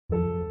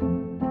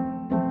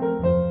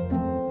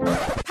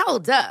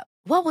Hold up.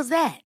 What was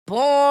that?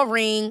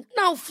 Boring.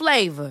 No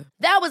flavor.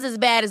 That was as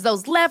bad as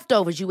those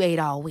leftovers you ate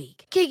all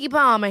week. Keke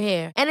Palmer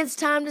here. And it's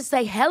time to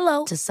say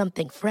hello to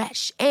something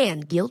fresh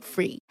and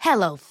guilt-free.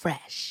 Hello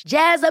Fresh.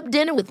 Jazz up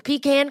dinner with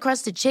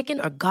pecan-crusted chicken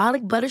or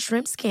garlic butter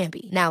shrimp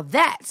scampi. Now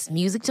that's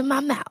music to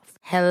my mouth.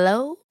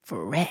 Hello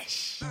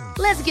Fresh.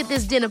 Let's get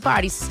this dinner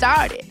party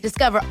started.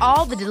 Discover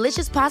all the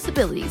delicious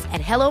possibilities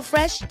at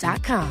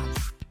hellofresh.com.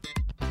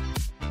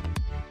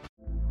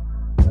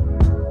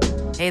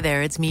 Hey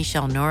there, it's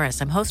Michelle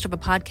Norris. I'm host of a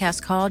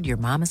podcast called Your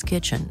Mama's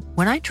Kitchen.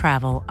 When I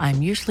travel,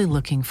 I'm usually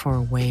looking for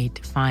a way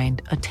to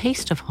find a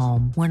taste of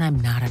home when I'm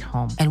not at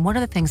home. And one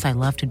of the things I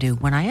love to do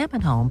when I am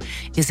at home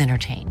is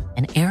entertain.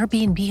 And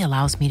Airbnb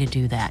allows me to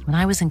do that. When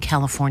I was in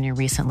California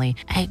recently,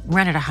 I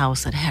rented a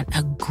house that had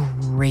a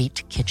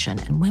great kitchen.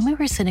 And when we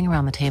were sitting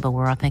around the table, we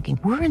were all thinking,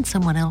 we're in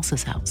someone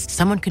else's house.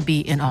 Someone could be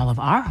in all of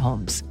our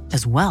homes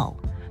as well.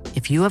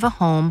 If you have a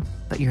home,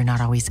 but you're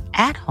not always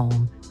at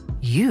home,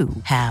 you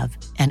have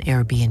an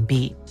Airbnb.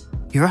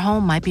 Your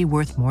home might be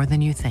worth more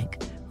than you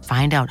think.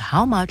 Find out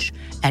how much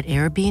at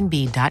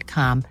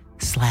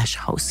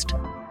airbnb.com/host.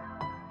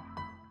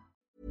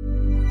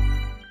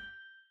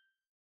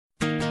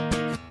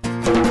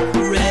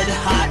 Red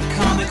hot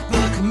comic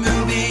book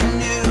movie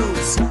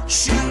news,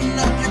 shooting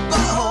up your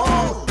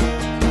butthole.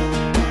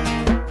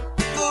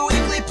 The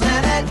Weekly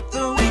Planet,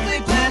 the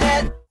Weekly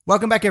Planet.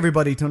 Welcome back,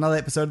 everybody, to another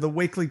episode of The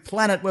Weekly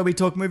Planet, where we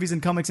talk movies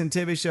and comics and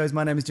TV shows.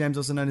 My name is James,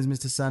 also known as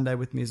Mr. Sunday.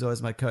 With me, as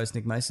always, my co-host,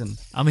 Nick Mason.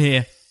 I'm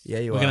here. Yeah,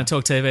 you We're are. going to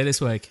talk TV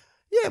this week.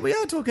 Yeah, we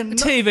are talking...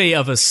 TV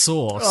of a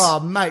sort. Oh,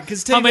 mate,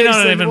 because TV... I mean,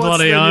 I don't even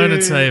bloody own a new...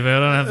 TV. I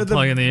don't have to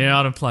plug in the ear.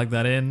 I don't plug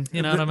that in.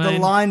 You know what I mean? The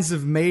lines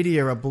of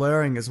media are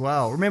blurring as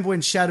well. Remember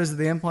when Shadows of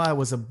the Empire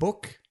was a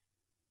book?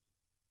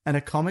 And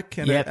a comic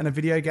and, Yep. and a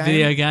video game?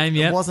 Video game,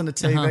 yeah. It wasn't a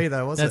TV,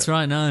 though, was That's it?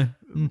 right, no.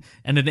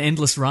 And an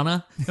endless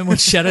runner. Remember when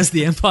Shadows of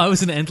the Empire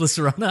was an endless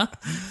runner?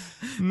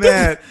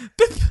 Man.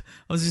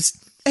 I was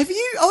just... I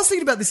was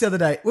thinking about this the other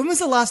day. When was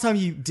the last time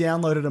you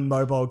downloaded a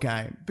mobile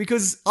game?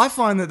 Because I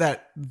find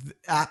that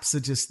apps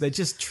are they're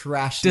just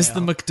trash Does now.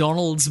 the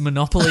McDonald's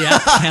Monopoly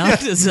app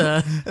count as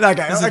a,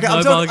 as a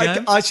mobile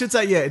game? I should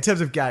say, yeah, in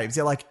terms of games.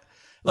 Yeah, like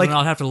I don't know,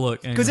 I'll have to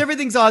look. because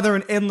everything's either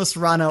an endless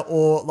runner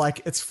or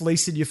like it's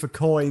fleecing you for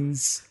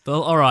coins.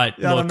 All right,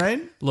 You know look, what I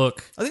mean?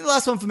 Look, I think the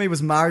last one for me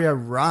was Mario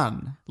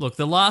Run. Look,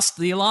 the last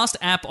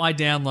app I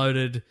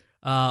downloaded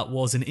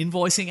was an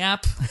invoicing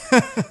app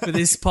for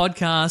this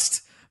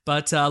podcast.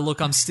 But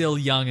look, I'm still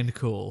young and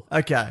cool.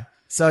 Okay.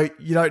 So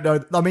you don't know,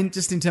 I mean,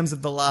 just in terms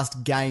of the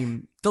last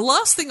game. The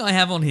last thing I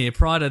have on here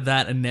prior to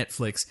that and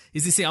Netflix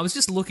is this thing. I was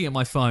just looking at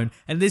my phone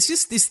and there's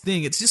just this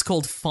thing. It's just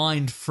called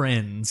Find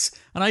Friends.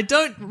 And I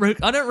don't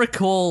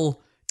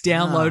recall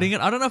downloading it.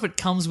 I don't know if it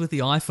comes with the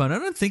iPhone. I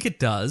don't think it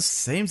does.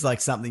 Seems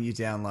like something you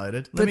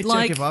downloaded. Let But me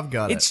like, check if I've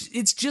got it.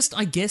 It's just,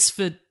 I guess,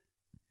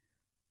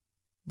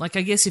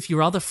 if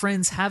your other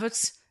friends have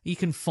it, you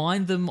can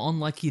find them on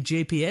like your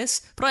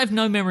GPS, but I have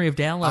no memory of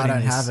downloading I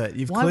don't this. have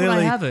it. Why would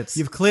I have it?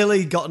 You've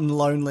clearly gotten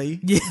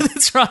lonely Yeah,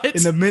 that's right.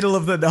 in the middle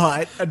of the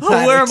night. And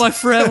where are panicked. my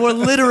friends? Well,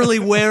 literally,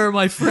 where are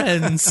my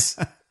friends?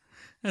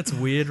 That's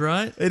weird,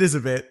 right? It is a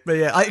bit, but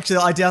yeah. I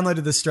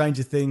downloaded the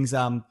Stranger Things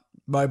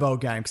mobile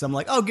game because I'm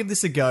like, I'll give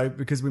this a go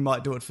because we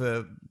might do it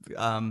for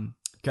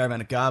Caravan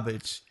of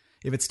Garbage.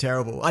 If it's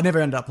terrible, I never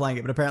ended up playing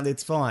it, but apparently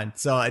it's fine.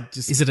 So I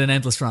just Is it an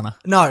endless runner?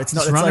 no, it's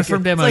not. Just It's running like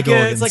from it's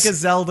Demogorgons. like a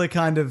Zelda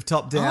kind of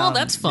top down. Oh,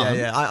 that's fun.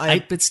 Yeah,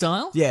 8-bit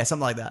style? Yeah,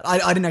 something like that.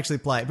 I didn't actually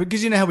play it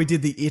because you know how we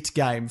did the It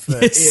game for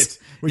Yes. It,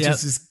 which Yep.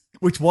 is just,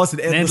 which was an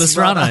endless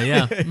runner,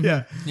 yeah.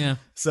 yeah. Yeah.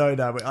 So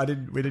no,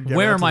 we didn't. Go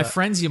Where around are to my that.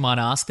 friends, you might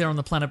ask? They're on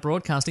the Planet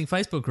Broadcasting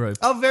Facebook group.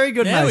 Oh, very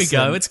good. There we Mason.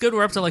 go. It's good.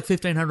 We're up to like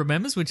 1,500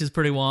 members, which is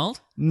pretty wild.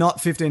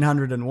 Not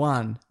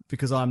 1501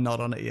 because I'm not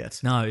on it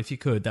yet. No, if you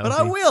could, that But would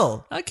I be...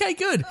 will. Okay,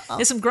 good.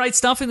 There's some great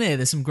stuff in there.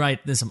 There's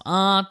some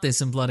art. There's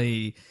some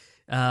bloody...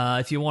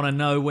 if you want to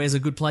know where's a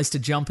good place to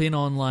jump in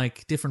on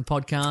like different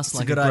podcasts,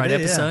 like good great idea,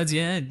 yeah. episodes,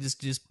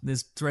 just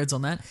there's threads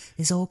on that.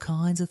 There's all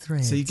kinds of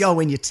threads. So you go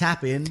in, you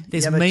tap in.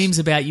 There's you have a- memes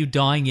about you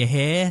dyeing your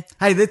hair.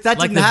 Hey, that like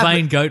didn't the happen.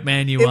 vain goat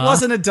man you It are.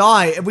 wasn't a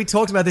dye. We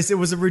talked about this. It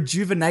was a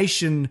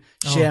rejuvenation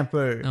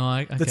shampoo Oh,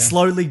 okay. that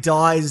slowly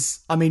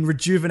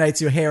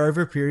rejuvenates your hair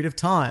over a period of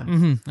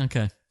time.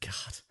 Okay.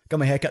 God. Got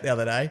my hair cut the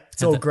other day.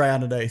 It's all grey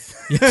underneath.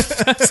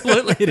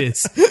 Absolutely it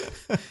is.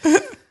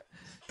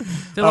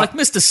 They're like,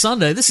 Mr.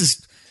 Sunday, this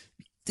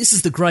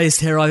is the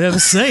greyest hair I've ever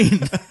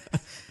seen.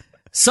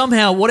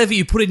 Somehow, whatever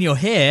you put in your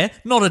hair,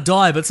 not a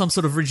dye, but some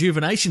sort of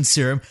rejuvenation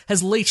serum,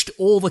 has leached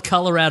all the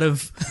colour out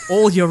of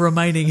all your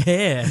remaining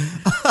hair.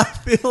 I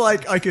feel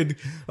like I could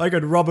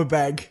rob a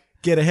bank,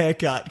 get a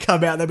haircut,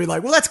 come out, and they'd be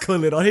like, well, that's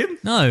clearly not him.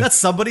 No. That's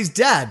somebody's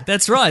dad.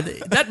 That's right.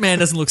 That man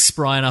doesn't look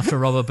spry enough to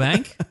rob a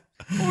bank.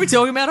 What are we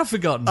talking about? I've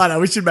forgotten. I know,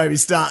 we should maybe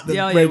start the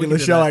Yeah, we regular can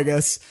do show, that. I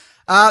guess.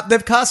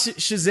 They've cast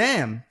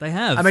Shazam. They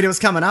have. I mean, it was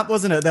coming up,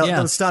 wasn't it? They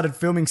Yeah. started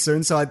filming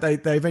soon, so they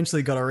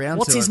eventually got around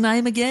What's to his it.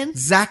 name again?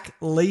 Zach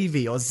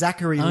Levy, or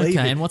Zachary Levy.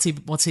 Okay, and what's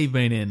he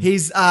been in?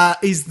 He's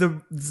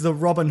the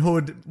Robin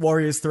Hood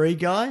Warriors 3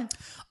 guy.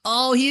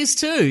 Oh, he is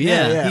too.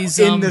 Yeah, yeah. he's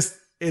in this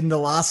in the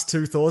last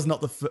two Thors,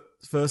 not the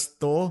first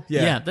Thor.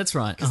 Yeah, that's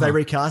right. Because they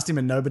recast him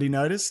and nobody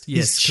noticed.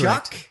 Yes, He's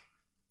correct. Chuck.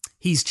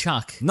 He's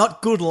Chuck.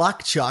 Not Good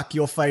Luck Chuck,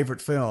 your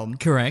favourite film.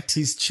 Correct.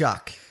 He's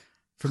Chuck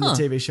from the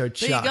TV show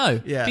Chuck. There you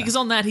go. Yeah. Because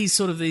on that, he's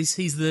sort of he's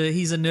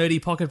a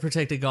nerdy pocket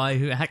protector guy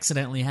who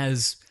accidentally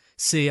has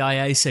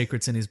CIA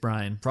secrets in his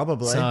brain.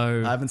 Probably.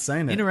 So I haven't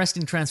seen it.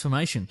 Interesting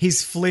transformation.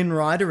 He's Flynn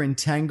Rider in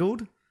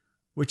Tangled,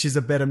 which is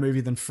a better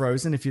movie than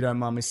Frozen, if you don't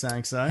mind me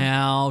saying so.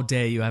 How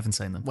dare you haven't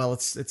seen them? Well,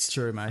 it's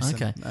true, Mason.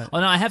 Okay. Oh,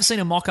 no, I have seen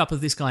a mock-up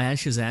of this guy as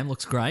Shazam.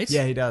 Looks great.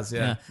 Yeah, he does,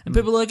 yeah. And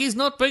people are like, he's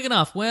not big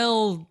enough.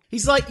 Well...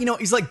 He's like,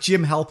 he's like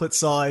Jim Halpert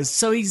size.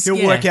 So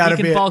he'll work out he a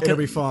can bit, bulk it'll it.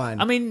 be fine.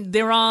 I mean,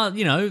 there are,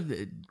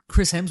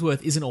 Chris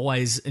Hemsworth isn't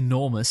always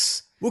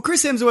enormous. Well,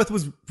 Chris Hemsworth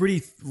was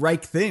pretty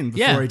rake thin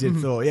before he did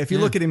Thor. Yeah, if you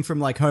look at him from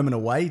like Home and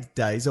Away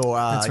days or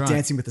That's right.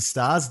 Dancing with the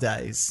Stars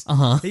days,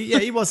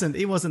 he wasn't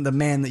the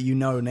man that you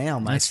know now,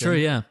 mate. That's true,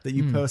 yeah. That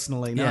you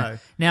personally know. Yeah.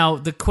 Now,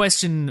 the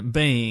question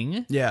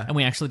being, Yeah. and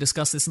we actually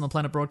discussed this in the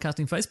Planet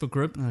Broadcasting Facebook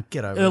group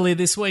Get over earlier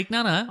this week.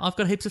 No, I've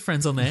got heaps of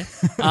friends on there.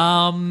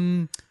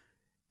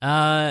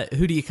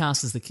 Who do you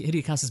cast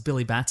as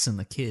Billy Batson,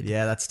 the kid?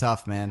 Yeah, that's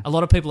tough, man. A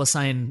lot of people are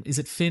saying, is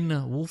it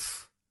Finn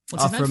Wolf?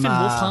 What's his name? Finn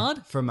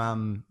Wolfhard?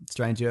 From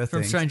Strange Earth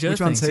From Things. Strange Earth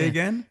Which one's Things, he yeah.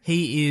 again?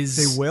 He is...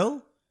 Is he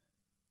Will?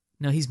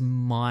 No, he's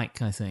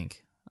Mike, I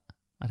think.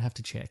 I'd have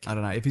to check. I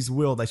don't know. If he's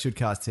Will, they should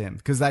cast him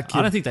because that kid.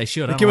 I don't think they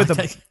should. The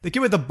kid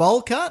with the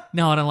bowl cut.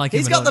 No, I don't like him.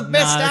 He's at got all. the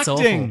best No, that's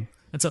acting.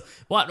 awful.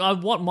 That's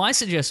what my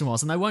suggestion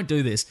was, and they won't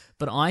do this,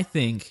 but I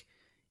think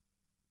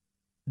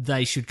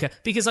they should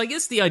because I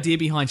guess the idea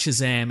behind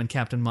Shazam and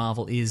Captain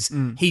Marvel is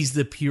he's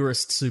the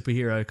purest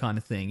superhero kind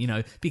of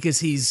thing, because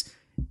the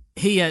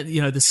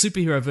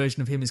superhero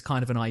version of him is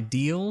kind of an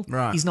ideal.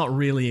 Right. He's not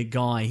really a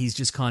guy. He's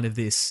just kind of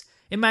this.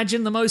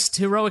 Imagine the most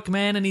heroic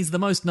man, and he's the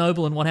most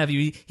noble, and what have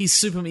you. He's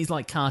Superman. He's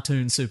like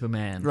cartoon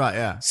Superman. Right.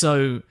 Yeah.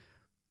 So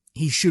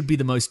he should be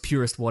the most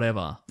purest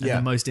whatever and Yeah.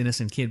 the most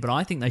innocent kid. But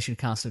I think they should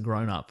cast a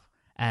grown-up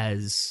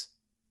as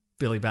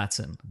Billy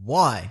Batson.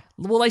 Why?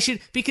 Well, they should,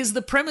 because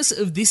the premise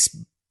of this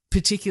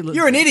particular...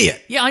 You're an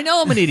idiot. Yeah, I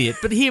know I'm an idiot,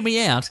 but hear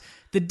me out.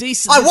 The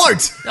DC... I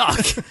won't.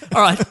 Oh,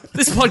 all right,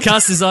 this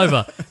podcast is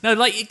over. No,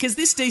 because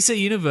this DC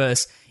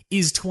universe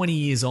is 20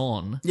 years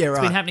on. Yeah, It's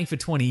right. been happening for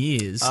 20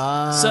 years.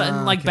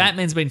 And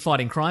Batman's been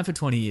fighting crime for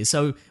 20 years.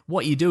 So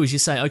what you do is you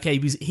say, okay,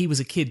 he was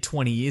a kid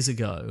 20 years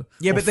ago.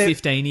 Yeah, or but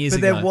 15 years but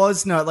ago. there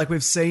was no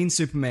we've seen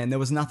Superman. There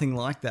was nothing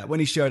like that when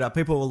he showed up.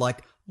 People were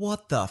like,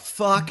 "What the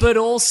fuck?" But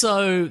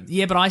also,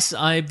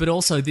 but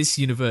also this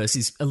universe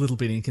is a little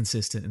bit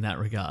inconsistent in that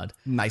regard.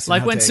 Mason,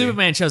 like how when dare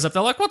Superman shows up,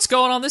 they're like, "What's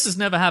going on? This has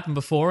never happened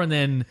before." And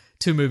then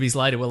 2 movies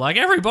later, we're like,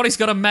 "Everybody's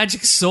got a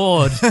magic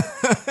sword,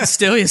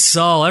 steal your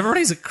soul.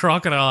 Everybody's a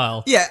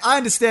crocodile." Yeah, I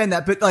understand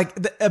that, but like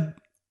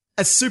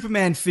a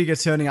Superman figure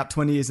turning up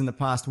 20 years in the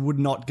past would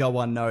not go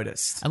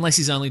unnoticed. Unless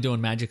he's only doing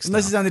magic stuff.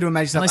 Unless he's only doing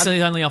magic stuff. Unless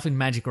he's only off in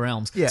magic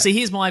realms. Yeah. See,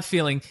 here's my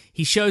feeling.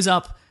 He shows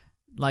up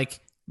like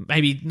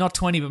maybe not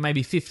 20, but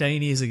maybe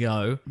 15 years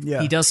ago.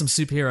 Yeah. He does some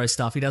superhero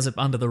stuff. He does it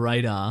under the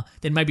radar.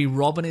 Then maybe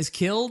Robin is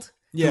killed.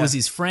 Yeah. Who was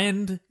his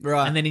friend.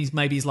 Right. And then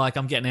he's like,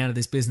 I'm getting out of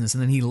this business.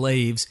 And then he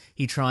leaves.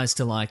 He tries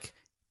to like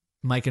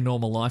make a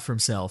normal life for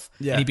himself.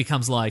 Yeah. And he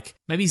becomes like,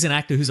 maybe he's an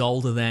actor who's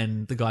older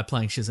than the guy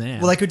playing Shazam.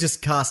 Well, they could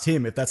just cast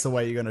him if that's the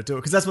way you're going to do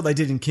it, because that's what they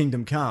did in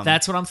Kingdom Come.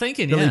 That's what I'm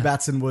thinking, Billy yeah.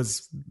 Batson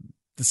was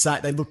the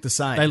same. They looked the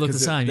same. They look the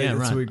 'cause same, yeah,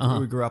 that's right. who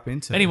we grew up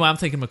into. Anyway, I'm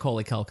thinking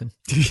Macaulay Culkin.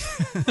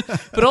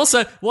 But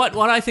also, what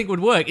I think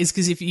would work is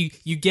because if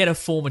you get a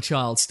former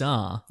child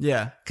star,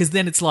 Yeah. because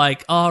then it's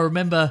like, oh,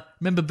 remember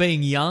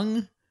being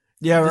young?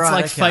 Yeah, right. It's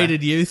like okay.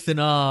 faded youth and,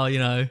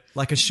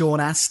 Like a Sean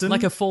Astin.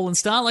 like a fallen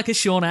star, like a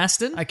Sean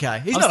Astin.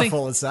 Okay. He's I was not thinking- a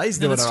fallen star. He's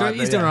No, doing that's all right. true.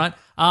 He's there, doing yeah.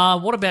 all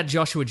right. What about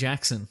Joshua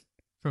Jackson?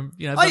 From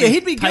Oh, yeah,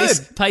 he'd be good.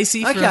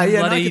 Pacey Okay, from yeah, no,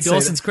 I bloody could see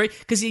Dawson's that. Creek.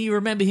 Because you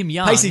remember him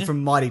young. Pacey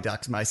from Mighty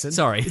Ducks, Mason.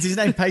 Sorry. Is his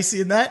name Pacey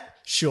in that?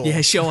 Sure.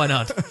 Yeah, sure, why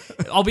not?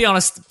 I'll be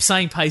honest,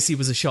 saying Pacey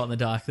was a shot in the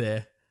dark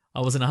there. I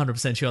wasn't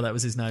 100% sure that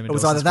was his name. It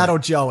was either that or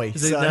Joey.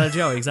 So.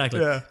 Joey, exactly.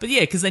 Yeah. But yeah,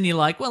 because then you're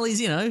like, well,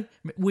 he's,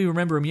 we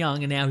remember him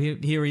young, and now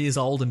here he is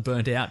old and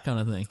burnt out kind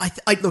of thing.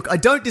 Look, I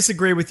don't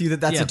disagree with you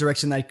that that's Yeah. a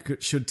direction they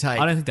should take.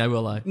 I don't think they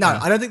will, though. No,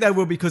 I don't think they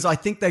will, because I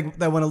think they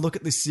want to look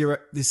at this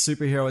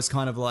superhero as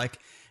kind of like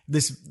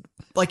this,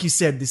 like you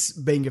said, this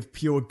being of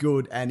pure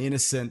good and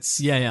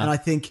innocence. Yeah, yeah. And I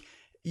think,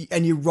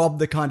 and you rob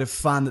the kind of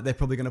fun that they're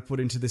probably going to put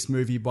into this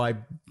movie by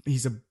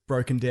he's a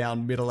broken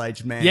down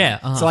middle-aged man. Yeah,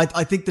 uh-huh. So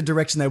I think the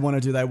direction they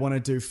want to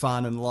do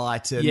fun and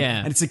light. And, Yeah.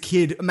 and it's a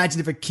kid.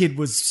 Imagine if a kid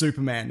was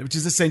Superman, which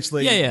is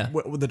essentially Yeah.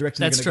 the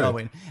direction That's they're going to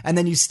true. go in. And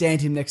then you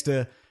stand him next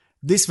to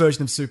this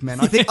version of Superman.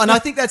 I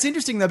think that's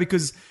interesting though,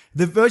 because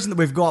the version that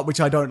we've got,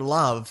 which I don't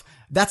love,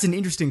 that's an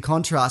interesting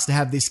contrast to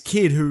have this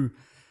kid who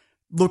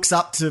looks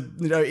up to,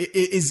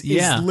 is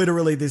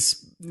literally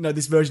this,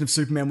 this version of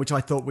Superman, which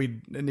I thought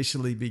we'd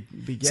initially be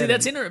getting. See,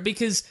 that's interesting,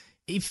 because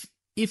if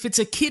it's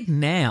a kid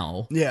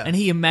now, Yeah. and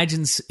he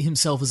imagines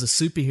himself as a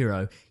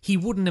superhero, he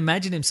wouldn't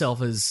imagine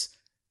himself as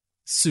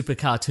super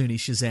cartoony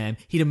Shazam.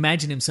 He'd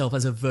imagine himself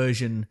as a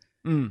version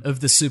of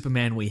the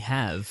Superman we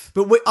have.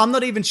 But I'm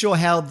not even sure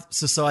how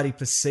society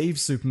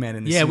perceives Superman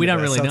in this Yeah, we don't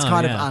universe, really so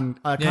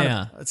it's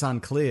know. It's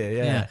unclear.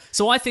 Yeah. Yeah.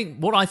 So I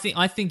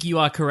think you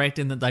are correct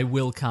in that they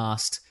will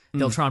cast.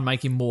 They'll try and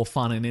make him more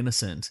fun and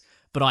innocent.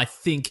 But I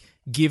think,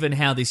 given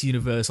how this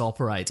universe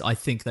operates, I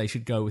think they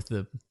should go with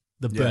the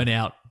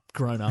burnout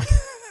grown up.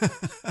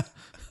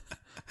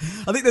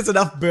 I think there's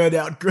enough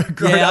burnout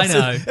grown-ups. Yeah, I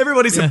know.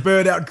 Everybody's a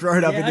burnout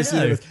grown-up Yeah, in this I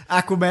know. universe.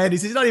 Aquaman,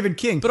 he's not even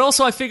king. But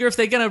also, I figure if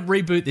they're going to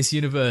reboot this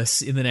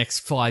universe in the next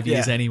 5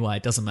 years Yeah. anyway,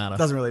 it doesn't matter.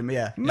 Doesn't really,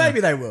 maybe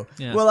they will.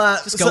 Yeah. Well,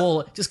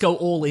 just go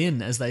all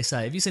in, as they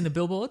say. Have you seen the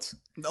billboards?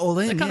 all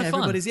in. They're kind Yeah, of fun.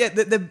 everybody's. Yeah,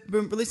 they've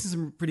been releasing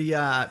some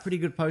pretty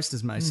good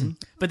posters, Mason.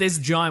 But there's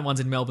giant ones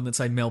in Melbourne that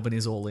say Melbourne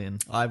is all in.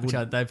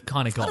 They've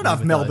kind of got. I don't know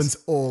if Melbourne's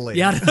all in.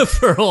 Yeah, I don't know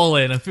if we're all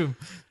in. To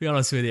be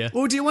honest with you.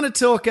 Well, do you want to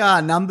talk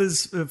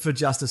numbers for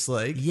Justice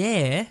League?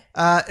 Yeah.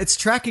 It's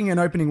tracking an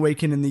opening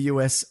weekend in the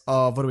US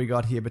of, what do we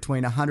got here,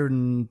 between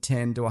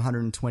 110 to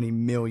 120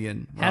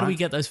 million. How do right? we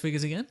get those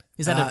figures again?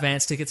 Is that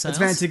advanced ticket sales?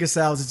 Advanced ticket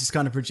sales is just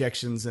kind of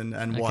projections and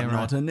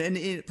whatnot, right. and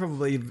it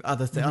probably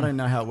other things. I don't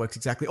know how it works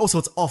exactly. Also,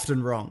 it's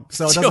often wrong,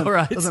 so it Sure,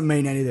 right. doesn't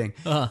mean anything.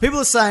 People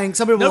are saying,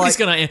 some people Nobody's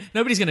are like,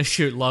 nobody's gonna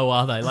shoot low,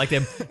 are they? Like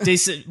them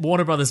decent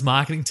Warner Brothers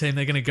marketing team,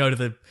 they're gonna go to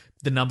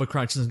the number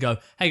crunchers and go,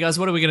 "Hey guys,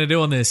 what are we gonna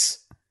do on this?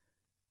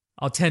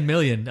 Oh, 10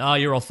 million. Oh,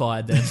 you're all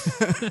fired then.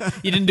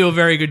 You didn't do a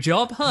very good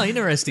job? Huh,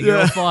 interesting. You're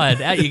all fired.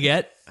 Out you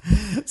get.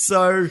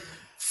 so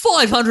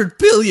 $500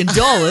 billion?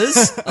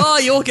 Oh,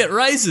 you all get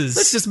raises.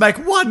 let's just make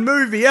one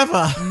movie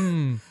ever.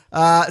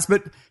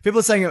 But people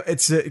are saying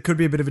it could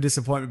be a bit of a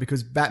disappointment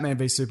because Batman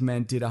v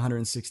Superman did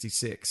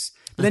 166.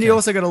 But then you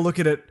also got to look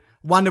at it.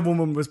 Wonder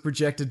Woman was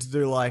projected to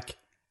do like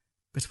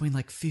between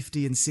like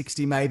 50 and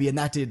 60 maybe, and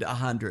that did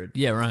 100.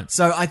 Yeah, right.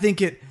 So I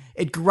think it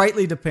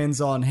greatly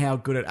depends on how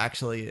good it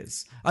actually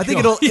is. I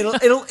think Sure.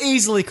 it'll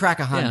easily crack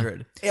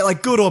 100.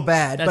 Like good or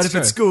bad, That's but if true.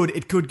 it's good,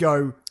 it could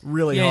go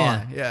really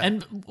high. Yeah.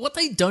 And what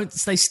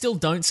they still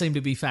don't seem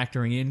to be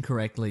factoring in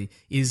correctly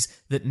is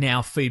that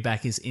now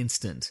feedback is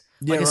instant.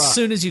 Yeah, Like as right.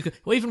 soon as you,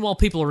 well, even while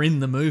people are in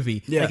the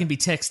movie, Yeah. they can be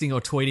texting or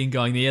tweeting,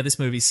 going, "Yeah, this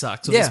movie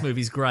sucks," or Yeah. "This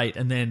movie's great,"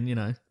 and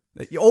then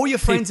All your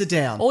friends are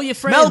down. All your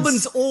friends.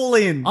 Melbourne's all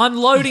in. I'm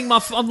loading my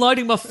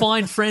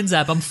Find Friends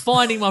app. I'm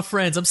finding my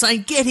friends. I'm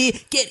saying, get here,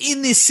 get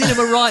in this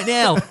cinema right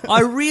now.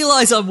 I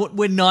realise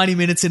we're 90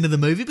 minutes into the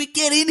movie, but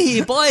get in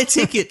here, buy a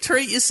ticket,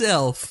 treat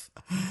yourself.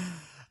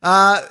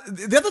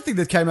 The other thing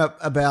that came up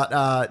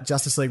about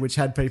Justice League, which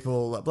had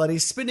people bloody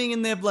spinning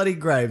in their bloody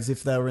graves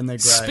if they were in their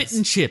graves. Spit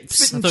and chips.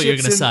 Spitting I thought you were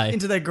chips going to say.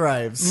 into their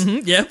graves.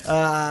 Yep.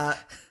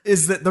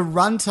 Is that the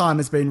runtime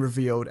has been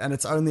revealed and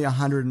it's only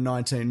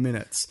 119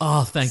 minutes.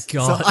 Oh, thank So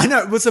God. I know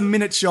it was a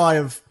minute shy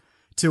of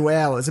 2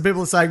 hours. And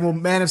people are saying, well,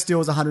 Man of Steel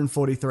was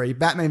 143,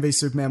 Batman v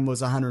Superman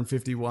was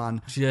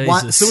 151,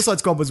 Jesus. Suicide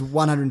Squad was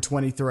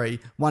 123,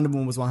 Wonder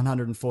Woman was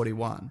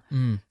 141.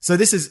 Mm. So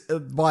this is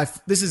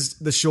this is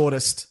the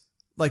shortest.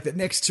 Like the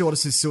next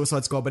shortest is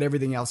Suicide Squad, but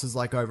everything else is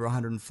like over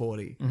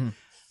 140. Mm-hmm.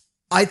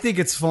 I think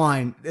it's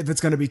fine if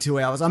it's going to be 2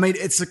 hours. I mean,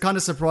 it's kind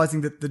of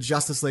surprising that the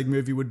Justice League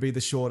movie would be the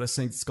shortest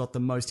since it's got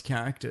the most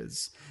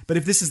characters. But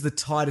if this is the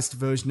tightest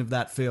version of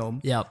that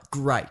film, Yep.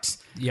 great.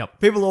 Yep.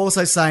 People are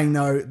also saying,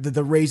 though, that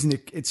the reason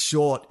it's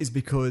short is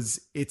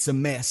because it's a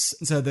mess.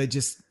 And so they're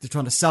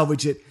trying to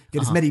salvage it,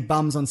 get as many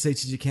bums on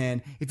seats as you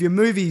can. If your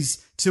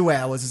movie's 2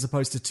 hours as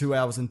opposed to 2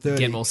 hours and 30,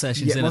 Get more sessions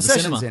you get in more at the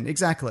sessions cinema. in.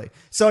 Exactly.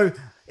 So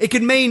it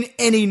could mean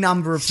any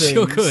number of things.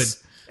 Sure could.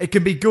 It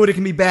can be good, it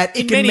can be bad,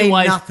 it can mean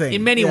nothing.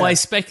 In many Yeah.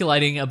 ways,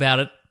 speculating about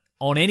it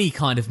on any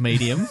kind of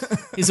medium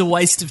is a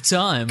waste of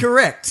time.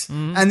 Correct.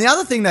 Mm-hmm. And the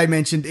other thing they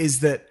mentioned is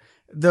that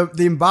the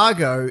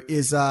embargo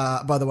is,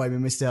 by the way, we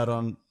missed out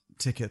on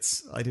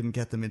tickets. I didn't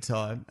get them in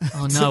time.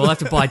 Oh no, we'll have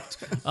to buy.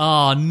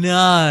 Oh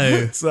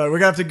no! So we're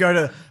going to have to go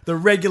to the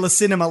regular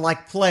cinema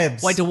like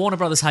plebs. Wait, do Warner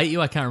Brothers hate you?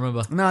 I can't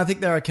remember. No, I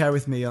think they're okay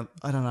with me. I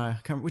don't know.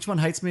 Which one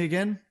hates me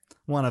again?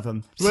 One of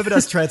them. Whoever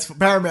does transfer,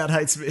 Paramount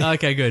hates me.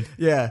 Okay, good.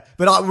 Yeah,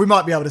 but we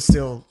might be able to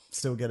still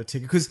get a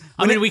ticket because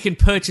I mean, we can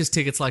purchase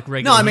tickets like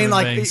regular. no, I mean human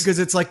like beings. because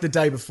it's like the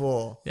day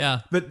before.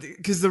 Yeah. but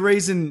because the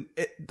reason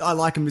I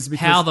like them is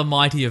because How the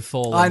mighty have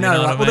fallen. I know, you know right?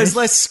 what I Well, mean? there's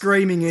less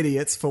screaming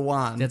idiots for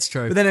one. That's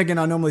true. But then again,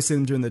 I normally see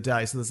them during the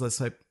day, so there's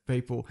less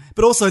people.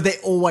 But also, they're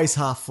always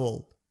half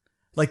full.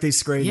 Like these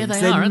screenings, Yeah, they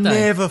they're are, aren't they?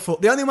 never full.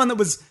 The only one that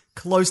was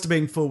close to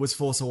being full was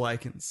Force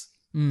Awakens,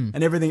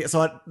 and everything.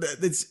 So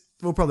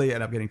we'll probably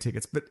end up getting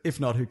tickets, but if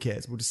not, who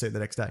cares? We'll just see it the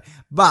next day.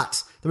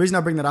 But the reason I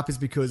bring that up is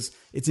because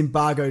it's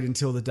embargoed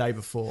until the day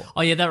before.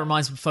 Oh yeah, that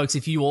reminds me, folks.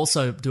 If you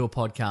also do a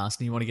podcast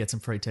and you want to get some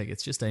free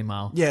tickets, just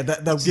email. Yeah,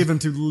 they'll give them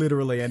to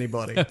literally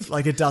anybody.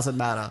 Like it doesn't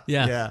matter.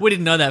 Yeah. We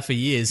didn't know that for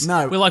years.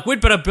 No. We're like, we'd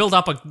better build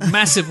up a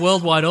massive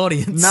worldwide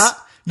audience. Nah,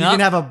 you Nah. can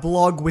have a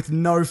blog with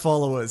no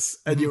followers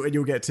and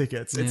you'll get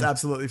tickets. It's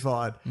absolutely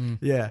fine.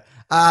 Yeah.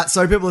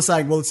 So people are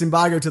saying, well, it's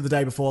embargoed to the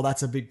day before.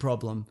 That's a big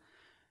problem.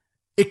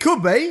 It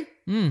could be,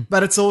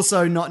 but it's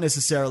also not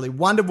necessarily.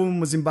 Wonder Woman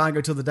was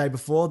embargoed till the day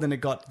before. Then it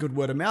got good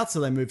word of mouth, so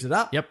they moved it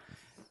up. Yep.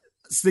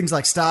 things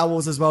like Star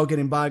Wars as well get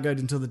embargoed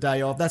until the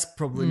day of. That's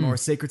probably more a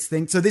secrets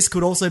thing. So this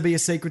could also be a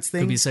secrets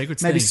thing. Could be a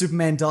secrets Maybe thing.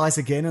 Superman dies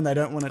again and they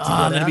don't want it to Oh, get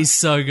that'd out. be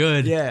so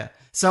good. Yeah.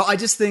 So I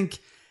just think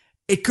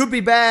it could be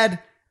bad,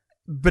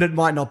 but it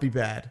might not be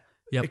bad.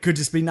 Yep. It could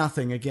just be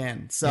nothing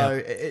again. So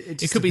Yep. it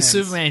just It could be depends.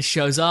 Superman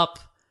shows up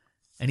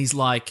and he's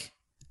like,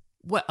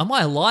 "What? Am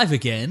I alive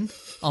again?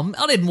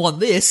 I didn't want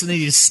this." And then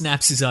he just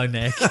snaps his own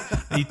neck.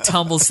 And he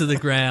tumbles to the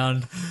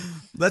ground.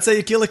 That's how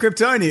you kill a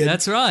Kryptonian.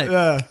 That's right.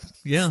 Yeah.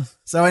 Yeah.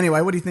 So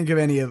anyway, what do you think of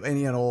any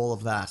and all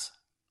of that?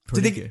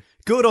 Pretty do you think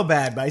good. good or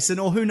bad, Mason,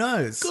 or who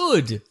knows?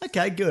 Good.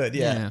 Okay, good.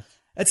 Yeah. Yeah.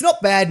 It's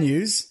not bad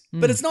news,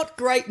 but it's not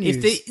great news.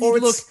 If they Or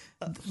look, it's-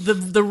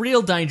 the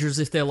real danger is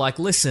if they're like,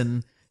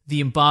 "Listen,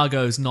 the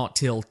embargo's not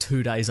till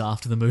 2 days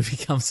after the movie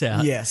comes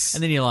out." Yes.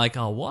 And then you're like,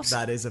 "Oh, what?"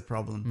 that is a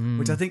problem.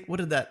 Which I think,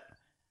 was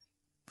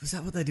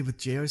that what they did with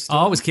Geostorm?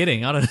 Oh, I was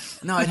kidding. I don't.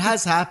 No, it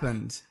has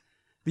happened.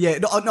 But yeah,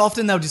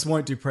 often they'll just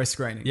won't do press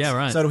screenings. Yeah,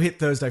 right. So it'll hit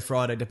Thursday,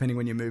 Friday, depending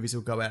when your movies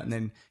will go out, and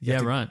then you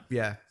have Yeah, to, right.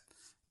 Yeah,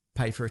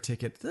 pay for a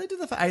ticket. Did they do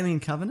that for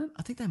Alien Covenant?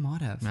 I think they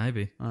might have.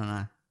 Maybe. I don't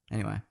know.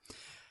 Anyway,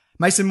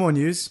 Mason, more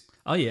news.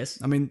 Oh yes,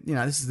 I mean,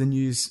 this is the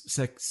news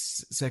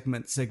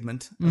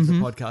segment of the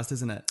podcast,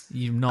 isn't it?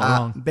 you're not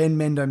wrong. Ben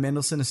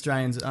Mendelsohn,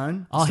 Australian's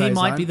own. Oh, he Australia's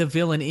might own. be the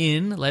villain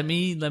in. Let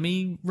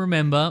me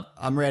remember.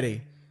 I'm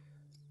ready.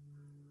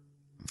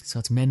 So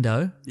it's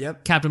Mendo,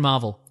 Yep. Captain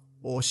Marvel.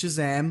 Or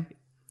Shazam.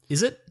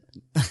 Is it?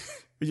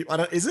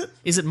 Is it?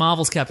 Is it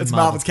Marvel's Captain It's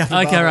Marvel? Marvel's Captain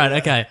Okay, Marvel, right. yeah.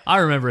 Okay, I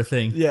remember a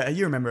thing. Yeah,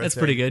 you remember it. That's too.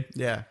 pretty good.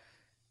 Yeah.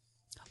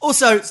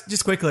 Also,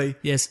 just quickly,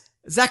 Yes.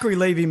 Zachary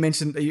Levi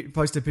mentioned, he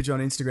posted a picture on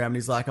Instagram and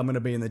he's like, I'm going to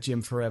be in the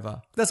gym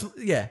forever. That's,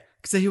 yeah.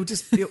 So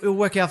he'll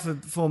work out for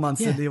 4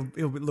 months Yeah. and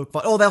he'll look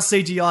fine. Oh, they'll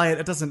CGI it.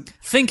 It doesn't.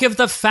 Think of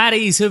the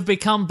fatties who've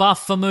become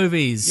buff for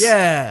movies.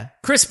 Yeah.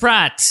 Chris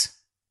Pratt,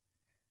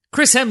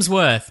 Chris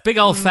Hemsworth, big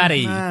old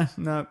fatty.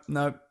 No.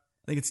 I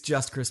think it's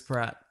just Chris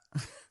Pratt.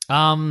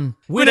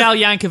 Weird Al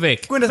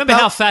Yankovic. Gwyneth Remember Pal-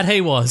 how fat he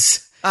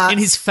was in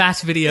his fat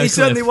video He clip?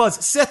 certainly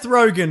was. Seth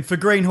Rogen for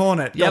Green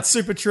Hornet. Yep. Got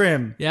super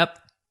trim. Yep.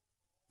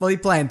 Well, he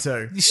planned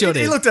to. He sure He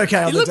did. looked okay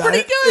on He the looked day.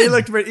 pretty good. He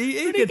looked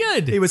pretty Pretty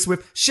good. He was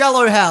swift.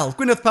 Shallow Hal.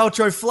 Gwyneth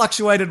Paltrow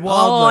fluctuated Oh,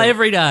 wildly.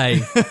 every day.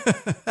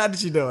 How did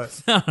she do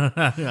it?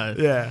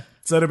 Yeah.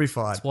 So it'll be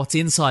fine. What's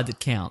inside that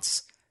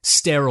counts?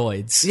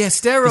 Steroids. Yeah,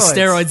 steroids.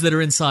 The steroids that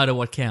are inside are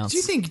what counts. Do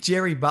you think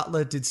Jerry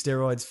Butler did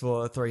steroids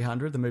for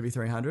 300, the movie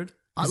 300?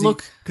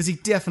 Look- Because he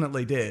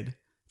definitely did.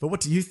 But what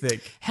do you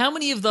think? How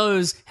many of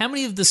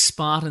the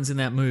Spartans in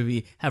that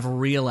movie have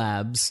real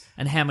abs,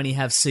 and how many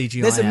have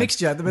CGI? There's a abs?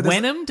 mixture, but there's-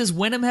 Venom? Does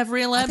Venom have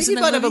real abs? I think in he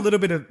that might have a movie? little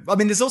bit of. I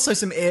mean, there's also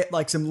some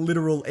some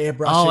literal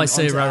airbrushing. Oh, I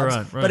see. onto Right.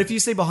 abs. But if you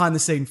see behind the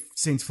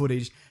scenes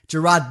footage,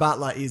 Gerard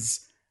Butler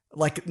is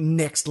like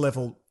next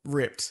level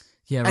ripped.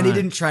 Yeah, and he right.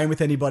 didn't train with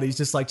anybody. He's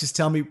just like, just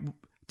tell me,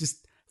 just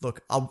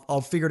look,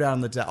 I'll figure it out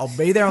on the day. I'll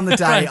be there on the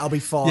day. Right. I'll be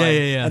fine.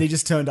 Yeah. And he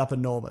just turned up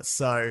enormous.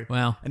 So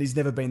Wow. and he's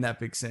never been that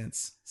big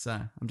since. So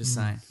I'm just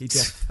saying,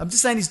 I'm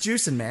just saying he's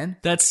juicing, man.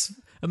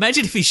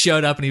 Imagine if he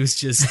showed up and he was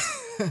just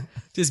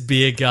just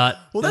beer gut.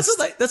 Well,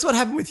 that's what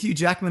happened with Hugh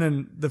Jackman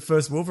in the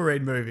first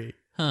Wolverine movie.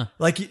 Huh.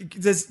 Like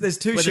there's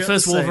two Wait, the shirtless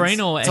first Wolverine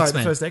scenes. or Sorry,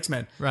 X-Men? the first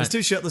X-Men. Right. There's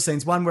two shirtless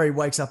scenes. One where he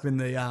wakes up in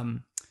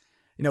the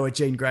where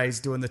Jean Grey's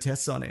doing the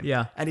tests on him.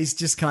 Yeah. And he's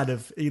just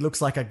he looks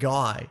like a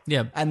guy.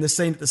 Yeah. And the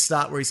scene at the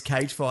start where he's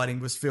cage fighting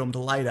was filmed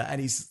later and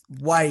he's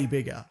way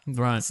bigger.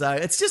 Right. So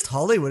it's just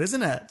Hollywood,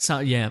 isn't it? So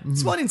yeah,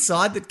 It's what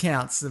inside that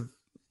counts.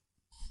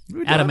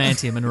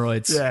 adamantium and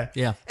roids.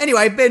 Yeah.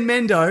 Anyway, Ben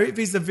Mendo, if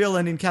he's the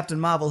villain in Captain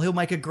Marvel, he'll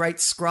make a great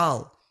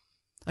Skrull.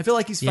 I feel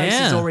like his face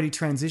Yeah. is already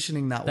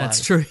transitioning that way.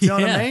 That's true. Do you know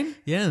what yeah. I mean?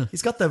 Yeah.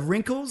 He's got the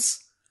wrinkles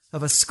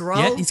of a Skrull.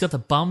 Yeah, he's got the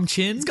bum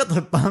chin. He's got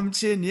the bum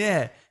chin,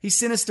 yeah. He's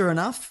sinister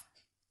enough.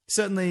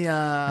 Certainly,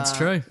 That's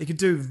true. He could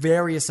do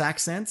various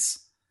accents.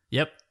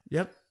 Yep.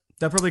 Yep.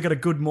 They've probably got a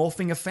good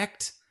morphing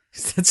effect.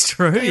 That's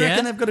true. You yeah.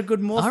 reckon they've got a good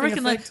morphing I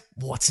reckon effect?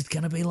 what's it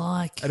going to be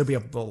like? It'll be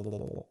a...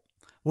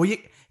 Well,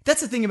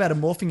 that's the thing about a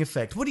morphing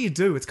effect. What do you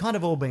do? It's kind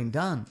of all been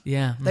done.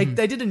 Yeah. They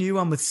did a new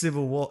one with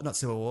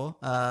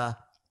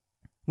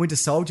Winter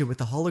Soldier with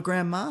the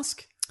hologram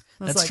mask.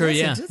 I was That's true,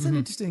 yeah. That's an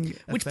interesting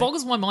Which effect.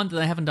 boggles my mind that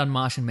they haven't done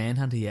Martian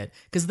Manhunter yet,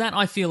 because that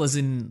I feel as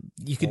in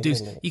you could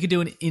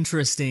do an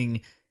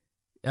interesting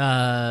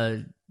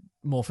morphing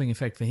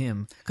effect for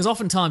him. Because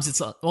oftentimes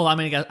it's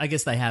I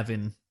guess they have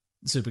in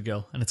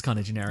Supergirl, and it's kind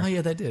of generic. Oh,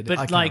 yeah, they did. I But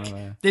can't like,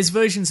 remember. there's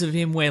versions of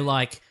him where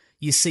like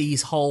you see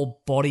his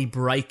whole body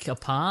break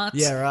apart,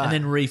 Yeah, right. and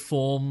then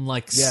reform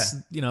like Yeah.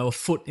 a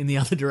foot in the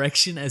other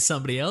direction as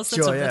somebody else.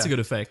 That's, Sure, that's a yeah. good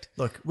effect.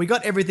 Look, we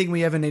got everything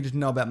we ever needed to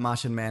know about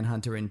Martian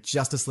Manhunter in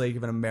Justice League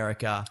of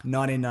America,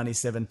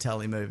 1997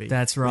 telly movie.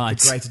 That's with right.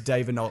 the great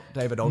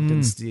David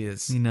Ogden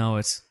Steers. You know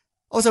it.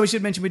 Also, we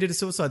should mention we did a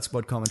Suicide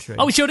Squad commentary.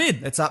 Oh, we sure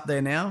did. It's up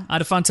there now. I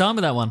had a fun time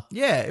with that one.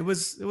 Yeah, it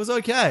was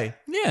okay.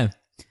 Yeah.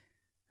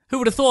 Who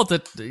would have thought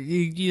that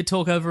you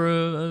talk over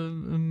a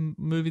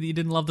movie that you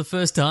didn't love the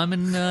first time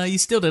and you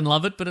still didn't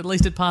love it, but at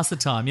least it passed the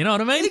time. You know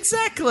what I mean?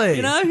 Exactly.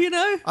 You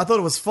know? I thought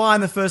it was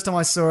fine the first time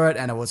I saw it,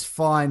 and it was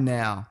fine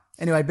now.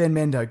 Anyway, Ben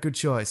Mendo, good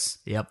choice.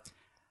 Yep.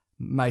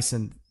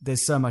 Mason,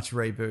 there's so much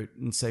reboot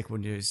and sequel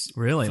news.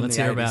 Really? from Let's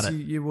the hear 80s. about it.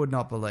 You would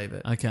not believe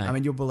it. Okay. I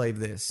mean, you'll believe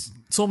this.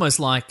 It's almost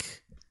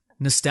like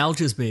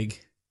nostalgia's big.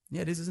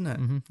 Yeah, it is, isn't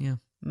it? Yeah.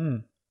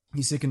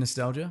 You sick of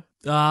nostalgia?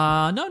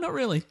 No, not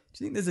really. Do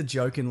you think there's a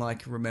joke in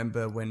like,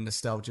 remember when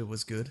nostalgia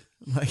was good?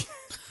 Like,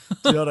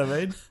 do you know what I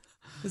mean?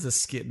 There's a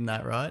skit in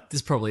that, right?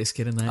 There's probably a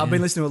skit in there. I've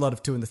been listening to a lot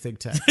of Two in the Think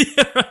Tank.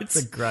 yeah, right.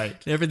 It's great.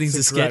 Everything's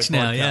It's a sketch great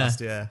now, yeah.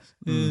 podcast,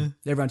 yeah.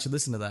 Everyone should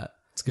listen to that.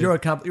 good.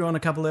 You're on a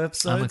couple of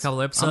episodes. I'm on a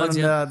couple of episodes,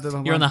 I'm yeah.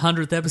 on, You're on the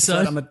 100th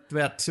episode? I'm at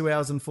about 2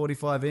 hours and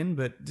 45 in,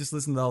 but just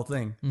listen to the whole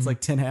thing. It's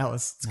like 10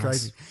 hours. It's Nice.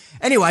 crazy.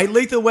 Anyway,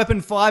 Lethal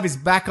Weapon 5 is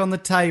back on the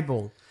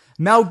table.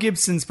 Mel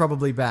Gibson's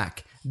probably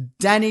back.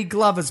 Danny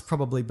Glover's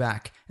probably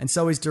back. And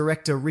so is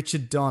director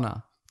Richard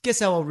Donner.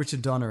 Guess how old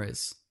Richard Donner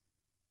is?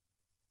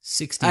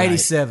 68.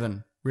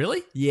 87.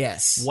 Really?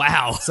 Yes.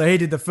 Wow. So he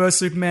did the first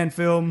Superman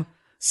film,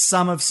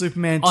 some of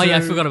Superman 2. Oh, yeah,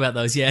 I forgot about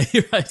those. Yeah,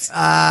 you're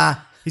right.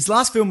 His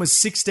last film was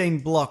 16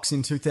 Blocks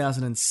in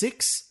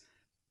 2006.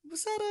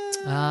 Was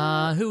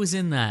that Who was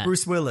in that?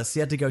 Bruce Willis? He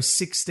had to go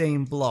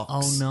 16 blocks.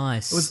 Oh,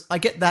 nice. It was. I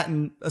get that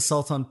in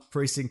Assault on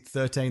Precinct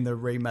 13, the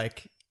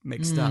remake,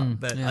 mixed up,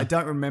 but yeah. I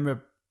don't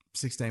remember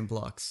 16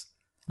 Blocks.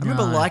 I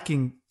remember No.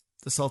 liking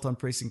Assault on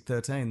Precinct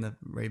 13, the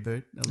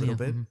reboot, a little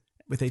bit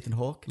with Ethan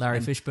Hawke, Larry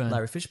and Fishburne.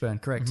 Larry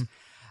Fishburne, correct.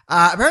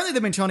 Apparently,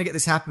 they've been trying to get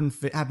this happening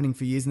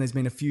for years, and there's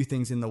been a few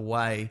things in the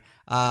way.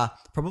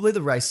 Probably the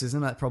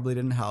racism that probably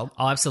didn't help.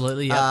 Oh,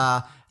 absolutely,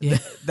 yeah.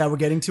 They were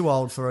getting too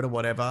old for it or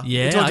whatever.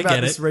 Yeah, we talked I about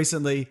get this it.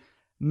 recently.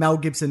 Mel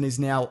Gibson is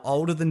now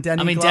older than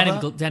Danny I mean,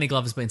 Glover. Danny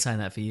Glover's been saying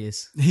that for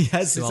years. He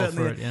has Too old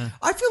certainly. for it, yeah.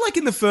 I feel like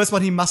in the first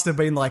one he must have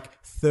been like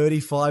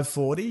 35,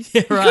 40. Yeah, He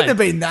right. couldn't have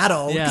been that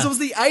old because Yeah. it was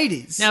the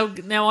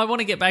 80s. Now I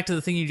want to get back to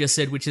the thing you just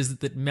said, which is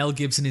that Mel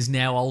Gibson is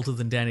now older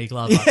than Danny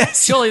Glover.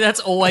 Yes. Surely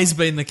that's always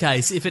been the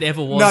case, if it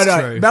ever was no.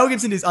 true. Mel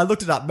Gibson is. I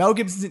looked it up. Mel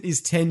Gibson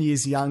is 10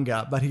 years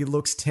younger, but he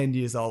looks 10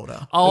 years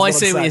older. Oh, I is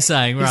see what you're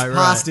saying. He's Right, right.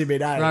 past him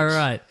in age.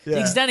 Right. Yeah.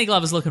 Because Danny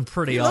Glover's looking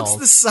pretty He old. looks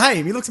the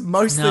same. He looks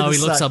mostly the no,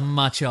 same. he looks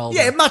much older.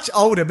 Yeah, much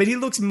older, but he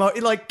looks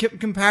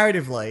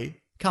comparatively.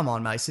 Come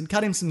on, Mason,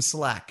 cut him some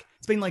slack.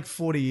 It's been like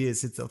 40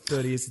 years since, or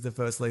 30 years since the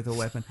first Lethal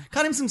Weapon.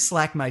 Cut him some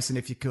slack, Mason,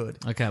 if you could.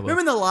 Okay, well.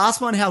 Remember in the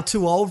last one how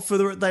too old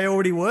for they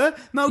already were?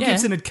 Mel Yeah.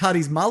 Gibson had cut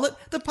his mullet.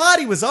 The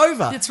party was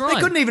over. That's right. They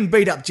couldn't even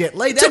beat up Jet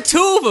Li. Took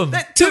two of them.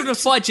 that Two took- to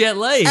fight Jet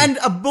Li. And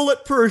a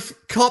bulletproof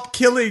cop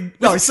killing.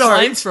 No,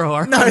 sorry.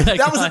 flamethrower. No, That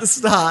that was guy. at the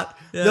start.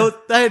 Yeah.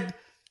 They had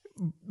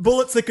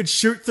bullets that could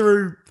shoot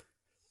through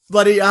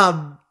bloody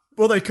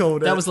what are they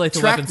called? That was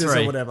Lethal Weapon tractors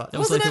 3. or whatever. That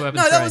was Wasn't Lethal it? Weapon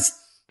No, 3. that was.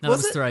 No,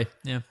 was that was it?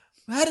 3. Yeah.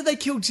 How did they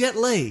kill Jet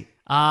Li?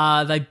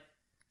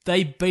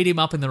 They beat him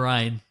up in the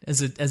rain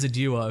as a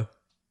duo.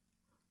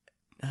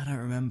 I don't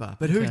remember.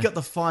 But who Okay. got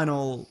the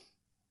final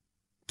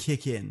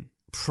kick in?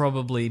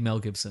 Probably Mel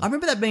Gibson. I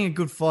remember that being a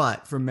good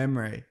fight from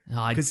memory.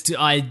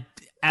 I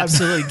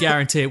absolutely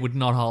guarantee it would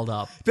not hold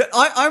up. But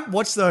I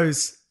watched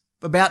those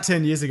about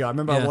 10 years ago. I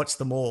remember I Yeah. watched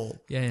them all.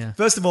 Yeah.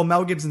 First of all,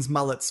 Mel Gibson's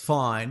mullet's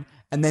fine.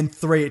 And then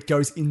 3, it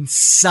goes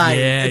insane.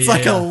 Yeah, it's yeah,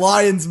 like yeah. a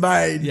lion's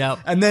mane. Yep.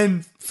 And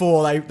then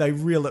 4, they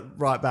reel it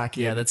right back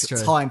in. Yeah, that's It's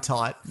true. high and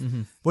tight.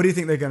 What do you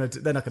think they're going to do?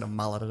 They're not going to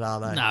mullet it,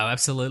 are they? No,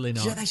 absolutely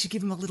not. Yeah, they should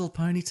give him a little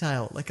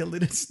ponytail. Like a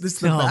little... This is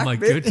the Oh back my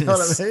bit, goodness. You know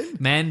what I mean?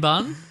 Man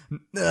bun?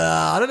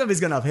 I don't know if he's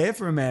going to have hair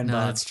for a man No,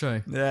 bun. that's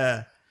true.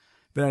 Yeah.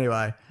 But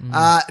anyway.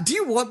 Do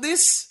you want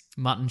this?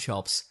 Mutton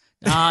chops.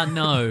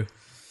 No.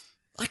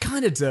 I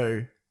kind of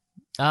do.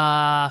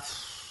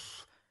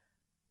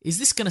 Is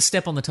this going to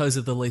step on the toes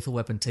of the Lethal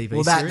Weapon TV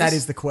Well, series? that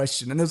is the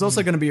question. And there's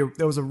also going to be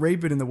there was a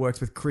reboot in the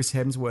works with Chris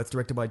Hemsworth,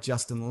 directed by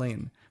Justin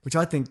Lin, which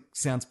I think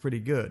sounds pretty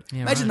good.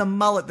 Yeah, Imagine right. the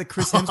mullet that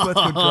Chris Hemsworth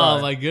could grow.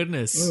 Oh my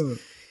goodness.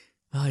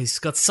 Oh, he's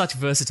got such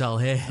versatile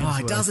hair. Oh,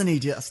 Hemsworth. doesn't he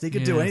just? He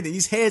could do Yeah. anything.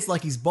 His hair's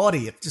like his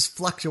body. It just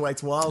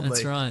fluctuates wildly.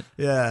 That's right.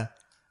 Yeah.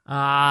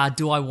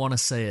 Do I want to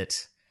see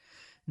it?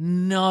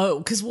 No,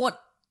 because what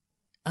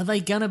are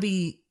they going to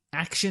be?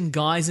 Action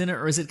guys in it,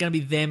 or is it going to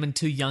be them and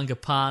two younger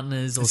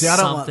partners or See, I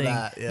don't want something?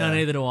 that, yeah. No,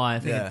 neither do I. I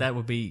think Yeah. that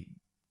would be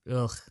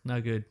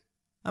no good.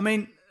 I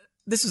mean,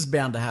 this was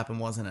bound to happen,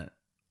 wasn't it?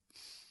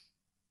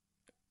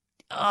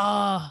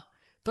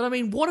 But I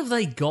mean, what have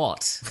they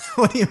got?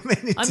 What do you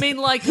mean? I mean,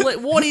 like,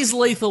 what is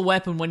Lethal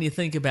Weapon when you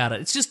think about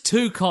it? It's just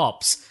two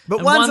cops, but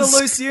and one's a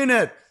loose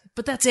unit.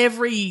 But that's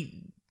to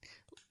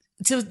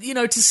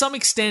some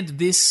extent,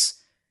 this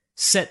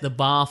set the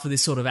bar for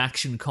this sort of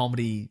action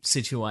comedy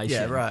situation.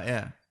 Yeah, right,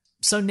 yeah.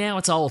 So now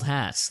it's old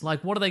hat.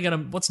 Like, what are they going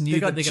to? What's new They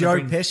that got they're Joe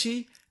going to bring?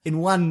 Pesci. In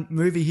one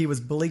movie, he was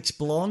bleach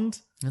blonde.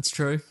 That's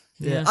true.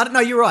 Yeah. I don't know,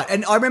 you're right.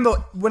 And I remember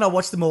when I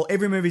watched them all,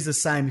 every movie's the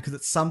same because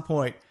at some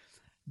point,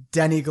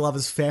 Danny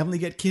Glover's family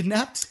get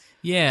kidnapped.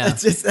 Yeah.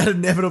 It's just that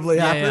inevitably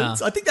Yeah,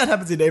 happens. yeah. I think that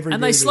happens in every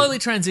And movie. they slowly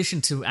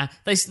transitioned to.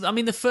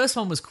 The first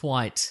one was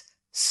quite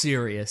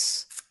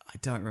serious. I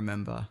don't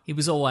remember. He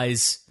was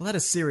always. Well, that had a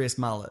serious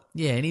mullet.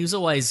 Yeah, and he was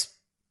always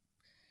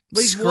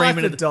Well, his screaming wife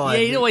had at died. Yeah,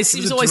 he He was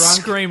was always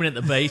drunk. screaming at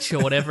the beach or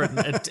whatever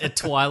at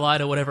twilight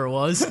or whatever it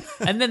was.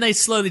 And then they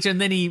slowly, and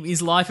then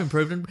his life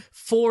improved. And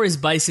 4 is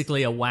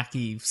basically a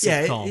wacky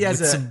Yeah, sitcom he has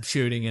with a- some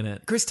shooting in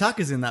it. Chris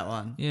Tucker's in that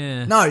one.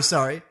 Yeah. No,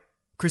 sorry.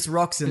 Chris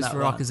Rock's in Chris that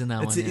Rock one. is in that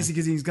one, Is yeah. it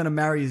because he's going to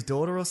marry his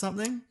daughter or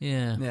something?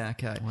 Yeah. Yeah,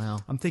 okay. Wow.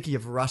 I'm thinking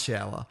of Rush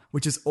Hour,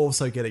 which is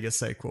also getting a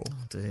sequel. Oh,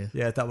 dear.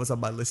 Yeah, that was on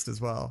my list as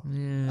well.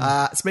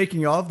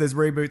 Speaking of, there's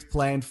reboots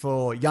planned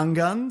for Young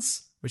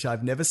Guns, which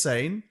I've never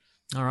seen.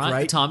 All right,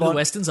 Great. the time of the One-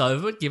 Western's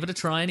over, but give it a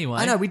try anyway.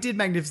 I know, we did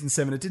Magnificent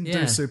Seven. It didn't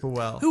Yeah. do super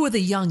well. Who are the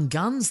young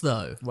guns,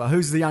 though? Well,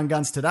 who's the Young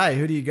Guns today?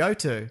 Who do you go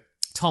to?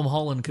 Tom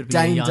Holland could be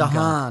Dane a young gun.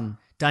 DeHaan.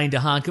 Dane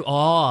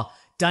DeHaan.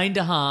 Dane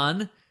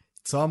DeHaan,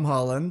 Tom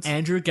Holland.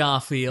 Andrew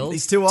Garfield.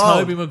 He's too old.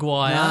 Tobey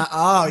Maguire.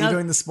 You're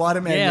doing the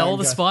Spider-Man. Yeah, young all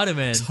the guy.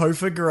 Spider-Man.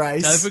 Topher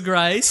Grace. Topher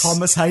Grace.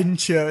 Thomas Hayden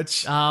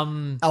Church.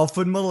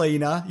 Alfred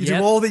Molina. You Yep.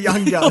 do all the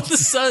Young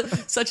Guns.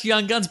 Such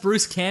young guns.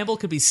 Bruce Campbell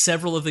could be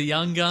several of the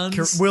young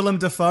guns. Willem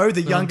Dafoe,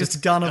 the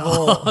youngest gun of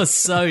all. Oh,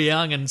 so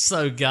young and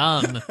so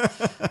gun.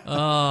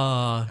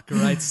 Oh,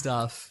 great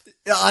stuff.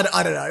 I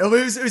don't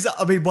know.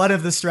 I mean, one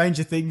of the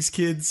Stranger Things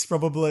kids,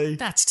 probably.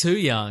 That's too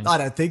young. I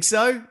don't think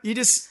so. You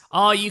just...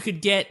 Oh, you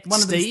could get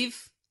One of these-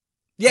 Steve.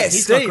 Yes,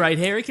 He's Steve. got great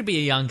hair. He could be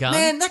a young gun.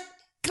 Man, that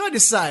can I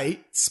just say,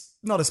 it's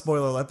not a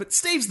spoiler alert, but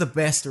Steve's the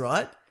best,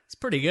 right? It's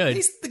pretty good.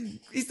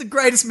 He's the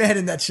greatest man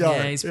in that show.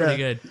 Yeah, he's pretty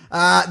good.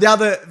 The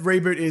other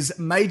reboot is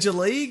Major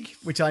League,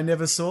 which I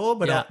never saw,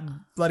 but Yeah. a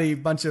bloody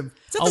bunch of... Is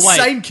that Oh, the wait.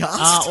 same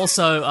cast?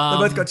 Also,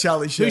 They both got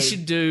Charlie Sheen. Who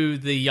should do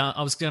the young?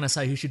 I was going to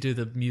say who should do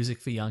the music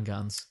for Young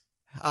Guns.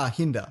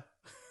 Hinder.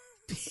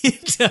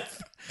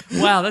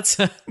 Wow, that's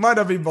Might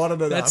not be modern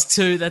enough. that's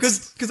too.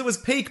 That's Because it was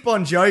peak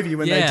Bon Jovi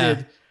when Yeah. they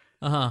did...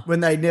 uh-huh. When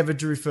they never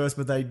drew first,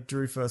 but they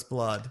drew first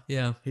blood.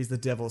 Yeah. He's the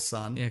devil's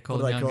son. Yeah, call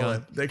What him do they Young call Gun.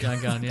 him? They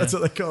Young Gun, yeah. That's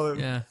what they call him.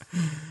 Yeah.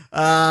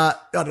 I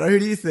don't know. Who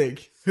do you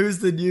think? Who's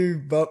the new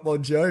Bon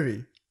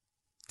Jovi?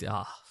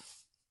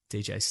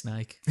 DJ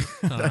Snake.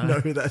 I don't know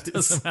who that is.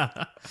 Doesn't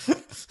matter.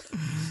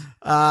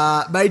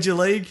 Major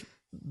League.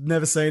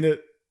 Never seen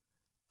it.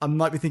 I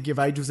might be thinking of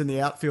Angels in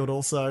the Outfield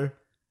also.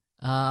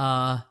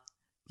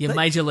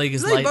 Major League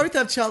is Do they late. both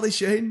have Charlie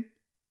Sheen?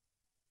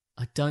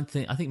 I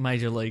think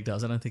Major League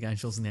does. I don't think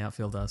Angels in the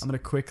Outfield does. I'm going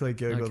to quickly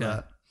Google Okay.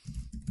 that.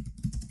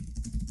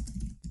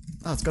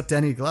 Oh, it's got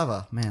Danny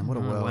Glover. Man, what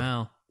a world.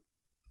 Wow.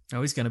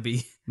 Oh, he's going to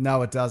be.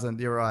 No, it doesn't.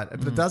 You're right.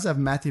 But it does have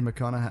Matthew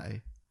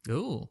McConaughey.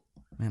 Ooh.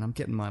 Man, I'm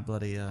getting my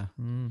bloody...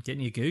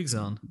 Getting your googs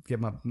on. get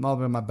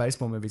my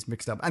baseball movies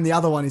mixed up. And the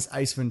other one is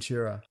Ace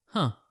Ventura.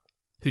 Huh.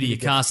 Who do you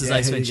cast as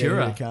Ace who do you get- who do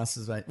Ventura? you cast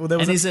as Ace? Well, there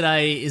was And is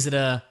it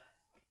a?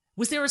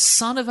 Was there a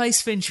son of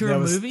Ace Ventura there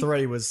was movie?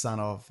 3 was son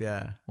of,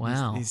 yeah.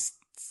 Wow. He's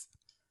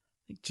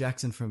I think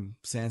Jackson from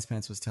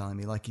Sanspants was telling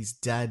me, like, his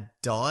dad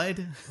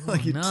died.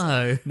 like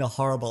no. in a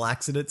horrible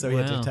accident, so he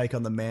had Wow. to take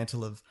on the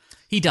mantle of...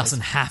 He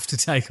doesn't have to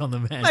take on the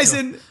man.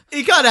 Mason,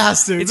 he kind of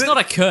has to. It's but- not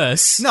a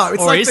curse. No,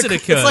 it's or like is the,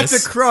 it a curse? It's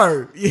like the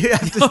Crow. You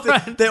have to,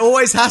 Right. There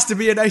always has to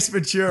be an Ace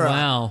Ventura.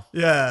 Wow.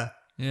 Yeah.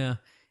 Yeah.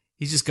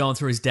 He's just going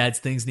through his dad's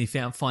things and he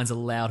finds a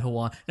loud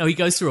Hawaiian. No, he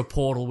goes through a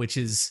portal which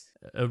is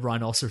a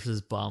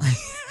rhinoceros's bum.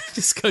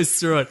 Just goes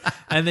through it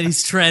and then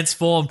he's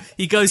transformed.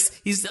 He's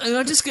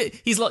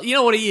like, you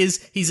know what he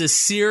is?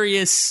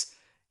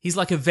 He's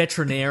like a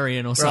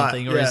veterinarian or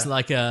something, or yeah. he's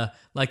like a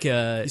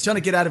He's trying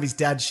to get out of his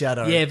dad's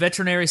shadow.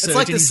 veterinary surgeon.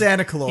 like the He's-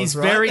 Santa Claus, He's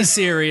right? very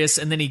serious,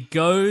 and then he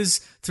goes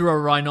through a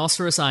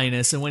rhinoceros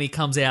anus, and when he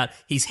comes out,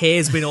 his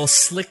hair's been all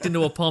slicked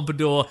into a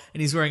pompadour, and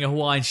he's wearing a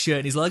Hawaiian shirt,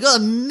 and he's like, "Oh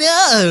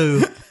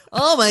no,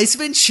 I'm Ace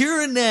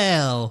Ventura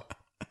now."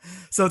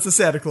 So it's a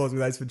Santa Claus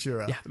with Ace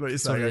Ventura. Yeah, What you're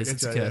that's what saying. it is.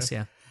 It's a Okay, curse.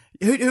 Yeah.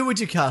 Who would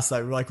you cast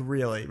though? Like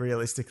really,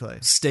 realistically?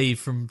 Steve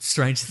from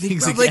Stranger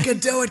Things. probably again.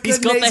 could do it, He's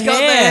couldn't got he? the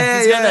hair.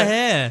 He's got yeah. the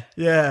hair.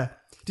 Yeah.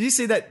 Did you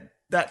see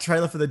that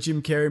trailer for the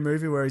Jim Carrey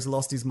movie where he's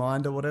lost his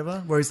mind or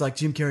whatever? Where he's like,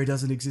 Jim Carrey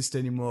doesn't exist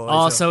anymore.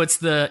 Oh, He's so it's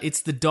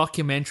the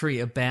documentary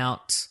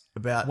about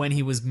About- when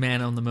he was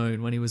man on the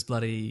moon, when he was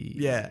bloody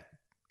yeah.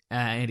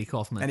 Andy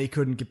Kaufman. And he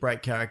couldn't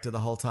break character the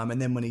whole time.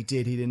 And then when he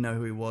did, he didn't know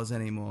who he was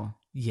anymore.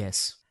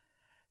 Yes.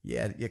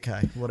 Yeah,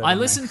 okay. Whatever. I man.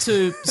 listened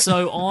to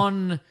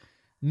on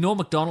Norm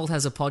Macdonald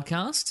has a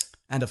podcast.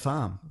 And a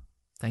farm.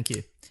 Thank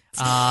you.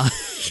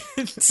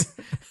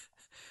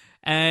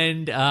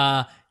 And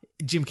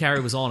Jim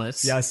Carrey was on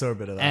it. Yeah, I saw a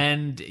bit of that.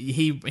 And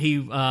he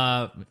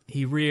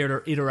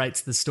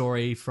reiterates the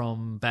story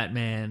from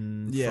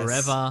Batman Yes.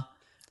 Forever,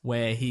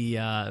 where he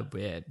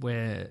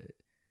where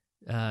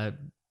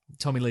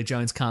Tommy Lee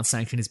Jones can't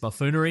sanction his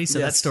buffoonery, so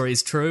that Yes. story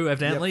is true,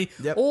 evidently.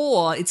 Yep.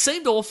 Or it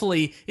seemed a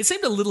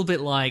little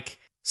bit like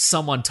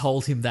someone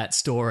told him that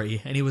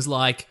story, and he was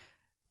like,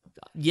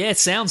 "Yeah, it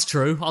sounds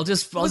true. I'll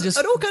just." It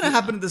all kind of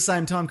happened at the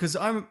same time because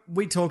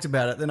we talked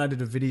about it, then I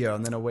did a video,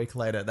 and then a week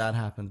later that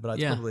happened. But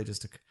it's Yeah. probably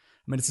just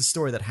it's a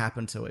story that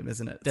happened to him,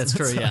 isn't it? That's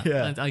true. So,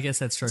 Yeah, I guess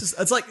that's true.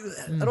 It's like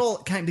it all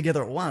came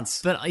together at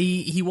once. But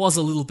he was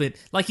a little bit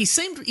like he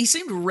seemed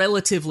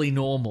relatively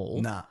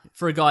normal Nah.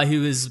 for a guy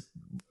who is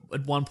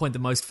at one point the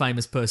most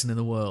famous person in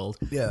the world.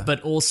 Yeah.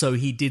 But also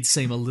he did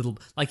seem a little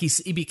like he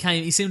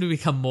seemed to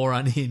become more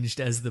unhinged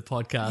as the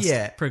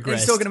podcast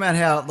progressed. He's talking about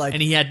how like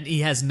and he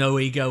has no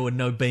ego and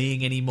no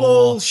being anymore.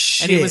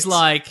 Bullshit. And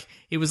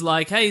he was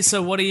like, hey,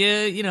 so what are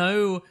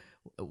you,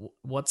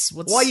 what's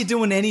why are you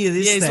doing any of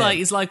this? Yeah,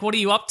 he's like, what are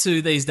you up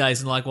to these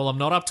days? And like, well, I'm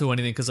not up to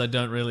anything because I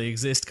don't really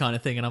exist, kind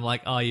of thing. And I'm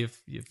like, oh, you've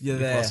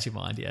lost your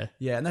mind, yeah.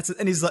 Yeah,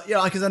 and he's like,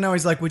 yeah, because I know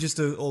he's like, we're just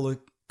all a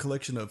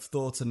collection of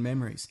thoughts and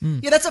memories.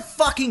 Yeah, that's a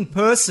fucking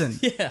person.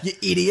 Yeah. You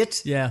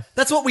idiot. Yeah.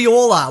 That's what we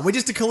all are. We're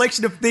just a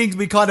collection of things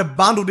we kind of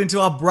bundled into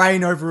our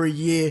brain over a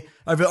year,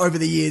 over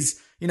the years.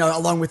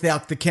 Along with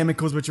the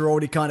chemicals which are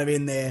already kind of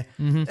in there.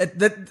 Mm-hmm.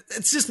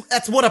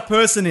 That's what a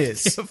person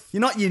is. You're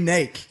not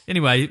unique.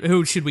 Anyway,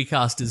 who should we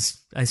cast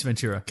as Ace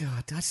Ventura?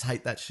 God, I just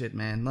hate that shit,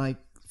 man. Like,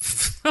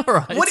 all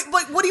right.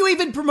 What are you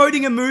even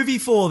promoting a movie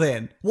for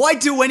then? Why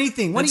do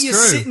anything? Why don't you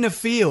sit in a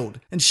field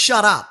and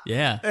shut up?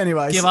 Yeah.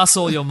 Anyway. Give us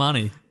all your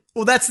money.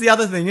 Well, that's the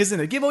other thing, isn't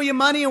it? Give all your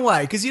money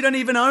away because you don't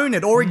even own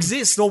it or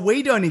exist or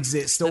we don't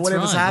exist or That's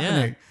whatever's right,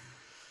 happening. yeah.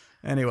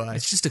 Anyway.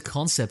 It's just a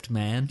concept,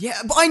 man. Yeah,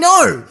 but I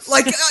know.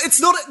 Like,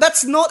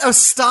 that's not a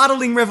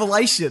startling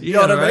revelation. You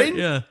know what I mean?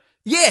 Yeah.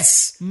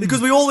 Yes,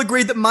 because we all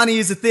agreed that money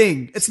is a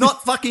thing. It's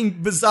not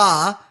fucking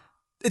bizarre.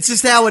 It's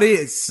just how it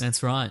is.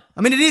 That's right.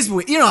 I mean, it is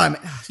weird. What I mean?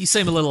 You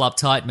seem a little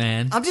uptight,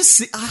 man. I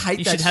hate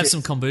You that should have shit.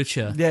 some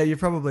kombucha. Yeah, you're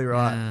probably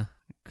right. Yeah.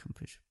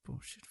 Kombucha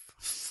bullshit.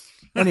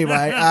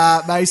 Anyway,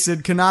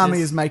 Mason, Konami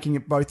is making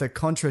it both a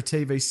Contra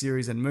TV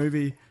series and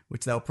movie,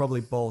 which they'll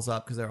probably balls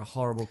up because they're a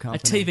horrible A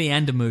company. TV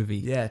and a movie.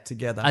 Yeah,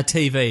 together. A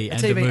TV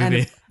and a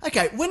movie.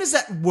 Okay, when has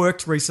that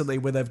worked recently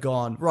where they've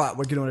gone, right,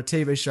 we're doing a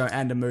TV show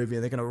and a movie,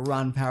 and they're going to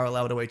run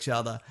parallel to each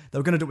other? They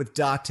were going to do it with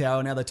Dark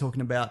Tower, now they're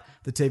talking about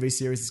the TV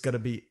series is going to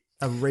be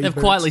a reboot. They've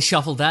quietly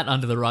shuffled that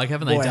under the rug,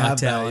 haven't they? Boy, Dark have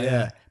they, Tower.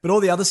 yeah. But all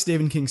the other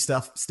Stephen King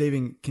stuff is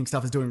doing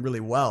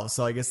really well,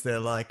 so I guess they're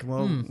like,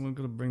 well, we're going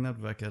to bring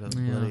that back out of the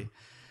bloody...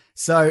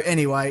 So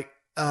anyway,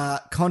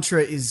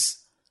 Contra is...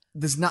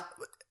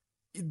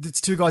 It's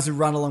two guys who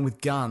run along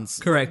with guns.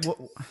 Correct. All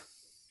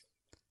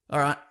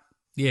right.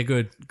 Yeah,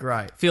 good.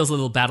 Great. Feels a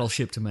little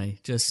Battleship to me.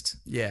 Just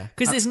Yeah.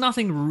 because there's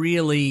nothing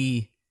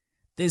really,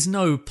 there's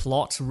no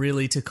plot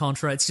really to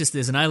Contra. It's just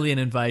there's an alien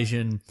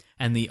invasion,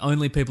 and the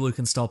only people who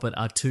can stop it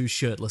are two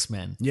shirtless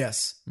men.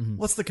 Yes.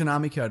 What's the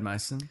Konami code,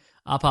 Mason?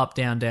 Up, up,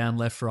 down, down,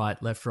 left, right,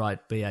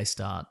 BA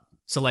start,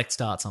 select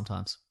start.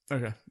 Sometimes.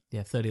 Okay.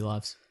 Yeah, 30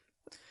 lives.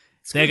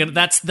 They're gonna.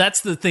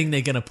 That's the thing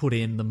they're gonna put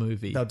in the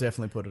movie. They'll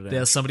definitely put it in.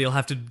 There's somebody will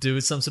have to do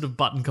some sort of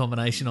button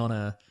combination on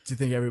a. Do you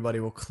think everybody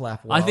will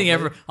clap? I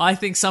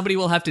think somebody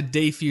will have to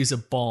defuse a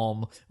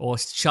bomb or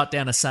shut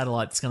down a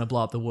satellite that's going to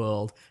blow up the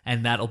world,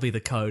 and that'll be the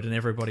code, and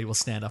everybody will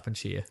stand up and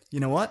cheer. You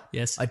know what?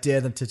 Yes. I dare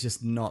them to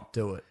just not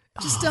do it.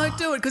 Just don't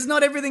do it, because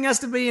not everything has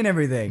to be in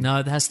everything. No,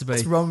 it has to be.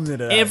 What's wrong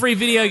with it? Every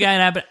video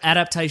game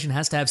adaptation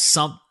has to have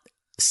some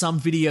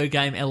video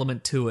game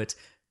element to it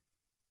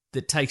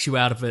that takes you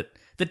out of it.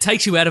 That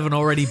takes you out of an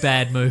already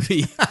bad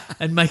movie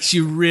and makes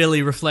you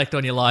really reflect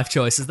on your life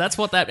choices. That's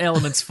what that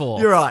element's for.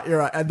 You're right.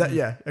 And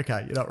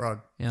okay, you're not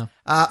wrong. Yeah.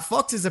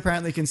 Fox is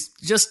apparently...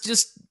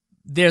 Just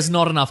there's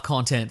not enough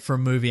content for a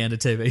movie and a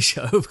TV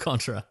show of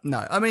Contra.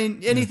 No, I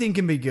mean, anything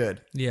can be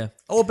good. Yeah.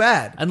 Or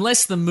bad.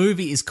 Unless the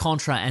movie is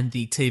Contra and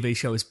the TV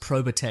show is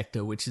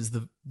Probotector, which is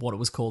what it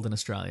was called in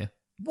Australia.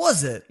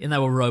 Was it? And they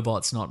were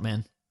robots, not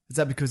men. Is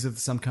that because of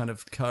some kind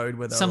of code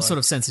where Some sort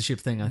of censorship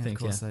thing, I think.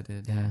 Of course they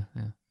did. Yeah.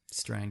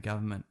 Australian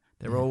government.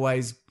 They're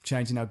always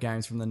changing our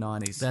games from the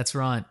 90s. That's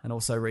right. And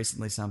also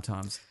recently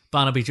sometimes.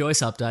 Barnaby Joyce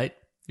update.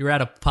 You're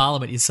out of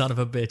Parliament, you son of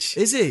a bitch.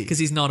 Is he? Because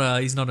he's not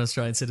an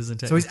Australian citizen.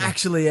 So he's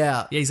actually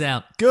out. Yeah, he's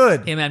out.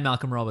 Good. Him and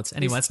Malcolm Roberts.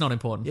 Anyway, it's not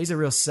important. He's a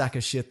real sack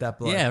of shit, that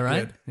bloke. Yeah,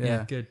 right? Good.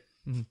 Yeah. Good.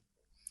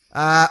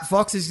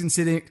 Fox is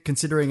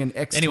considering an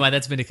extra... Anyway,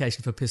 that's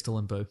vindication for Pistol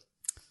and Boo.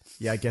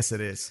 Yeah, I guess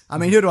it is. I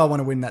mean, who do I want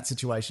to win that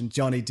situation?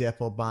 Johnny Depp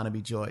or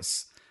Barnaby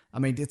Joyce? I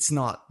mean, it's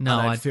not. No,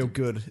 I don't feel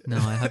good. No,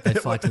 I hope they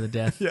fight to the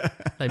death. Yeah.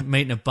 They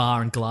meet in a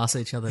bar and glass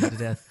each other to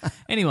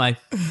death. Anyway.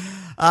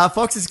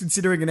 Fox is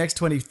considering an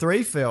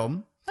X-23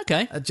 film.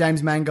 Okay.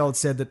 James Mangold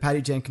said that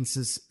Patty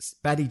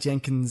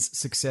Jenkins'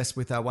 success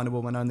with Wonder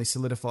Woman only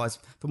solidifies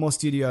for more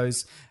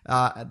studios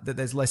that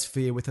there's less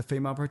fear with a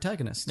female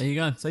protagonist. There you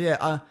go. So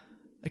yeah,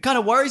 it kind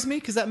of worries me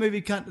because that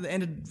movie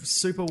ended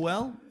super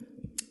well.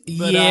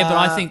 But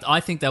I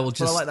think they will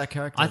just. But I like that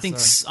character.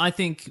 I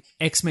think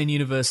X-Men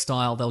universe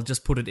style. They'll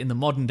just put it in the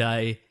modern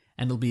day,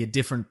 and it'll be a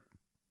different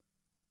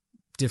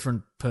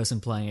person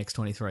playing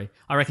X-23.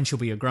 I reckon she'll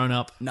be a grown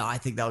up. No, I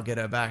think they'll get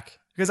her back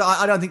because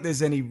I don't think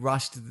there's any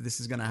rush that this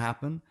is going to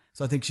happen.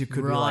 So I think she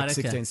could be like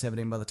 16,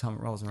 17 by the time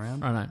it rolls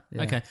around. Right.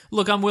 Yeah. Okay.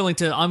 Look, I'm willing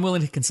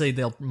to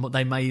concede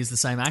they may use the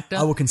same actor.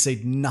 I will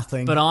concede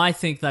nothing. But I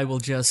think they will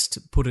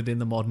just put it in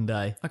the modern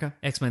day. Okay.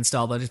 X-Men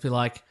style. They'll just be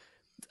like,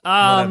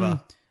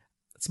 whatever.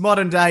 It's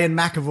modern day and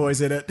McAvoy's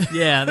in it.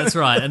 Yeah, that's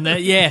right. And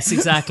yes,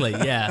 exactly.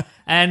 Yeah,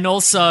 and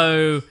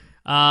also,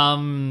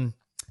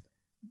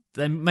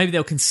 maybe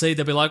they'll concede.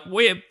 They'll be like,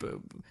 it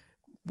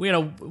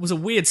was a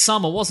weird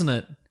summer, wasn't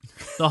it?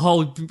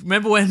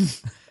 Remember when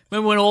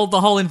Remember when the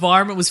whole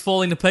environment was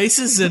falling to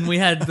pieces and we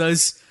had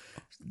those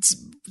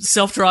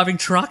self-driving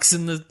trucks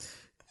and the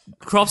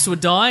crops were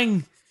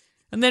dying?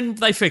 And then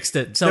they fixed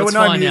it, so There were it's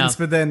no fine mutants,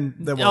 now. but then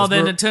there was. Oh,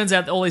 then it turns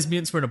out all these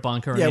mutants were in a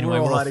bunker. And anyway, we're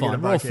all all hiding in a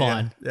fine. We're all bunker, yeah.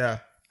 fine. Yeah.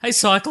 Hey,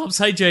 Cyclops.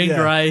 Hey, Jean Yeah.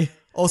 Grey.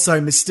 Also,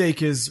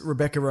 Mystique is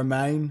Rebecca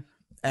Romaine,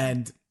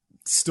 and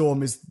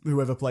Storm is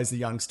whoever plays the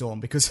young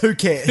Storm, because who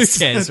cares? Who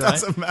cares, It right?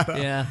 doesn't matter.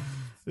 Yeah.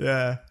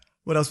 Yeah.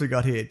 What else we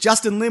got here?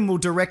 Justin Lin will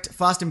direct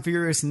Fast and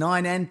Furious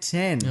 9 and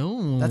 10.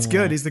 Ooh. That's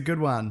good. He's the good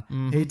one.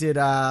 He did,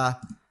 I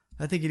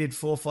think he did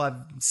 4, 5,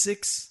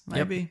 6,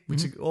 maybe,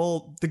 which are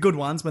all the good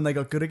ones when they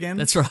got good again.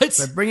 That's right.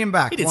 So bring him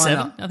back. He did Why 7.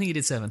 not? I think he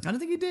did 7. I don't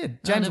think he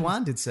did. James never-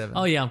 Wan did 7.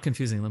 Oh, yeah, I'm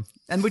confusing them.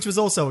 And which was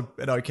also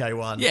an okay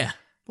one. Yeah.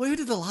 Well, who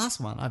did the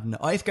last one? I've no.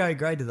 If Gary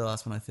Gray did the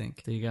last one, I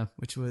think. There you go.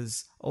 Which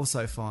was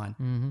also fine.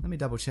 Let me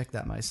double check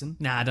that, Mason.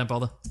 Nah, don't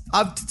bother.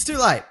 It's too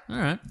late. All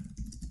right.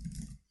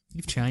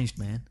 You've changed,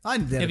 man. I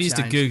never used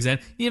to changed. Googs then.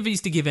 You never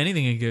used to give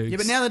anything a Googs. Yeah,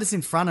 but now that it's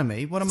in front of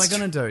me, what am I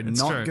going to do? It's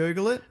Not true.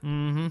 Google it?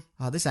 Mm-hmm.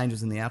 Oh, this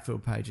Angels in the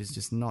Outfield page is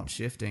just not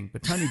shifting.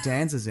 But Tony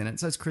Danza's in it,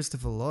 so is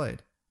Christopher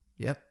Lloyd.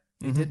 Yep,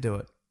 he did do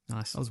it.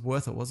 Nice. That was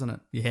worth it, wasn't it?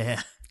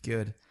 Yeah.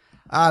 Good.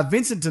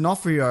 Vincent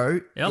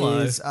D'Onofrio Hello.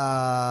 is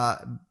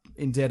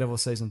in Daredevil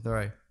Season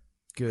 3.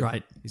 Good.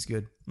 Great. He's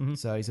good.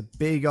 So he's a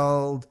big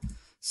old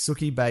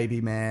sooky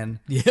baby man.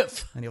 Yep.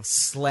 And he'll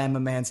slam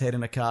a man's head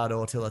in a car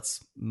door till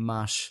it's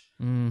mush.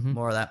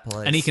 More of that,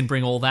 please. And he can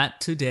bring all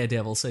that to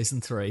Daredevil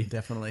Season 3.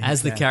 Definitely.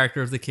 As he the can.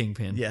 character of the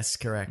Kingpin. Yes,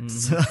 correct.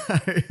 So,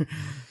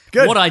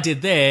 good. What I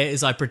did there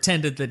is I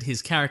pretended that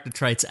his character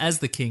traits as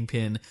the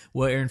Kingpin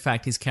were in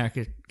fact his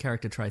character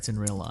traits in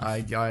real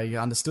life. I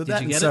understood Did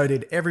that, you and get so it?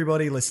 did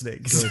everybody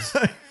listening.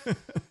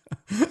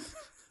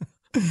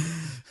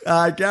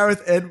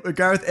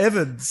 Gareth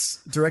Evans,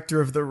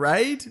 director of The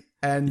Raid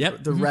and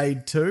Yep. The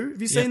Raid 2.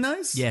 Have you seen Yep.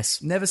 those?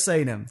 Yes. Never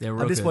seen them. They're I've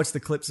real just good. watched the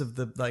clips of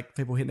the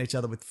people hitting each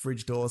other with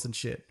fridge doors and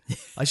shit.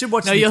 I should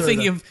watch No, them you're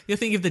through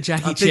thinking of the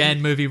Jackie I'm thinking-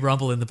 Chan movie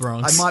Rumble in the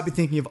Bronx. I might be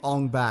thinking of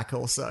Ong Bak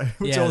also,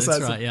 which Yeah, also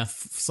that's has right, a yeah.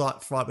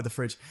 fight with the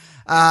fridge.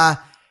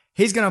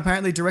 He's going to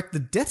apparently direct the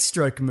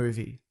Deathstroke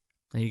movie.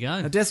 There you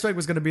go. Now, Deathstroke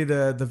was going to be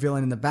the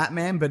villain in the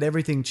Batman, but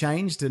everything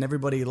changed and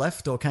everybody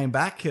left or came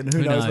back, and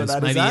who knows where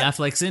that Maybe is at.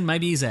 Affleck's in,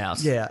 maybe he's out.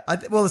 Yeah,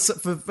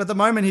 for the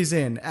moment he's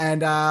in,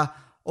 and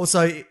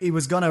also he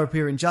was going to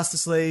appear in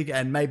Justice League,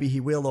 and maybe he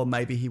will or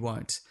maybe he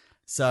won't.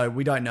 So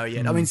we don't know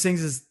yet. I mean, seeing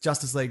as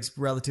Justice League's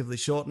relatively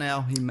short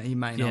now, he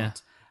may Yeah.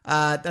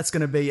 not. That's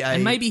going to be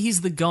And maybe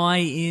he's the guy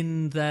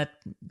in that.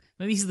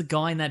 Maybe he's the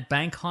guy in that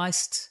bank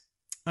heist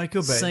it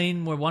could be,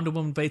 scene where Wonder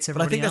Woman beats but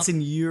everybody I think that's up.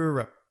 in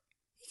Europe.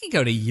 He can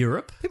go to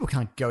Europe. People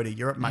can't go to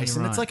Europe,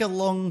 Mason. right. It's like a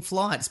long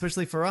flight,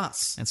 especially for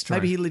us. That's true.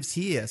 Maybe he lives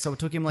here, so it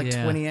took him like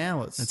Yeah. 20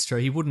 hours. That's true.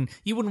 You wouldn't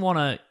want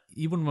to.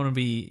 You wouldn't want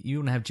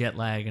to have jet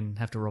lag and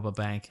have to rob a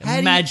bank. How do you-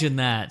 Imagine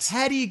that.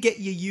 How do you get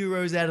your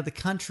euros out of the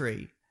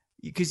country?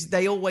 Because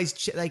they always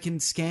they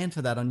can scan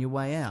for that on your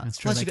way out. That's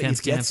true, Plus, they you got can your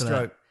scan for that.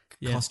 Deathstroke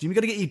Yeah. costume. You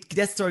got to get your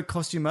Deathstroke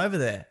costume over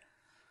there.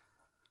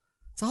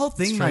 It's a whole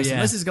thing, It's true, Mason. yeah.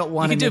 Unless he's got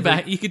one. You could in do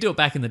every- You could do it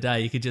back in the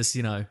day. You could just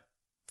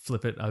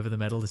flip it over the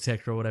metal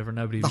detector or whatever.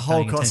 Nobody would The be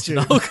whole paying attention. costume.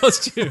 The whole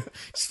costume.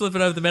 Just flip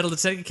it over the metal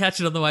detector, catch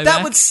it on the way That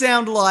back. would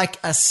sound like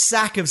a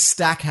sack of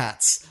stack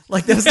hats.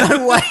 Like there's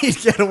no way you'd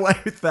get away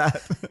with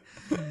that.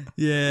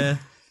 Yeah.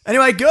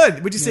 Anyway,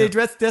 good. Would you see a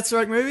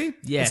Deathstroke movie?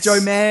 Yes. It's Joe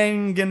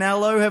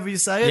Manganiello, however you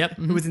say it. Yep.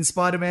 Who was in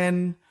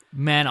Spider-Man.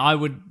 Man, I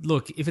would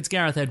look if it's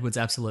Gareth Edwards.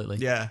 Absolutely.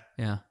 Yeah.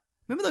 Yeah.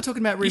 Remember they're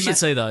talking about You should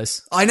see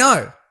those. I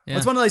know. Yeah.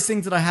 It's one of those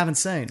things that I haven't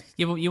seen.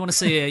 You want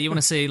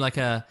to see like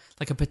a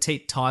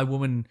petite Thai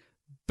woman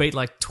beat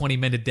like 20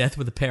 men to death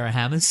with a pair of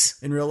hammers.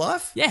 In real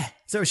life? Yeah.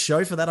 Is there a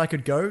show for that I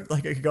could go?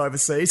 Like I could go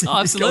overseas? And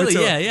Oh, just go absolutely.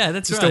 to Yeah,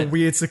 that's just right. a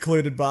weird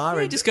secluded bar.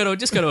 Yeah, and, just go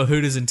to a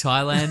Hooters in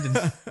Thailand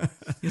and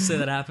you'll see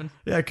that happen.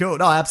 yeah, cool.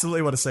 No, I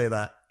absolutely want to see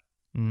that.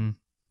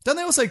 Don't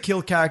they also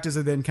kill characters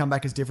and then come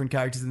back as different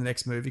characters in the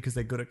next movie because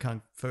they're good at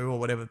kung fu or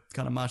whatever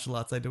kind of martial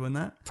arts they do in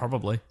that?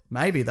 Probably.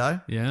 Maybe though.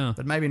 Yeah.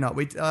 But maybe not.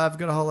 I've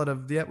got a whole lot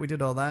of we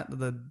did all that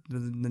the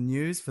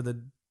news for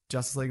the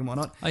Justice League and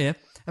whatnot. Oh yeah.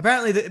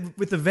 Apparently,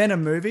 with the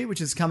Venom movie, which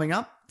is coming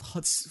up,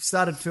 it's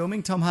started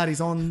filming. Tom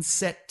Hardy's on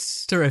set.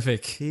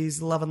 Terrific.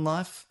 He's loving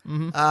life.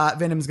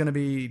 Venom's going to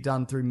be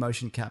done through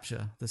motion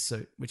capture, the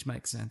suit, which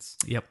makes sense.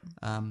 Yep.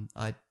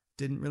 I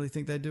didn't really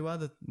think they'd do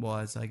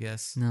otherwise, I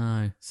guess.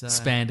 No. So-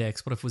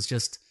 Spandex. What if it was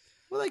just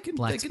Well, they can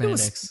Black they can do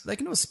spandex. they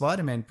can do a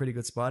Spider-Man, pretty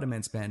good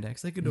Spider-Man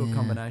spandex. They could do a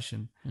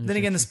combination. Then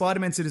again, the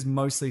Spider-Man suit is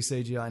mostly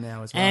CGI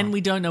now as well. And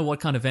we don't know what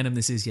kind of Venom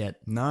this is yet.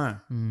 No.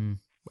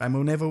 And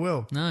we'll never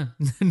will. No.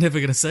 Never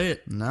going to see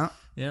it. No.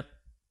 Yep.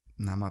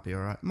 No, might be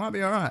all right. Might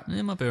be all right.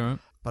 It might be all right.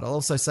 But I'll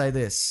also say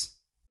this.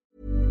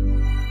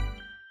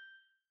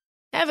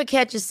 Ever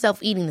catch yourself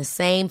eating the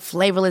same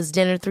flavorless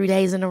dinner 3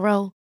 days in a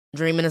row?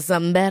 Dreaming of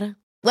something better?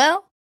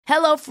 Well,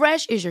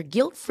 HelloFresh is your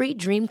guilt-free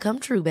dream come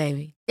true,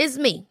 baby. It's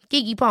me,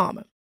 Keke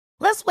Palmer.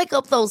 Let's wake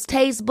up those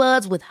taste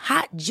buds with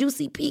hot,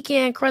 juicy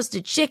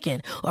pecan-crusted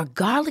chicken or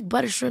garlic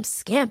butter shrimp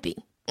scampi.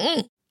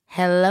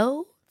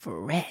 Hello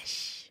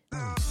Fresh.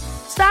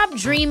 Stop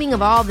dreaming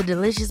of all the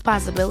delicious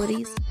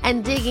possibilities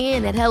and dig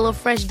in at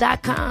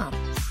HelloFresh.com.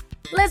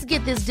 Let's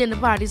get this dinner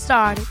party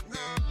started.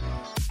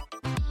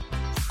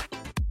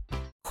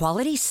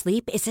 Quality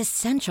sleep is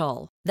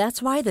essential.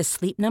 That's why the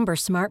Sleep Number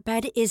Smart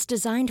Bed is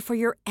designed for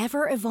your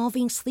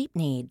ever-evolving sleep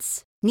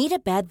needs. Need a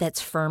bed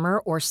that's firmer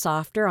or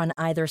softer on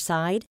either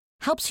side?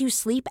 Helps you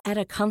sleep at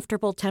a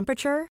comfortable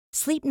temperature?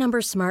 Sleep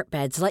Number Smart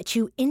Beds let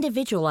you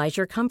individualize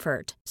your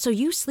comfort so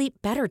you sleep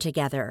better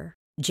together.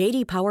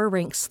 J.D. Power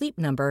ranks Sleep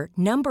Number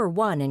number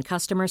 1 in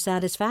customer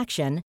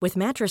satisfaction with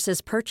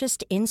mattresses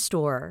purchased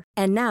in-store.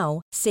 And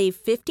now, save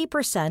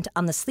 50%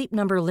 on the Sleep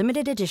Number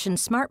Limited Edition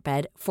Smart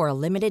Bed for a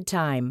limited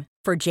time.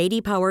 For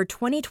J.D. Power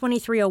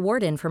 2023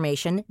 award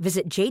information,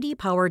 visit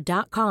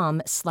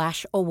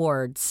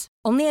jdpower.com/awards.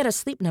 Only at a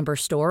Sleep Number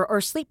store or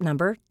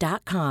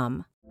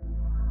sleepnumber.com.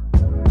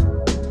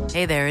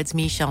 Hey there, it's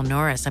Michelle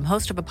Norris. I'm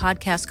host of a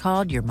podcast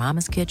called Your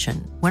Mama's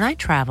Kitchen. When I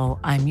travel,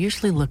 I'm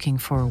usually looking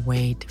for a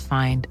way to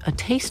find a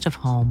taste of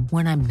home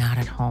when I'm not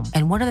at home.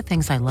 And one of the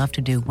things I love to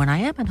do when I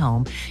am at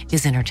home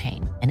is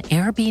entertain. And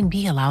Airbnb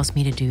allows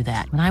me to do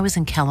that. When I was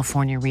in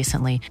California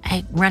recently,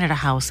 I rented a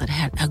house that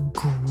had a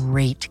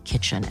great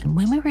kitchen. And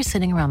when we were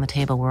sitting around the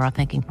table, we were all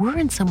thinking, we're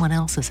in someone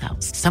else's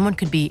house. Someone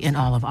could be in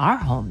all of our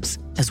homes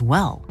as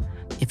well.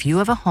 If you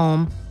have a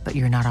home, but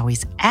you're not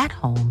always at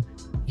home,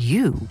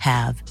 you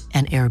have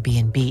an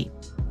Airbnb.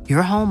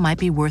 Your home might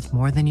be worth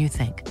more than you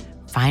think.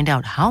 Find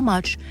out how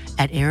much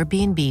at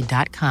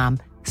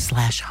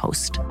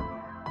airbnb.com/host.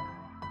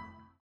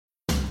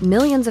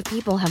 Millions of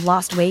people have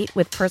lost weight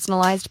with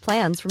personalized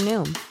plans from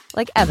Noom.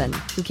 Like Evan,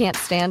 who can't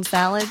stand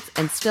salads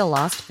and still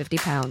lost 50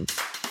 pounds.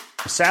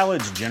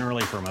 Salads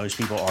generally for most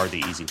people are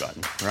the easy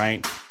button,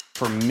 right?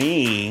 For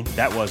me,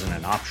 that wasn't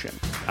an option.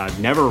 I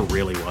never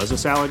really was a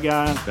salad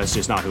guy. That's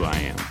just not who I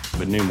am.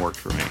 But Noom worked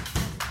for me.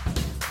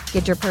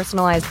 Get your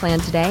personalized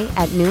plan today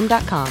at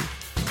Noom.com.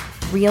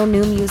 Real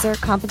Noom user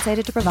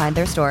compensated to provide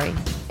their story.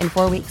 In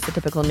 4 weeks, the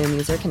typical Noom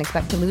user can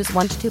expect to lose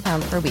 1 to 2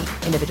 pounds per week.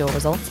 Individual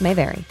results may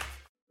vary.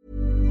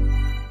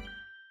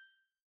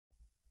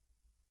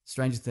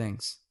 Stranger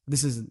Things.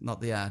 This is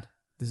not the ad.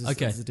 This is a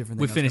different thing.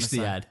 We finished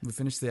the ad. We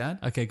finished the ad?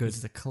 Okay, good. This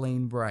is a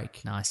clean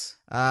break. Nice.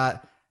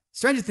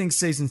 Stranger Things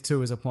Season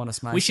 2 is upon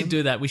us, mate. We should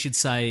do that. We should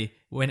say,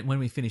 when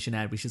we finish an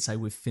ad, we should say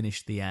we've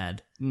finished the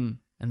ad.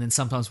 And then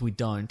sometimes we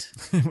don't.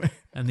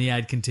 And the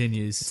ad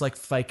continues. It's like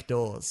fake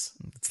doors.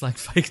 It's like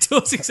fake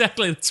doors.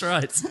 Exactly. That's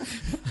right.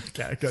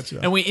 Okay,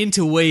 gotcha. And we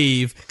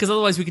interweave, because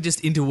otherwise we could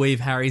just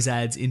interweave Harry's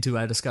ads into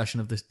our discussion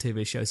of the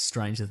TV show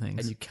Stranger Things.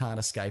 And you can't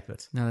escape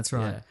it. No, that's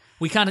right. Yeah.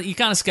 You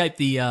can't escape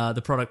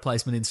the product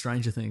placement in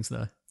Stranger Things,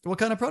 though. What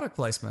kind of product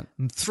placement?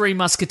 3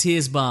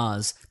 Musketeers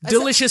bars.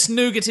 Delicious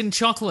nougat in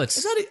chocolate.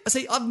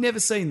 See, I've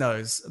never seen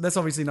those. That's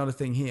obviously not a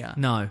thing here.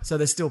 No. So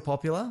they're still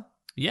popular?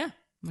 Yeah.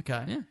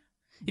 Okay. Yeah.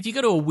 If you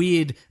go to a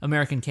weird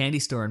American candy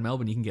store in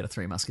Melbourne, you can get a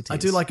 3 Musketeers. I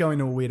do like going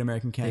to a weird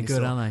American candy store.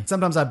 They're good, aren't they?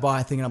 Sometimes I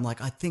buy a thing and I'm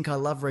like, I think I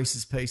love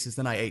Reese's Pieces.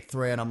 Then I eat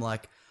 3 and I'm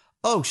like,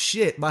 oh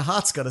shit, my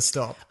heart's got to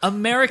stop.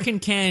 American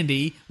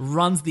candy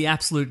runs the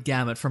absolute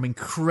gamut from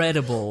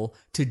incredible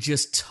to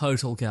just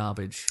total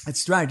garbage. It's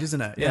strange,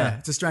 isn't it? Yeah.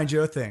 It's a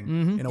stranger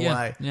thing in a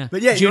way. Yeah.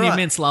 But yeah, Junior you're right.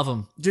 Mints love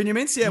them. Junior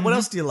Mints, yeah. What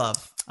else do you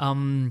love? Do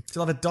you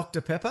love a Dr.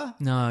 Pepper?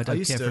 No, I don't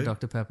used care to, for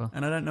Dr. Pepper.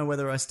 And I don't know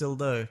whether I still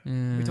do.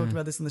 We talked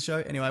about this in the show.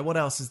 Anyway, what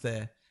else is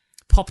there?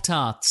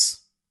 Pop-Tarts.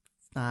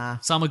 Nah.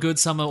 Some are good,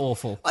 some are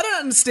awful. I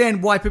don't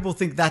understand why people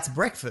think that's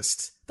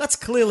breakfast. That's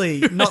clearly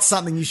not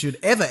something you should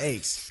ever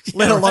eat,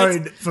 let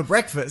alone for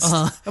breakfast.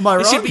 Am I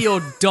wrong? It should be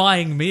your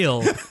dying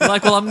meal.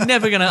 Like, well, I'm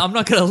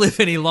not gonna live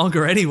any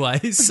longer anyway.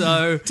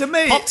 So To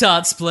me,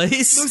 Pop-Tarts,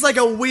 please. Looks like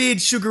a weird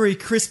sugary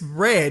crisp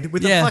bread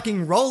with a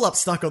fucking roll up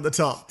stuck on the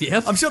top.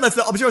 Yep. I'm sure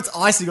it's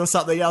icing or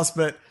something else,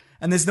 but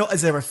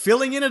is there a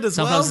filling in it as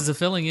well? Sometimes there's a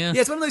filling, yeah.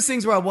 Yeah, it's one of those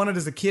things where I wanted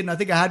as a kid, and I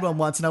think I had one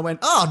once, and I went,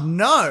 oh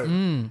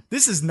no,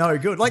 this is no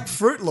good. Like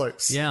Fruit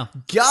Loops. Yeah.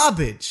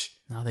 Garbage.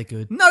 No, they're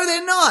good. No,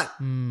 they're not.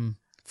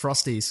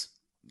 Frosties.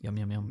 Yum,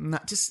 yum, yum. No,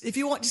 if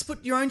you want, just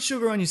put your own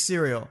sugar on your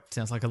cereal.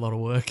 Sounds like a lot of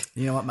work.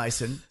 You know what,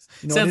 Mason?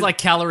 Sounds like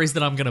calories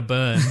that I'm going to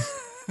burn.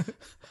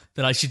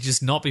 That I should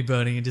just not be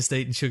burning and just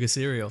eating sugar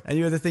cereal.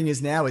 And the thing is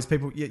now is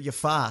people, you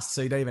fast,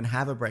 so you don't even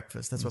have a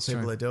breakfast. That's what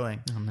people are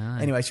doing. Oh, no.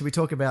 Anyway, should we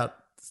talk about...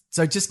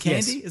 So just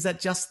candy? Yes. Is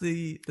that just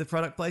the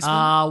product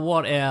placement?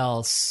 What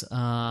else?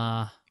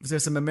 Is there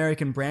some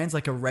American brands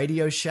like a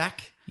Radio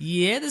Shack?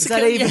 Yeah, there's Is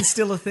that even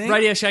still a thing?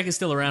 Radio Shack is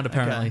still around,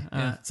 apparently.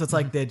 Okay. So it's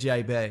like their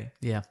JB.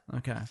 Yeah.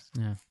 Okay.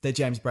 Yeah. They're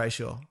James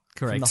Brayshaw.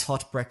 Correct. From the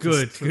Hot Breakfast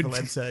Good team.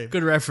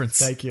 Good reference.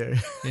 Thank you.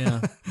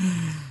 Yeah.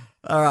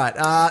 All right.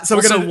 So also,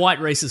 we're going to... white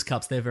Reese's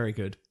cups, they're very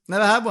good.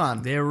 Never had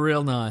one. They're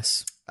real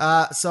nice.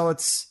 So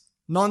it's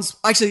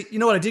Actually, you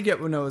know what I did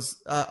get when I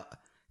was...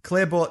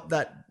 Claire bought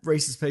that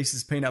Reese's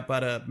Pieces peanut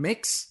butter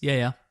mix.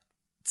 Yeah.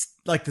 It's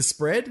like the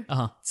spread.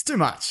 Uh-huh. It's too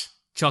much.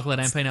 Chocolate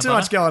and peanut Too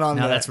butter? much going on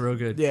No, there. that's real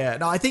good. Yeah.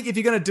 No, I think if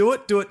you're going to do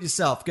it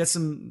yourself. Get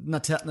some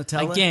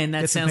Nutella. Again,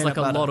 that get some sounds like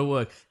peanut a butter. lot of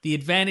work. The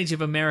advantage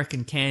of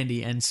American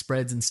candy and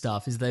spreads and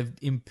stuff is they've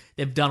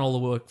done all the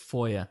work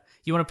for you.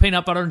 You want a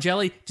peanut butter and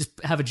jelly?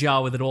 Just have a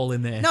jar with it all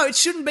in there. No, it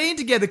shouldn't be in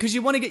together because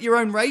you want to get your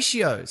own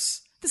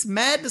ratios. This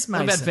madness,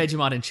 Mason. What about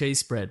Vegemite and cheese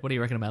spread? What do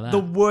you reckon about that? The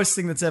worst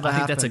thing that's ever I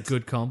think happened. that's a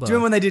good combo. Do you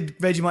remember when they did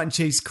Vegemite and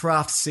cheese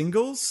craft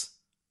singles?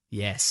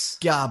 Yes.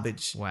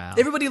 Garbage. Wow.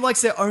 Everybody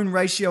likes their own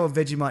ratio of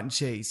Vegemite and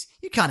cheese.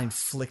 You can't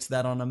inflict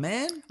that on a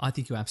man. I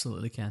think you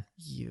absolutely can.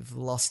 You've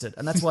lost it.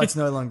 And that's why it's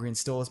no longer in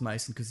stores,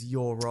 Mason, because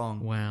you're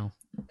wrong. Wow.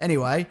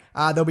 Anyway,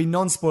 there'll be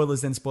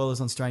non-spoilers then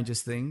spoilers on Stranger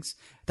Things.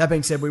 That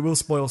being said, we will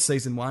spoil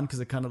season 1 because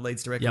it kind of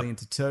leads directly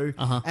into 2.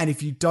 Uh-huh. And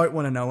if you don't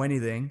want to know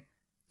anything,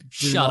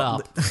 Shut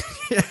up.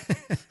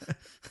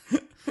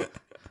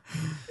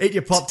 Eat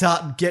your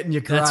Pop-Tart and get in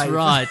your grave. That's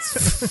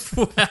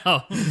right.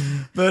 Wow.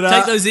 But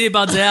Take those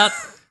earbuds out.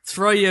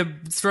 Throw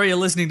your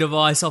listening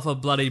device off a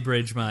bloody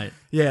bridge, mate.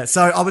 Yeah,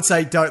 so I would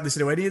say don't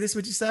listen to any of this,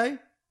 would you say?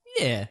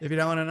 Yeah. If you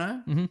don't want to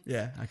know? Mm-hmm.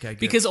 Yeah, okay, good.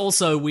 Because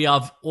also we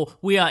are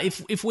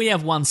if we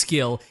have one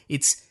skill,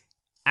 it's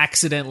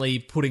accidentally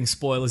putting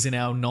spoilers in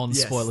our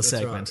non-spoiler Yes,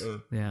 that's segment. right.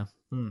 Yeah.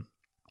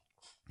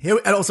 Here,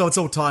 and also it's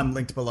all time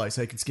linked below,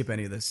 so you can skip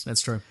any of this.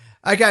 That's true.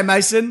 Okay,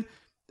 Mason.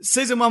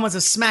 Season 1 was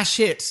a smash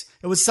hit.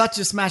 It was such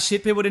a smash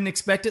hit, people didn't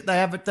expect it.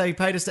 They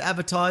paid us to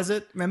advertise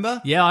it,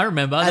 remember? Yeah, I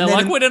remember. And They're then-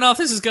 like, we don't know if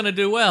this is going to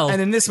do well. And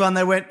in this one,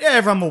 they went, yeah,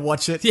 everyone will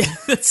watch it. yeah,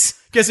 that's...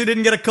 Guess who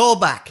didn't get a call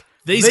back?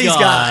 These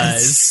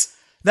guys.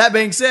 That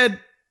being said,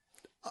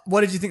 what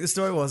did you think the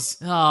story was?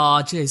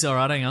 Oh, jeez. All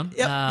right, hang on.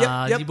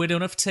 Yep. We're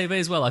doing it for TV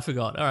as well. I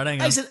forgot. All right,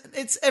 hang on. Mason,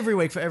 it's every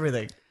week for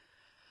everything.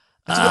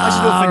 I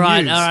should do it for all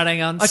right, news.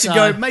 hang on. I should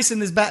go, Mason,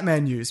 there's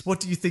Batman news.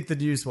 What do you think the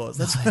news was?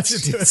 That's what I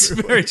should do. It's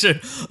every very week. true.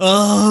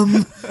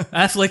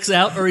 Affleck's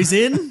out or he's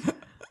in.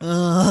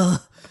 All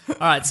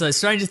right, so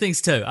Stranger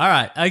Things 2. All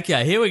right,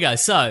 okay, here we go.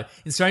 So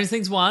in Stranger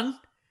Things 1,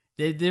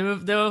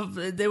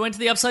 they went to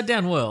the upside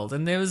down world,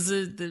 and there was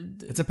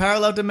It's a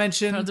parallel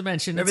dimension. Parallel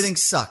dimension. Everything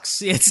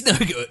sucks. yeah, it's no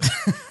good.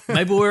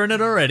 Maybe we're in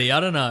it already.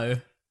 I don't know.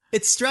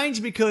 It's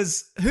strange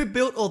because who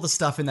built all the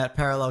stuff in that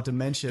parallel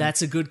dimension?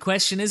 That's a good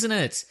question, isn't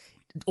it?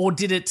 Or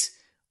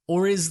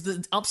is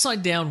the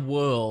upside down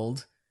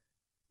world,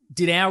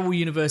 did our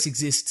universe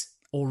exist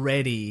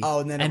already? Oh,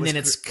 and then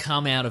it's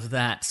come out of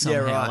that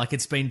somehow. right. Like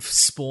it's been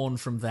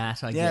spawned from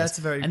that, I guess. that's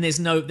a very- And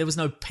there was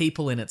no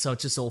people in it, so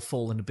it's just all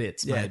fallen to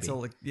bits, yeah, maybe. it's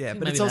all but Maybe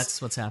it's also,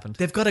 that's what's happened.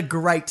 they've got a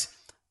great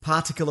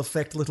particle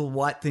effect, little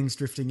white things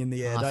drifting in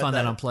the air. I don't find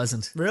they? that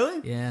unpleasant.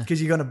 Really? Yeah. Because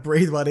you're going to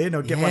breathe one in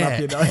or get one up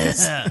your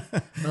nose.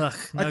 Ugh,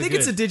 I think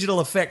it's a digital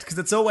effect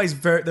because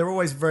they're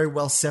always very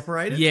well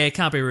separated. Yeah, it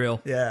can't be real.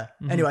 Yeah.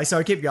 Anyway,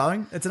 so keep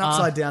going. It's an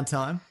upside down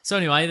time. So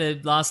anyway,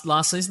 the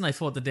last season they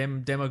fought the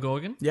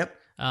Demogorgon. Yep.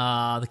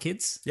 The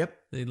kids. Yep.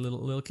 The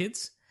little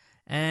kids.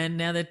 And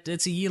now that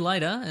it's a year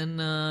later,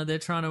 and they're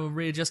trying to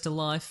readjust to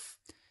life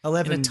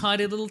 11, in a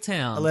tidy little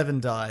town.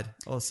 11 died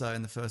also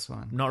in the first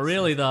one. Not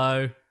really,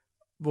 though.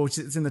 Well,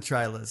 it's in the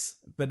trailers.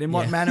 But in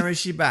what manner is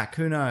she back?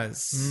 Who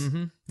knows?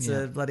 Mm-hmm. It's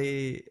a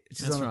bloody... She's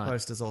That's on the right.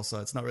 posters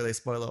also. It's not really a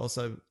spoiler.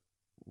 Also,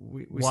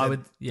 we Why said,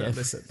 would- yeah. don't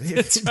listen.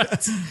 That's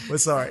right. We're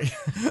sorry.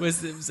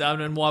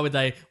 And why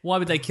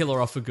would they kill her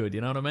off for good?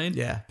 You know what I mean?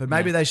 Yeah, but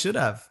maybe they should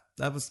have.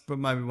 That was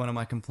maybe one of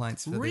my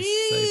complaints for this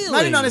season. Really?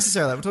 Maybe not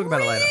necessarily. We'll talk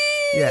about it later.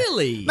 Yeah.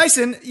 Really?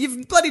 Mason,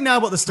 you've bloody know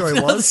what the story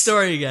Tell was. the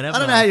story again. I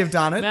don't know how you've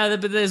done it. No,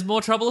 but there's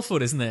more trouble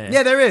afoot, isn't there?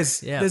 Yeah, there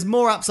is. Yeah. There's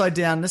more upside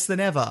downness than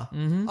ever.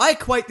 Mm-hmm. I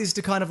equate this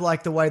to kind of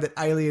like the way that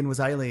Alien was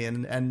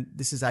Alien and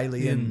this is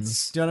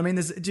Aliens. Do you know what I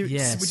mean?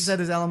 Yes. Would you say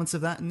there's elements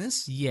of that in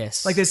this?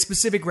 Yes. Like there's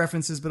specific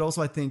references, but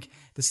also I think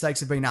the stakes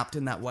have been upped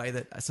in that way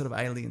that sort of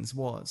Aliens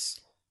was.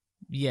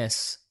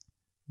 Yes.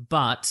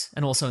 But,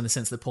 and also in the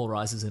sense that Paul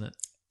Reiser's is in it.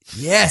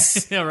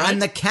 Yes. Yeah, right?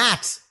 And the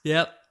cat.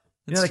 Yep.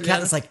 You know the cat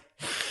that's like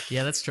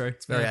Yeah, that's true.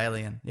 It's very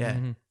Alien. Yeah.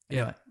 Mm-hmm.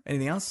 Anyway,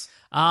 anything else?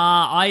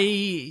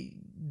 I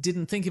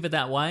didn't think of it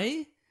that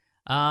way.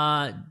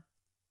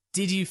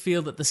 Did you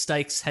feel that the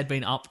stakes had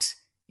been upped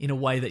in a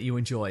way that you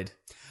enjoyed?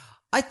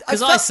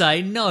 Because I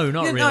say no,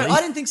 not really. No,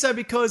 I didn't think so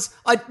because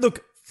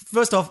look.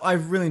 First off, I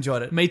really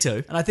enjoyed it. Me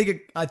too. And I think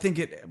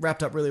it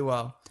wrapped up really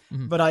well.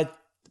 Mm-hmm. But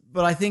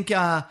I think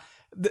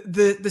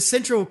the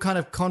central kind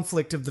of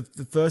conflict of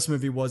the first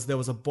movie was there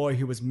was a boy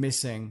who was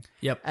missing.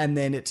 Yep. And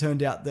then it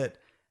turned out that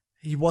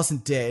he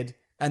wasn't dead,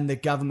 and the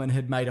government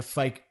had made a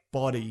fake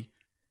body.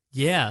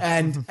 Yeah.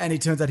 And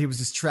it turns out he was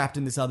just trapped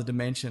in this other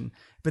dimension.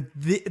 But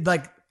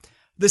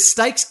the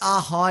stakes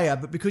are higher,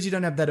 but because you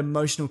don't have that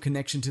emotional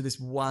connection to this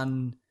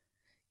one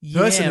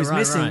person who's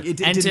missing, right. it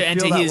didn't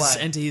feel that way.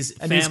 And to his and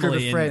family his group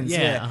of friends,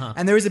 yeah. Uh-huh.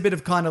 And there is a bit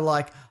of kind of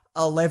like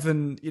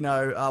 11,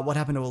 what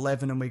happened to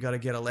 11 and we got to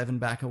get 11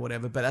 back or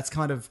whatever. But that's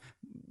kind of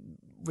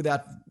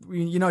without,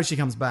 she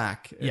comes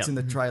back. It's Yep. in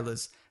the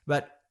trailers.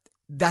 But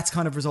that's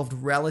kind of resolved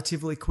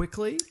relatively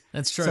quickly.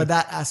 That's true. So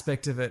that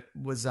aspect of it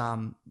was, I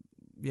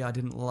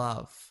didn't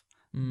love.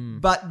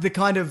 But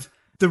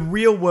the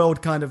real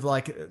world kind of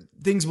like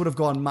things would have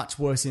gone much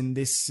worse in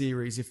this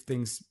series if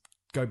things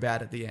go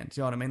bad at the end. Do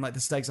you know what I mean? Like the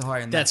stakes are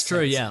higher in that That's true,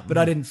 sense. yeah. But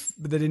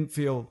they didn't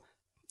feel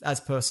as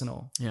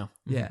personal. Yeah.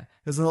 Yeah.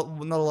 There's not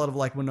a lot of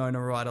like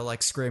Winona Ryder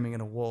like screaming in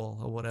a wall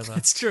or whatever.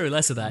 It's true.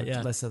 Less of that,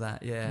 yeah. Less of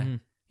that, yeah.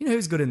 You know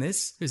who's good in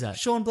this? Who's that?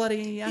 Sean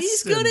Bloody Astin.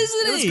 He's good,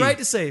 isn't It was he? great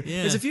to see.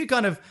 Yeah. There's a few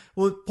kind of,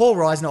 well, Paul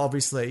Reisner,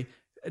 obviously,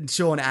 and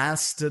Sean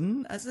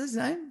Astin, is that his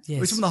name? Yes.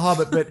 He's from The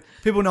Hobbit, but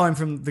people know him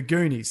from The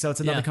Goonies, so it's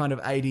another Yeah. kind of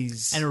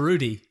 80s. And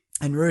Rudy.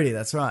 And Rudy,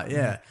 that's right,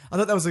 yeah. I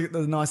thought that was a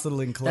nice little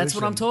inclusion. That's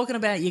what I'm talking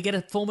about. You get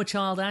a former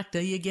child actor,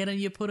 you get him,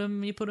 you put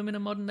him in a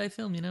modern day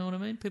film. You know what I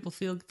mean? People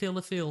feel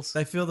the feels.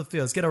 They feel the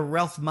feels. Get a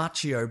Ralph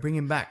Macchio, bring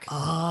him back.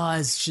 Ah,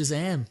 as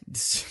Shazam.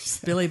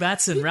 Billy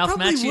Batson, Ralph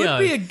probably Macchio.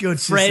 would be a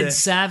good Fred Shazam.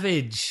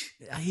 Savage.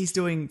 He's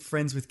doing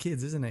Friends with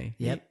Kids, isn't he?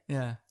 Yep.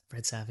 Yeah.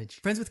 Fred Savage.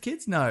 Friends with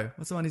Kids? No.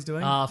 What's the one he's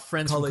doing?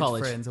 Friends from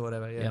College. Friends or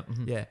whatever. Yeah. Yep,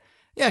 mhm. Yeah.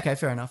 Yeah. Okay.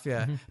 Fair enough.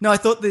 Yeah. No, I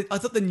thought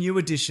the new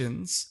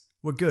additions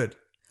were good.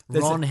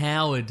 There's Ron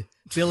Howard.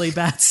 Billy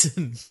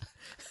Batson.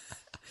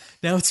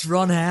 Now it's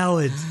Ron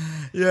Howard.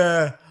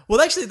 Yeah. Well,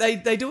 actually,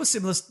 they do a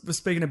similar.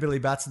 Speaking of Billy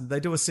Batson, they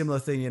do a similar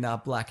thing in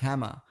Black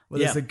Hammer, where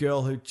there's Yeah. a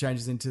girl who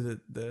changes into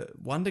the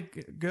Wonder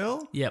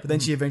Girl. Yep. But then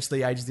she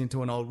eventually ages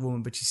into an old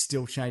woman, but she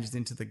still changes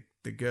into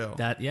the girl.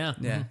 Yeah. Yeah.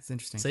 Mhm. It's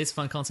interesting. See, it's a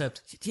fun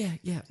concept.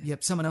 Yeah.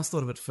 Someone else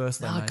thought of it first.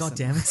 Though, Oh, Mason. God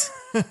damn it.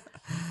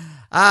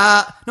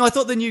 No, I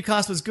thought the new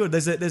cast was good.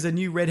 There's a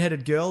new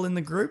redheaded girl in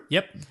the group.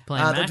 Yep.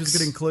 Playing Max. That was a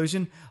good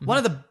inclusion. One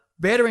of the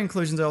better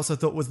inclusions I also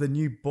thought was the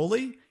new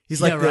bully.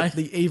 He's like Yeah, right.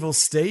 the evil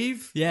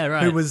Steve. Yeah,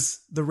 right. Who was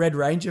the Red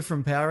Ranger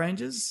from Power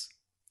Rangers.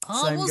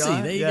 Oh, Same was guy.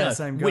 he? There you Yeah, go.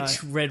 same guy.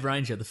 Which Red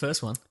Ranger? The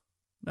first one?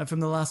 No,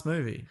 from the last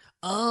movie.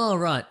 Oh,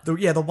 right. The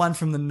one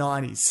from the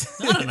 90s.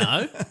 I don't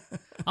know.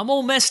 I'm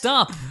all messed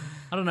up.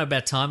 I don't know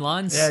about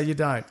timelines. Yeah, you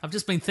don't. I've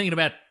just been thinking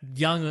about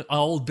young,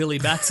 old Billy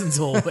Batsons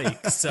all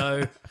week,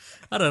 so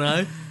I don't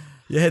know.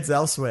 Your head's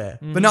elsewhere.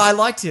 Mm. But no, I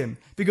liked him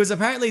because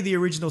apparently the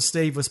original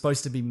Steve was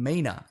supposed to be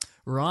meaner.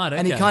 Right, okay.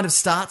 And he kind of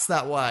starts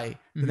that way,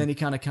 but then he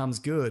kind of comes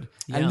good.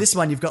 Yeah. And this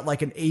one, you've got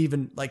like an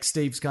even, like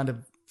Steve's kind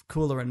of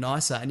cooler and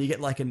nicer, and you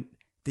get like an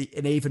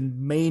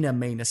even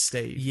meaner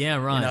Steve. Yeah,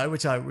 right. You know,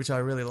 which I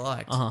really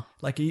liked. Uh-huh.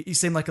 Like he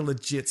seemed like a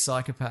legit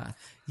psychopath.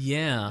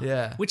 Yeah.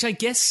 Yeah. Which I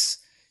guess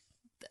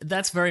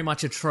that's very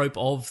much a trope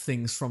of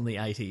things from the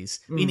 80s.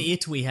 In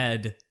It, we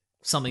had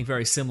something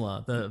very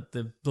similar,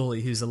 the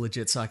bully who's a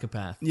legit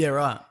psychopath. Yeah,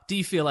 right. Do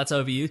you feel that's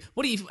overused?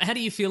 How do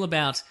you feel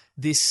about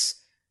this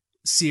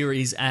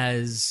series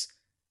as...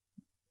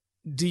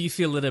 Do you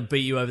feel that it beat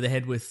you over the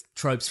head with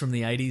tropes from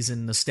the 80s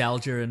and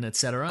nostalgia and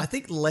etc.? I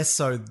think less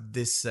so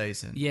this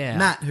season. Yeah.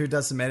 Matt, who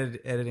does some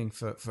editing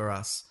for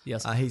us,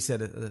 Yes. he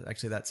said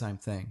actually that same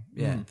thing.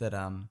 Yeah, that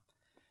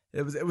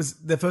it was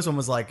the first one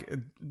was like, do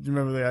you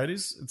remember the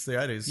 80s? It's the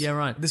 80s. Yeah,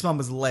 right. This one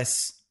was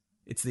less.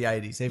 It's the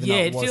 80s. Even Yeah,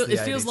 though it, was the it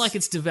feels 80s. like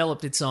it's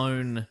developed its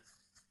own...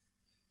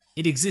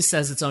 It exists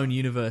as its own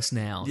universe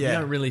now. Yeah. You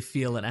don't really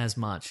feel it as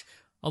much.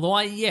 Although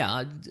I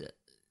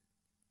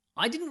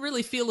didn't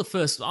really feel the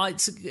first...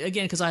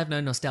 again, because I have no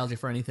nostalgia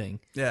for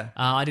anything. Yeah.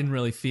 I didn't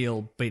really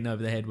feel beaten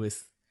over the head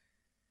with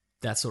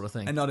that sort of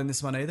thing. And not in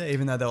this one either,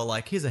 even though they were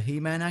like, here's a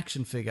He-Man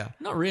action figure.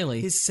 Not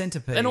really. His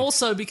centipede. And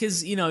also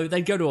because,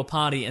 they'd go to a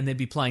party and they'd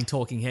be playing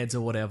Talking Heads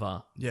or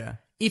whatever. Yeah.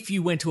 If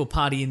you went to a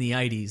party in the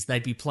 80s,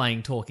 they'd be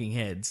playing Talking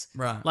Heads.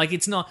 Right. Like,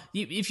 it's not...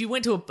 If you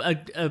went to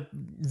a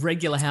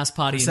regular house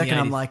party For a in the second,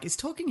 80s... I'm like, is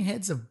Talking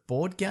Heads a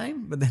board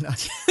game? But then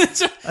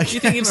You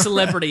think of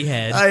Celebrity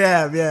Head. I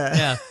am,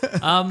 yeah.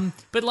 Yeah.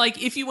 But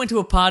like, if you went to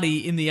a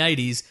party in the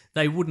 80s,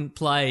 they wouldn't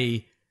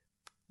play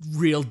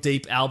real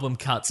deep album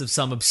cuts of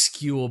some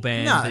obscure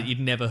band No. that you'd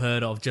never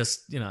heard of.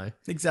 Just,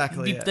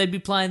 Exactly. Yeah. they'd be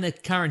playing the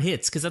current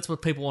hits because that's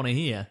what people want to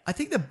hear. I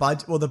think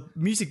the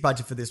music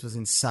budget for this was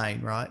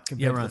insane, right?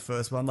 Compared Yeah, to right. the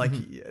first one. Like,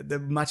 they're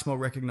much more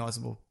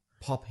recognizable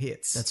pop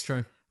hits. That's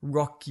true.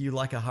 Rock You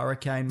Like a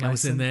Hurricane, Mason. That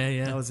was in there,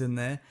 yeah. That was in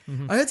there.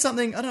 I heard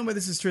something, I don't know whether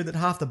this is true, that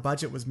half the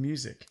budget was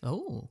music.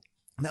 Oh.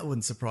 And that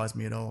wouldn't surprise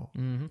me at all.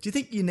 Do you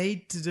think you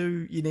need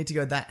to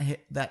go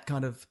that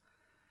kind of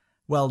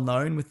well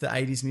known with the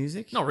 80s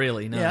music? Not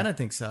really, no. Yeah, I don't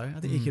think so. I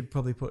think you could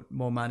probably put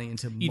more money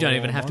into You don't more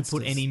even have to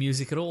put monsters. any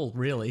music at all,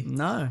 really.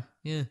 No.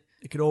 Yeah.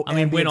 It could all I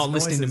mean, we're not ambience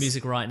listening to noises.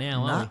 music right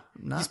now, are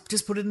we? No.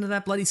 Just put it into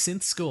that bloody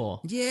synth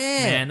score.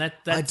 Yeah. Man, that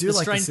I do the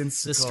like strange, the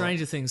synth The score.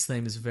 Stranger Things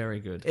theme is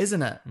very good.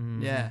 Isn't it?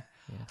 Yeah.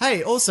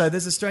 Hey, also,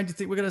 there's a Stranger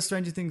Thing. We got a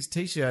Stranger Things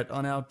T-shirt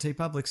on our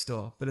TeePublic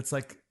store, but it's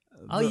like,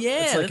 Oh,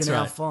 yeah, it's like that's in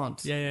our right.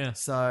 font. Yeah, yeah.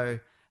 So,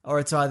 or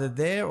it's either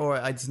there or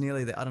it's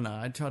nearly there. I don't know.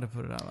 I try to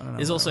put it up. I don't know.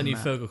 There's also a new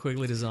Matt. Fergal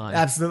Quigley design.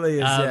 Absolutely is.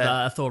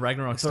 Yeah. Thor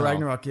Ragnarok Thor style.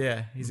 Ragnarok.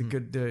 Yeah, he's a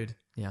good dude.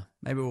 Yeah.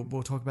 Maybe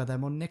we'll talk about that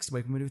more next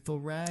week when we do Thor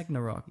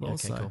Ragnarok. Yeah, okay,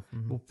 also,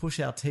 cool. we'll push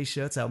our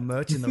T-shirts, our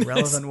merch in the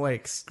relevant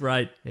weeks.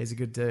 Great. He's a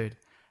good dude.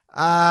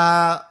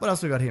 What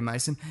else we got here,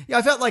 Mason? Yeah,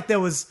 I felt like there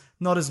was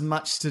not as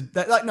much to...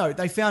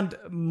 they found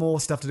more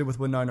stuff to do with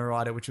Winona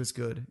Ryder, which was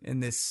good in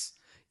this.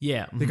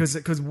 Yeah.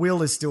 Because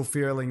Will is still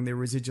feeling the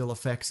residual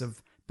effects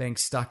of being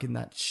stuck in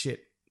that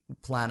shit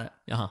planet.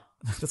 Uh-huh.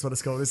 That's what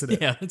it's called, isn't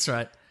it? Yeah, that's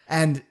right.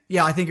 And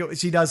yeah, I think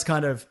she does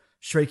kind of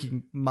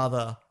Shrieking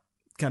Mother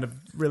kind of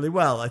really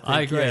well, I think.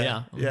 I agree,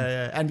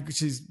 Yeah. And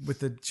she's with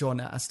the Sean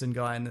Astin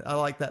guy, and I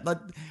like that. Like,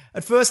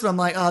 at first I'm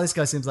like, oh, this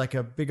guy seems like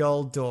a big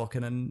old dork,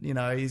 and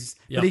he's...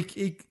 Yep. But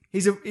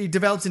he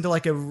develops into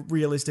like a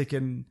realistic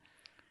and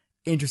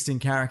interesting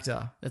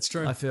character. That's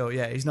true. I feel,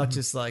 yeah. He's not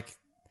just like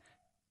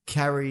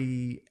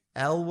Carrie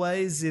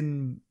Elways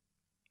in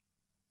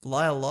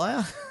Liar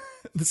Liar,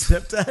 the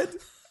stepdad.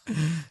 You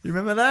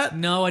remember that?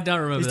 No, I don't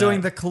remember He's that.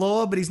 doing The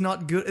Claw, but he's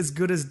not as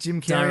good as Jim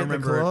Carrey in The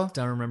Claw.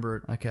 Don't remember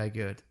it. Okay,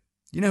 good.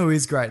 You know who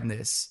is great in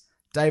this?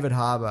 David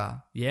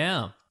Harbour.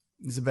 Yeah.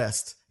 He's the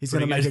best. He's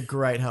Pretty going to make good. a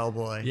great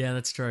Hellboy. Yeah,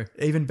 that's true.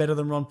 Even better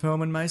than Ron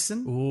Perlman,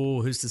 Mason?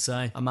 Ooh, who's to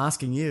say? I'm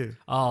asking you.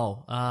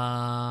 Oh,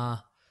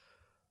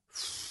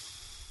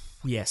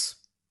 yes.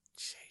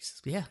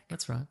 Jesus. Yeah,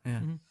 that's right. Yeah.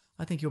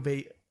 I think you'll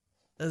be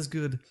as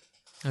good.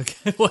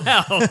 Okay.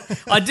 Wow.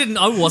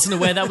 I wasn't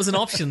aware that was an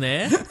option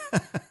there.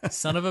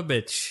 Son of a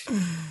bitch.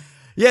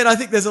 Yeah, and I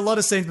think there's a lot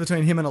of scenes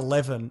between him and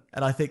Eleven,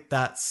 and I think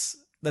that's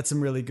some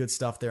really good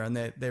stuff there, and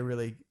they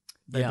really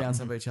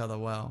bounce off each other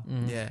well.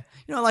 Yeah.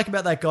 You know what I like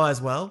about that guy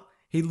as well?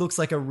 He looks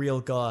like a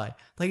real guy.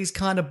 Like, he's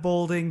kind of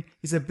balding,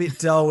 he's a bit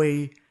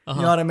doughy, you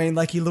know what I mean?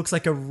 Like, he looks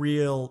like a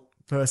real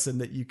person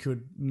that you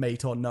could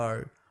meet or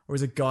know, or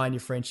as a guy in your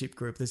friendship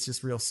group that's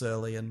just real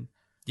surly and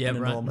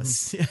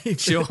enormous. Yeah,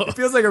 Sure. It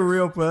feels like a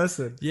real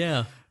person.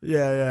 Yeah.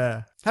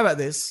 Yeah. How about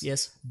this?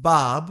 Yes.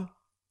 Barb.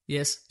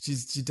 Yes.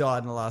 She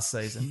died in the last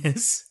season.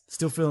 Yes.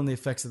 Still feeling the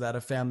effects of that.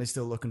 Her family's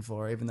still looking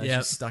for her, even though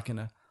she's stuck in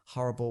a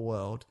horrible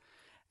world.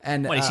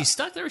 And Wait, is she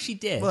stuck there or is she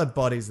dead? well, her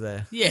body's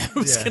there. Yeah, I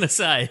was going to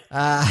say.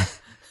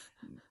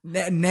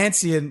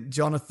 Nancy and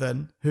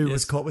Jonathan, who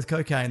was caught with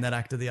cocaine, that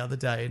actor the other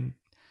day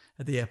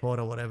at the airport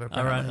or whatever.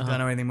 Apparently. I don't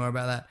know anything more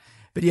about that.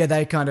 But yeah,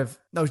 they kind of,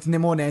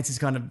 more Nancy's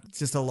kind of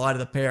just to lie to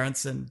the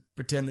parents and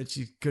pretend that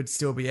she could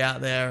still be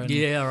out there. And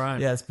Yeah,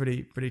 right. Yeah, it's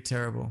pretty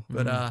terrible.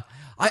 But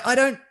I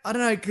don't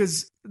know,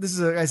 because this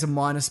is a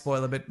minor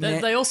spoiler, but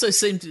They also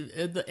seem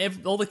to,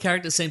 all the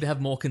characters seem to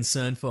have more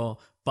concern for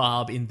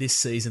Barb in this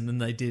season than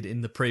they did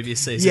in the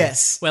previous season.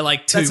 Yes. Where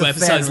like two That's a fan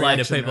episodes later,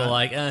 reaction, people are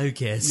right? like, oh, who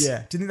cares?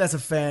 Yeah. Do you think that's a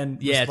fan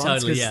Yeah,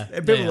 response? totally, 'Cause yeah.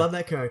 People Yeah. love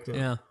that character.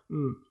 Yeah.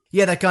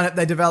 Yeah,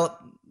 they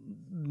develop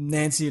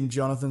Nancy and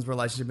Jonathan's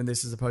relationship in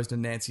this as opposed to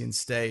Nancy and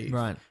Steve.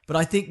 Right. But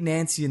I think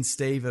Nancy and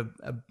Steve are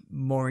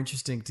more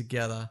interesting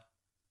together,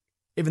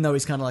 even though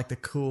he's kind of like the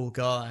cool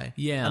guy.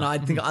 Yeah. And I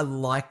think I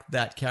like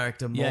that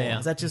character more. Yeah.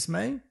 Is that just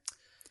me?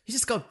 He's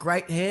just got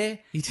great hair.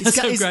 He does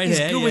have great he's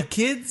hair, good yeah. with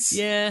kids.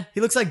 Yeah. He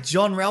looks like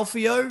John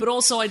Ralphio. But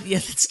also, yeah,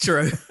 that's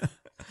true.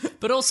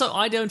 But also,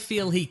 I don't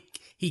feel he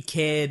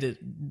cared.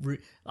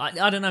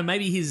 I don't know.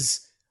 Maybe he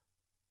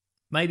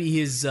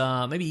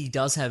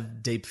does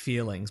have deep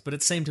feelings, but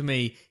it seemed to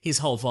me his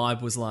whole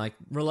vibe was like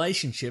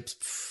relationships,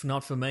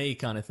 not for me,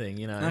 kind of thing.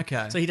 You know.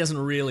 Okay. So he doesn't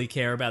really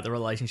care about the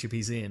relationship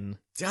he's in.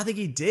 See, I think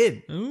he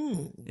did.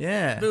 Ooh.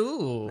 Yeah.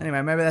 Ooh.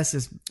 Anyway, maybe that's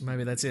just...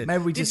 Maybe that's it.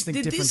 Maybe we just think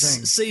did different this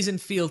things. season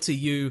feel to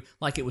you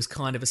like it was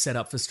kind of a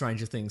setup for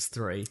Stranger Things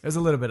 3? There's a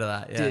little bit of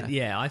that,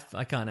 yeah.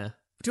 I kind of...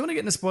 Do you want to get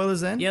into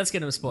spoilers then? Yeah, let's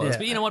get into spoilers. Yeah.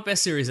 But you know what?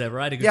 Best series ever.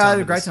 I had a good Yeah, time. I had a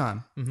with great this.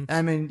 time.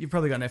 I mean, you've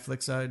probably got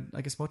Netflix, so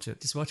I guess watch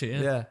it. Just watch it,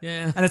 yeah. Yeah.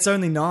 Yeah. And it's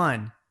only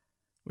 9,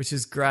 which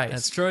is great.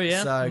 That's true,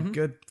 yeah. So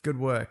good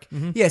work.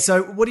 Yeah,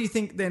 so what do you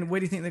think then? Where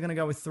do you think they're going to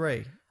go with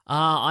 3?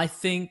 I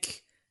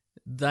think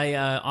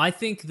I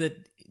think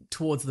that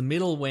towards the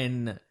middle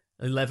when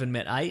 11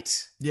 met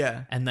 8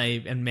 Yeah. and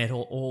met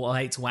all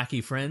 8's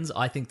wacky friends,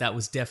 I think that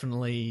was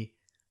definitely...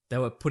 They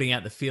were putting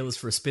out the feelers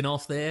for a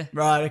spin-off there.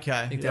 Right, okay.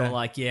 I think they were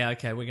like, yeah,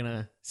 okay, we're going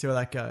to... see where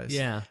that goes.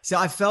 Yeah. So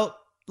I felt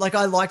like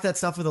I liked that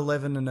stuff with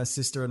 11 and her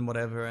sister and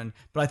whatever,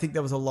 but I think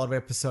there was a lot of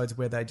episodes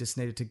where they just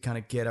needed to kind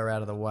of get her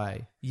out of the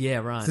way. Yeah,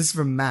 right. So this is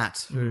from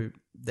Matt, who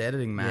the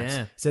editing Matt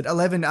Yeah. said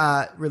 11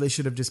 really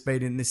should have just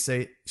been in this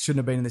shouldn't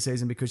have been in this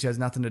season because she has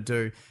nothing to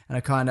do, and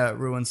it kind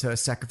of ruins her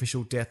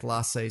sacrificial death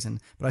last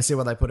season. But I see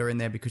why they put her in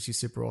there because she's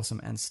super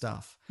awesome and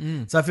stuff.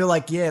 So I feel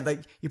like you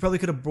probably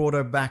could have brought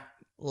her back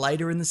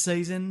later in the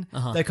season.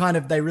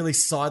 They really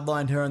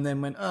sidelined her and then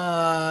went,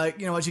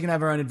 you know what, she can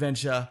have her own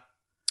adventure.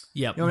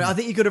 Yep. You know, I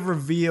think you could have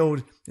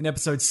revealed in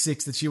episode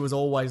 6 that she was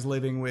always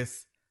living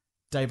with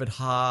David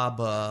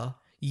Harbour.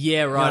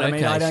 Yeah, You know right, what I mean?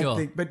 okay, I don't sure.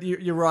 think, but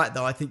you're right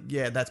though. I think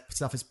that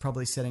stuff is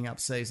probably setting up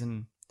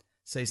season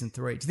 3. Do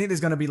you think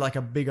there's going to be like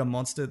a bigger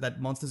monster?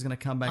 That monster's going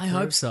to come back? I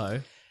hope so.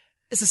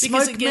 It's a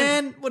Because smoke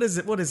again- man. What is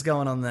it? What is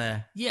going on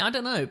there? Yeah, I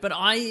don't know, but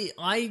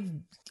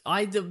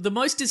the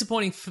most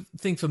disappointing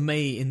thing for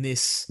me in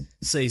this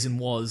season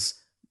was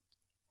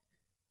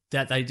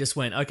that they just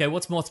went, okay,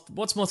 what's more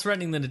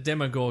threatening than a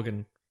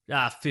Demogorgon?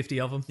 50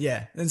 of them.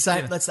 Yeah, and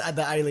same. Let's add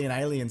the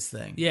aliens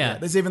thing. Yeah.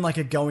 There's even like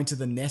a go into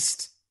the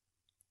nest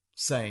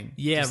scene.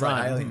 Yeah, just like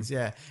right. aliens.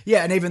 Yeah,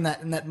 and even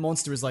that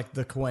monster is like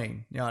the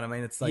queen. You know what I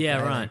mean? It's like Yeah,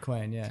 the alien right.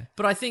 queen. Yeah.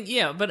 But I think,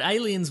 but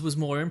Aliens was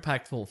more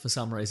impactful for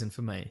some reason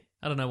for me.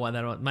 I don't know why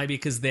that was. Maybe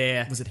because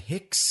Was it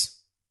Hicks?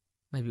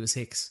 Maybe it was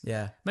Hicks.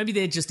 Yeah. Maybe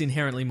they're just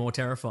inherently more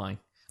terrifying.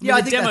 Yeah,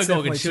 I the think that's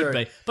Demogorgon definitely should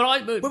true. be.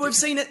 But But we've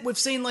seen it. We've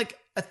seen like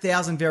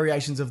 1,000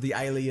 variations of the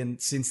alien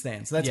since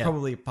then, so that's Yeah.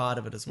 probably a part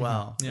of it as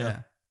well. Yeah.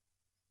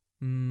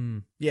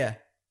 Yeah.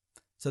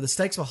 So the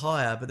stakes were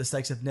higher, but the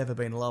stakes have never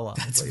been lower.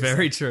 That's is what you're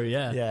very saying. true,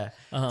 yeah.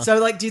 Yeah. So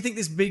like, do you think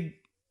this big?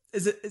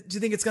 Do you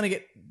think it's going to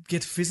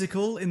get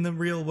physical in the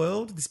real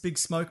world? This big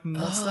smoke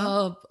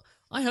monster?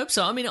 I hope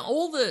so. I mean,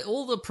 all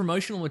the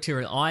promotional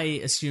material, I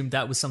assumed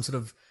that was some sort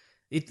of...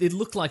 It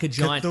looked like a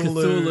giant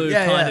Cthulhu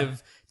kind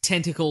of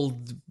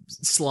tentacled,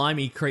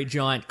 slimy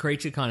giant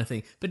creature kind of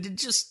thing. But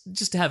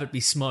just to have it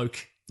be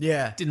smoke...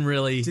 Yeah. Didn't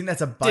really... Do you think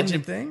that's a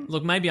budget thing?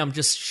 Look, maybe I'm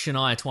just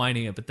Shania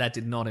Twaining it, but that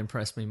did not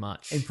impress me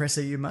much. Impress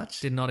you much?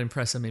 Did not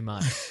impress me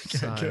much.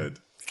 Good.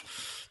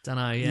 Don't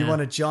know, yeah. You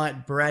want a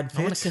giant Brad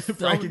Pitt?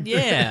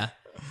 Yeah.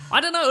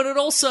 I don't know, and it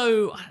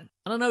also...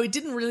 I don't know, it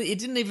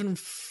didn't even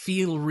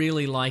feel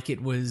really like there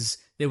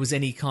was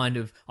any kind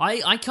of...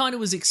 I kind of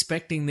was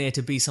expecting there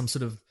to be some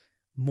sort of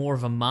more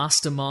of a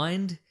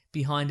mastermind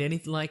behind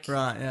anything, like...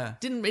 Right, yeah.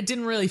 It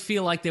didn't really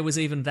feel like there was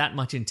even that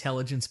much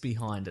intelligence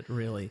behind it,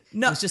 really.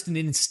 No. It was just an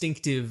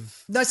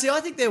instinctive... No, see, I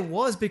think there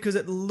was, because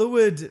it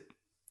lured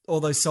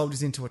all those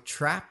soldiers into a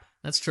trap.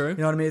 That's true. You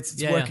know what I mean?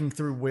 It's working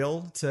through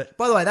will to...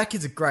 By the way, that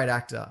kid's a great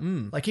actor.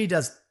 Like, he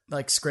does...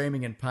 like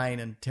screaming in pain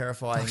and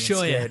terrifying and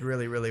scared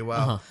really, really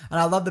well. And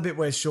I love the bit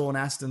where Sean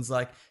Astin's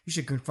like, you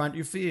should confront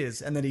your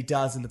fears. And then he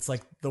does, and it's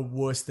like the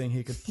worst thing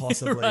he could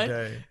possibly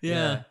do.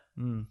 Yeah.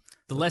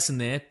 The lesson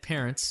there,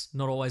 parents,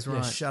 not always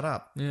right. Yeah, shut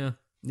up. Yeah.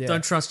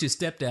 Don't trust your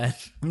stepdad.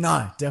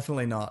 No,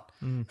 definitely not.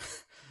 No,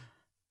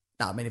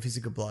 I mean, if he's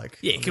a good bloke.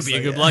 Yeah, he could be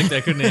a good bloke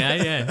there, couldn't he?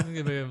 Yeah, he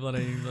could be a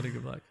bloody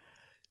good bloke.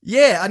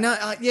 Yeah, I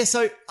know.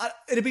 So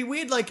it'd be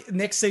weird, like,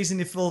 next season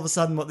if all of a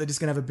sudden they're just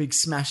going to have a big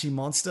smashy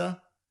monster.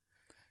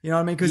 You know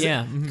what I mean? Because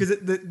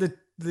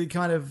the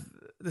kind of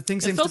the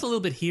thing seems felt a little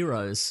bit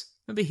Heroes.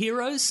 Remember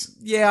Heroes?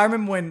 Yeah, I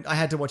remember when I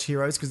had to watch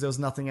Heroes because there was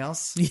nothing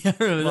else. Yeah,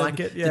 remember like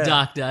it. Yeah. The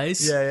dark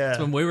days. Yeah. That's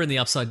when we were in the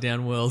upside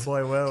down world.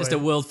 Boy, well, just a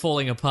world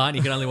falling apart. And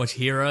you could only watch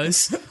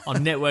Heroes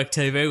on network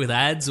TV with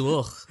ads.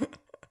 Ugh.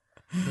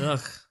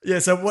 Yeah.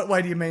 So what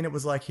way do you mean it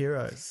was like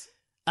Heroes?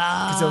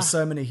 Because there were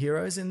so many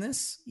heroes in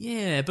this.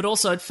 Yeah, but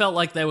also it felt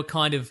like they were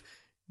kind of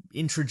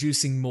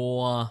introducing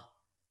more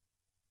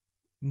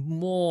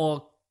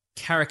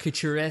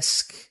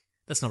caricaturesque.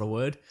 That's not a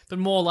word, but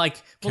more like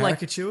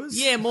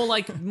caricatures. More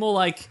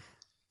like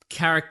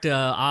character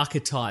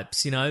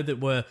archetypes, that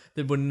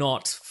were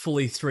not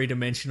fully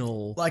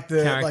 3-dimensional, like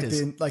the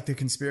characters. like the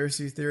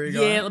conspiracy theory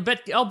guy. Yeah,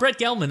 Brett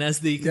Gelman as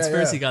the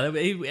conspiracy guy.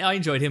 I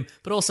enjoyed him,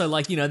 but also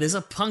there's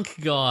a punk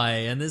guy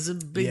and there's a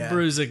big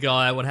bruiser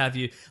guy, what have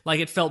you.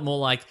 Like it felt more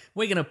like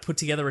we're going to put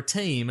together a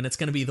team and it's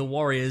going to be the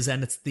Warriors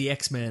and it's the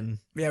X-Men.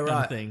 Yeah, right.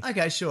 Kind of thing.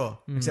 Okay, sure.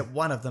 Except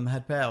one of them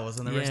had powers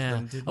and the rest of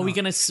them did not. Are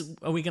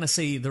we going to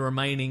see the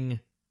remaining?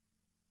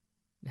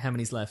 How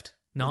many's left?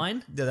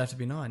 9? There'd have to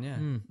be 9, yeah.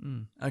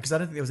 Because I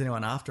don't think there was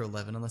anyone after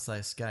 11 unless they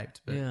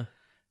escaped. But, yeah.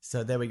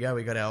 So there we go.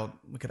 We got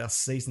our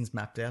seasons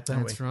mapped out, don't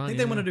we? That's right. I think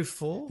they want to do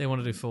 4. They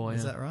want to do 4.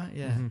 Is that right?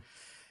 Yeah. Mm-hmm.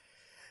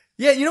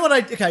 Yeah. You know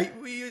what?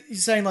 You're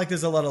saying like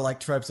there's a lot of like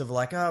tropes of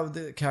like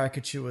the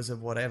caricatures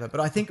of whatever, but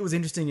I think it was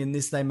interesting in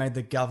this they made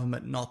the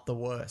government not the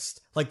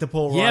worst. Like the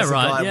Paul Reiser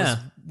guy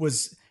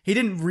was he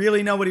didn't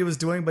really know what he was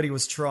doing, but he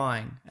was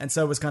trying, and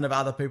so was kind of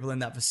other people in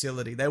that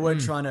facility. They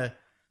weren't trying to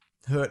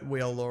hurt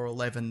Will or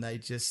 11.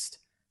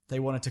 They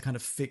wanted to kind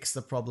of fix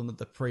the problem that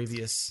the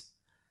previous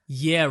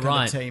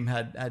team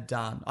had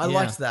done. I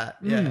liked that.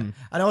 Yeah. And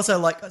I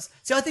also I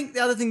think the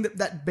other thing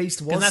that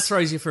Beast was... And that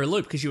throws you for a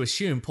loop because you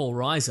assume Paul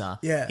Reiser,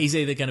 he's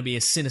either going to be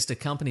a sinister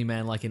company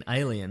man like in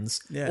Aliens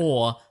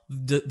or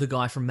the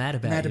guy from Mad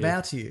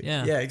About You.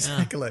 Yeah,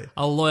 exactly.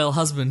 A loyal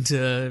husband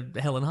to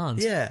Helen Hunt.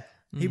 Yeah.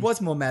 He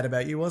was more mad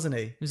about you, wasn't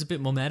he? He was a bit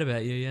more mad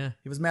about you, yeah.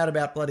 He was mad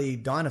about bloody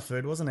diner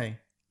food, wasn't he?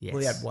 Yes.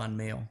 Well, he had one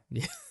meal.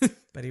 Yeah.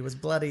 But he was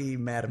bloody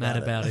mad about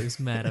it. He was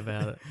mad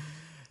about it.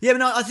 Yeah, but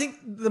no, I think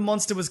the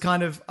monster was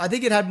I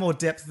think it had more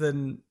depth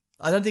than...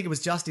 I don't think it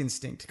was just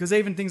instinct. Because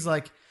even things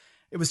like...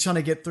 It was trying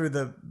to get through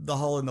the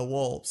hole in the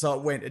wall.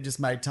 So it just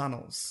made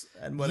tunnels.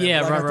 And whatever.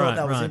 Yeah, I thought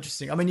that was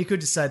interesting. I mean, you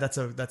could just say that's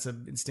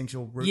an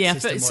instinctual root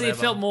system, see, it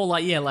felt more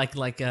like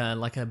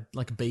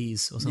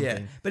bees or something.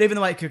 Yeah, but even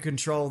the way it could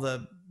control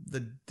the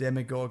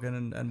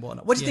Demogorgon and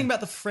whatnot. What do you think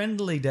about the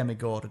friendly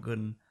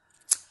Demogorgon?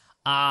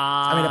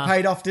 I mean, it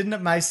paid off, didn't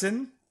it,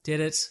 Mason? Did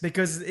it?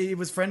 Because he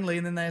was friendly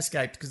and then they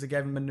escaped because they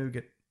gave him a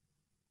nougat.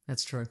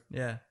 That's true.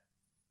 Yeah.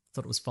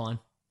 Thought it was fine.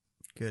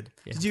 Good.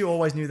 Yeah. Did you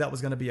always knew that was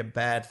going to be a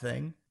bad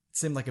thing? It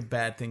seemed like a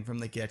bad thing from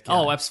the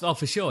get-go. Oh,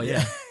 for sure,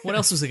 yeah. What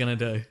else was it going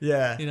to do?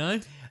 Yeah. You know?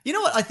 You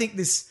know what I think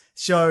this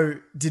show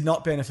did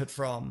not benefit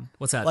from?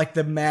 What's that? Like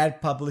the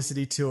mad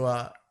publicity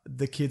tour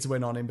the kids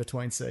went on in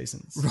between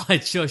seasons.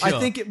 Right, sure. I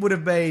think it would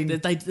have been...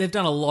 They've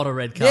done a lot of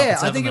red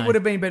carpets, I think it would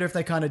have been better if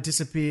they kind of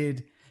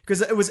disappeared...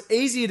 Because it was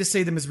easier to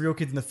see them as real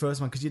kids in the first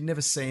one because you'd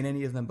never seen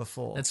any of them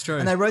before. That's true.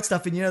 And they wrote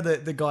stuff in,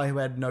 the guy who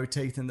had no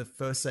teeth in the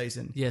first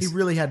season. Yes. He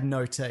really had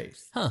no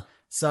teeth. Huh.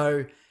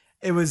 So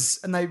it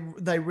was, and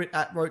they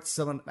wrote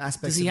some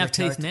aspects. Does he have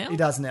teeth now? He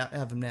does now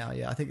have them now.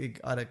 Yeah, I think he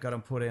got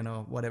them put in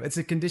or whatever. It's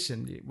a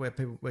condition where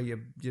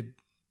your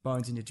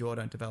bones in your jaw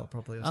don't develop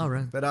properly. Or something. Oh,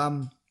 right.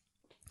 But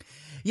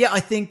yeah,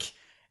 I think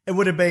it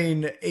would have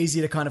been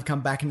easier to kind of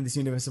come back into this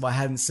universe if I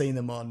hadn't seen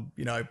them on,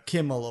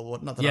 Kimmel or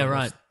what. Not that I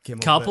watched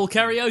Kimmel. Carpool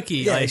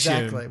karaoke. Yeah, I assume.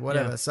 Exactly.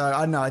 Whatever. Yeah. So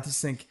I don't know. I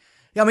just think.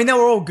 Yeah, I mean they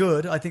were all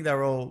good. I think they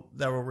were all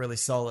really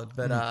solid.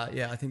 But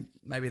I think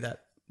maybe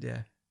that.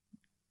 Yeah.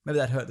 Maybe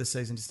that hurt this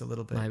season just a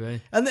little bit.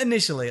 Maybe. And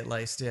initially, at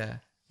least, yeah.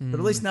 But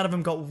at least none of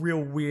them got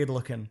real weird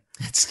looking.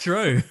 It's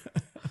true.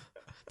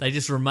 They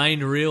just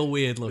remained real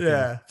weird looking.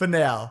 Yeah, for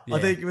now. Yeah.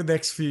 I think in the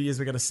next few years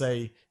we're going to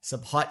see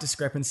some height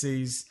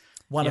discrepancies.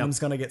 One of them's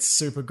going to get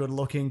super good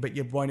looking, but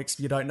you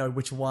don't know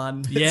which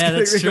one. Yeah,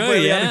 it's that's true,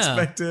 completely yeah.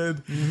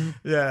 unexpected.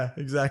 Yeah,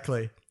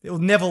 exactly. It'll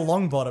never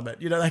long bottom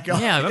it. You know that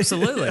guy? Yeah,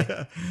 absolutely.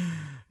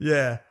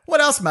 Yeah. What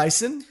else,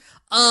 Mason?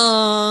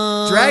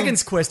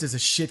 Dragon's Quest is a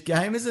shit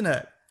game, isn't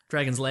it?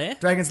 Dragon's Lair?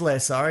 Dragon's Lair,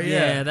 sorry.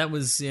 Yeah. That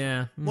was,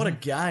 yeah. What a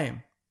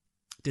game.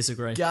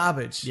 Disagree.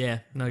 Garbage. Yeah,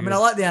 no I good. mean, I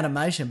like the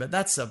animation, but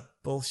that's a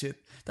bullshit.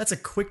 That's a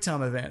quick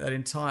time event, that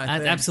entire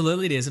thing.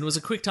 Absolutely it is. And it was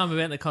a quick time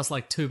event that cost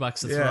like $2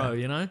 to throw,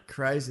 you know?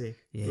 Crazy.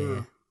 Yeah.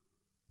 Ugh.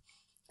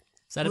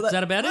 Is that about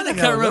it? I think can't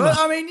that'll do remember. it.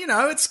 I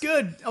mean, it's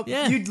good. Oh,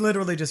 Yeah. You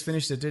literally just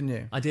finished it, didn't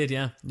you? I did,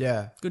 yeah.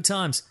 Yeah. Good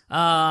times.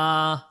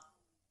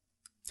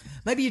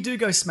 Maybe you do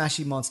go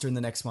Smashy Monster in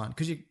the next one.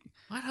 Because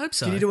I'd hope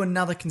so. can you do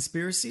another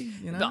conspiracy?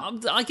 You know?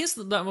 I guess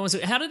that was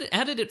it. How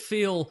did it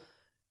feel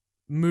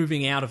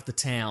moving out of the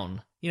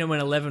town? You know, when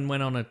 11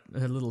 went on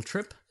her little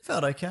trip? It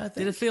felt okay, I think.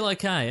 Did it feel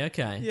okay?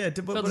 Okay. Yeah,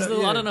 Felt a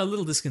little, I don't know, a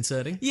little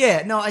disconcerting.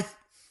 Yeah, no, I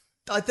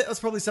think that was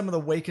probably some of the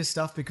weaker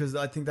stuff because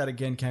I think that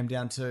again came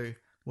down to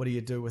what do you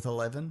do with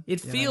 11?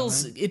 It You know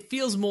feels what I mean? it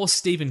feels more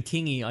Stephen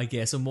Kingy, I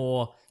guess, or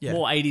more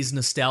 80s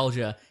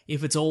nostalgia.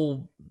 If it's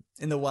all,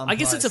 in the one I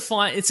guess place.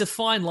 it's a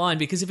fine line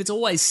because if it's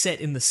always set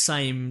in the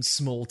same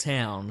small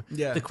town,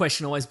 Yeah. the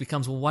question always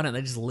becomes, well, why don't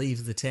they just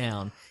leave the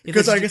town? If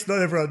Because it's I guess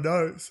not everyone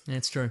knows.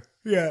 that's true.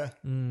 Yeah.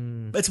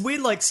 It's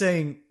weird like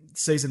seeing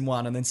season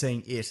 1 and then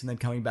seeing it and then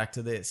coming back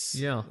to this.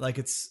 Yeah. Like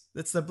it's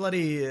the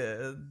bloody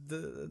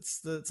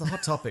it's a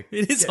hot topic.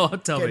 It is a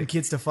hot topic. Getting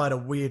kids to fight a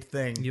weird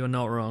thing. You're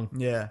not wrong.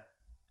 Yeah.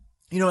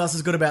 You know what else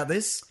is good about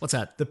this? What's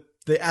that?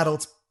 The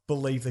adults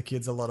believe the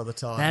kids a lot of the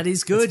time. That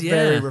is good, It's yeah.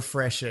 very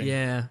refreshing.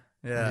 Yeah.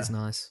 Yeah. That is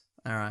nice.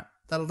 All right.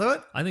 That'll do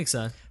it. I think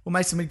so. Well,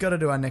 Mason, we've got to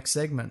do our next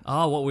segment.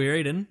 Oh, what we're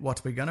eating? What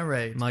are we going to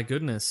read? My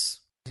goodness.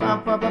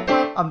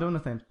 I'm doing the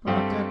thing.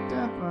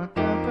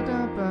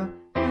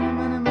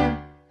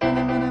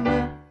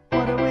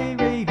 What are we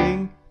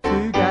reading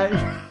today?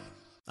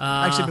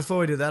 Actually, before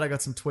we do that, I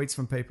got some tweets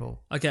from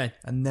people, Okay.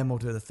 and then we'll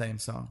do the theme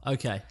song.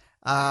 Okay.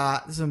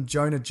 This is from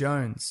Jonah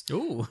Jones.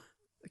 Ooh.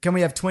 Can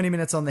we have 20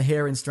 minutes on the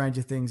hair in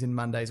Stranger Things in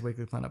Monday's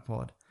Weekly Planet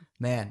Pod?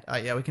 Man,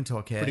 yeah, we can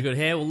talk hair. Pretty good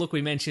hair. Well, look,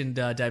 we mentioned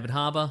David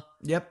Harbour.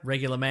 Yep.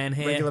 Regular man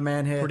hair. Regular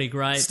man hair. Pretty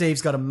great.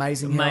 Steve's got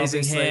amazing hair. Amazing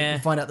obviously. hair. We'll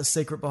find out the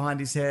secret behind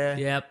his hair.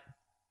 Yep.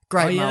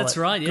 Great Oh, yeah, mullet. that's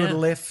right, yeah. Good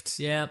lift.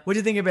 Yeah. What do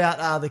you think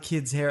about the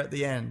kid's hair at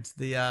the end?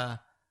 The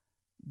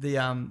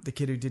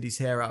kid who did his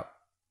hair up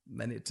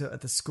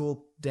at the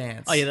school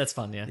dance. Oh, yeah, that's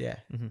fun, yeah. Yeah.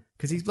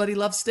 Because he bloody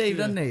loves Steve,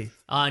 doesn't he?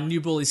 New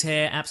Bully's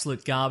hair,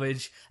 absolute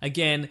garbage.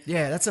 Again,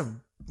 Yeah, that's a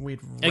weird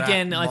rap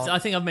I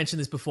think I've mentioned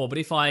this before, but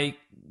if I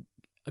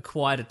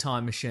acquired a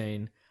time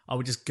machine, I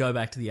would just go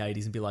back to the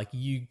 80s and be like,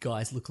 you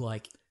guys look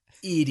like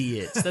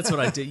idiots. That's what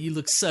I do. You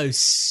look so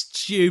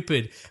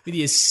stupid with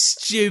your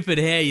stupid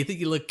hair. You think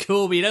you look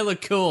cool, but you don't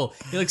look cool.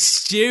 You look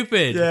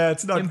stupid. Yeah,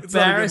 it's not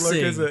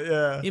embarrassing. It's not a good look, is it?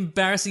 Yeah.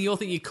 Embarrassing. You all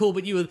think you're cool,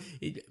 but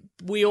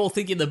we all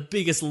think you're the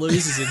biggest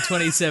losers in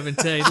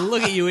 2017.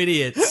 Look at you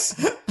idiots.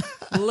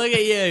 Look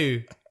at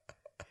you.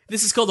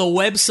 This is called a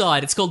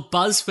website. It's called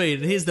BuzzFeed,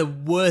 and here's the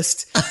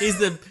worst. Here's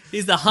the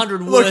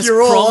 100 Look, worst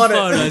you're all prom on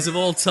it. photos of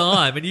all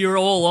time, and you're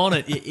all on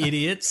it, you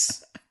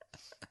idiots.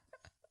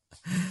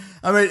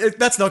 I mean,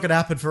 that's not going to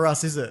happen for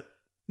us, is it?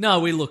 No,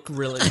 we look fine.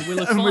 We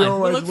look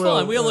always fine.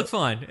 will, We all yeah. look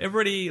fine.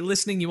 Everybody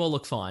listening, you all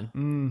look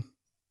fine.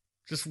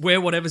 Just wear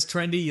whatever's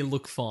trendy. You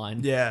look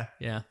fine. Yeah.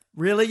 Yeah.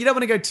 Really? You don't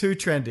want to go too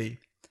trendy.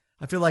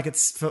 I feel like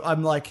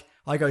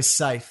I go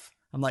safe.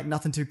 I'm like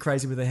nothing too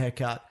crazy with a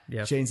haircut,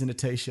 Yeah. jeans and a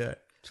t-shirt.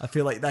 I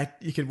feel like that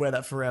you could wear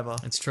that forever.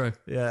 It's true.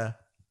 Yeah.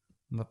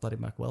 I'm a bloody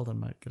Mark Weldon,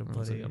 mate. Get a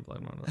bloody.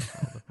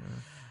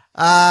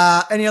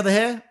 Yeah, Any other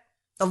hair?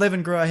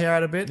 11 grew her hair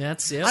out a bit.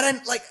 That's it. I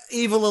don't like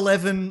Evil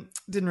 11.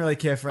 Didn't really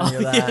care for any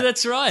of that. Yeah,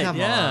 that's right. Come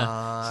yeah.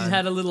 on. She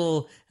had a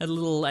little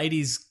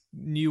 80s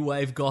new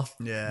wave goth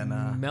Yeah,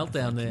 no.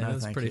 meltdown there. No, That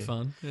was thank pretty you.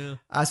 fun. Yeah.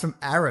 It's from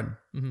Aaron.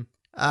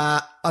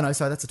 Oh no,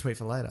 sorry, that's a tweet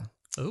for later.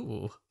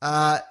 Ooh.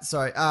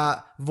 Sorry.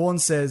 Vaughn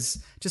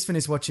says, just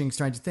finished watching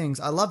Stranger Things.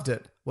 I loved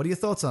it. What are your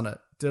thoughts on it?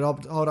 Did it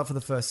hold up for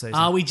the first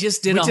season? We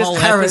just did We a just- whole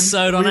Aaron,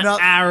 episode on we're it. not-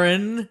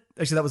 Aaron.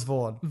 Actually, that was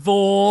Vaughn.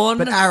 Vaughn.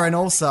 But Aaron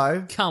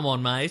also. Come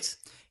on, mate.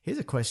 Here's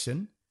a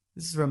question.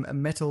 This is from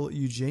Metal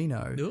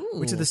Eugenio. Ooh.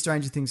 Which of the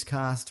Stranger Things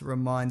cast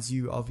reminds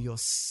you of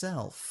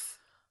yourself?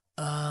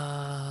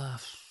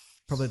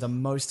 Probably the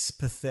most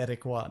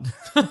pathetic one.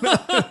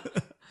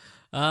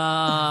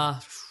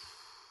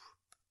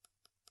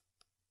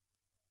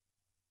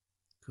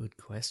 Good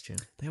question.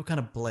 They all kind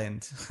of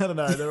blend. I don't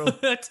know.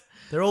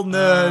 They're all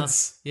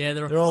nerds. Yeah,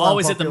 they're all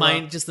always at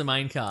unpopular. just the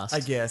main cast. I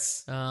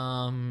guess.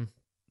 Um.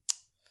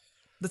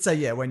 Let's say,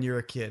 yeah, when you're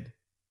a kid.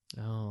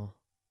 Oh.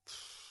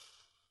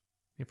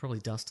 You're probably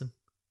Dustin.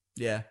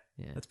 Yeah.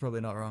 Yeah. That's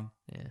probably not wrong.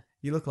 Yeah.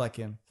 You look like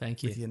him.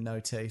 Thank you. With your no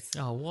teeth.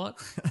 Oh, what?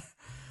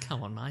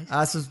 Come on, mate.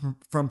 This is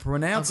from I've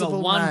Pronounceable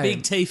got one Name.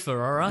 big Tifa,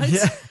 all right?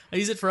 Yeah. I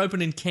use it for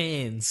opening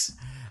cans.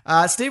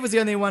 Steve was the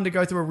only one to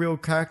go through a real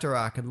character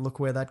arc, and look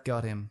where that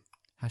got him.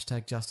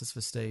 Hashtag justice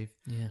for Steve.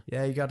 Yeah.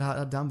 Yeah, he got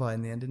hard done by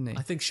in the end, didn't he?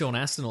 I think Sean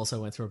Astin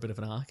also went through a bit of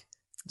an arc.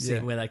 See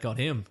where that got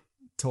him.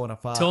 Torn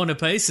apart. Torn to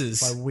pieces.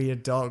 By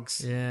weird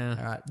dogs. Yeah.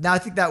 All right. Now, I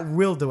think that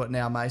will do it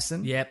now,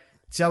 Mason. Yep.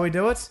 Shall we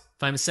do it?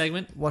 Famous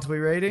segment. What are we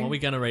reading? What are we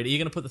going to read? Are you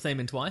going to put the theme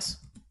in twice?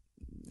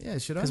 Yeah,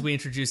 should I? Because we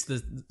introduced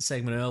the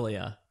segment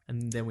earlier,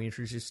 and then we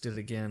introduced it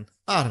again.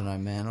 I don't know,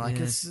 man. Like,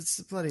 Yeah. it's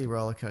a bloody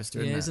roller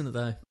coaster, Yeah, isn't isn't it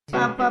though?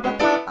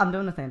 I'm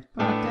doing the thing.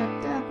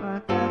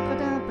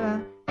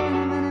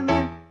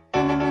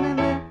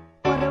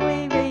 What are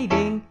we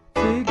reading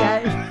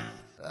today?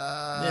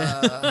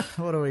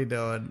 What are we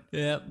doing?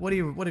 Yeah. What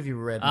have you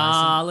read,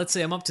 Mason? Let's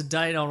see. I'm up to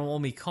date on all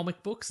my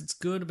comic books. It's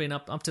good. I've been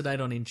up to date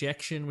on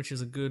Injection, which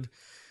is a good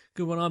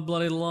one. I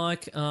bloody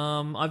like.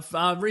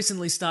 I've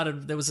recently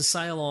started. There was a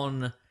sale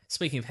on.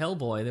 Speaking of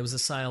Hellboy, there was a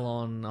sale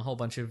on a whole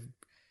bunch of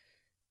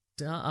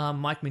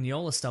Mike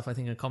Mignola stuff. I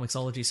think in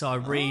Comixology. So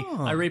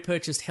I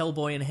repurchased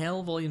Hellboy in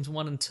Hell volumes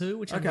 1 and 2,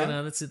 which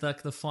that's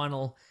like the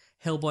final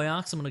Hellboy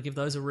arcs. I'm gonna give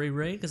those a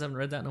reread because I haven't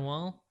read that in a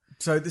while.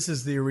 So this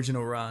is the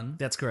original run.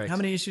 That's correct. How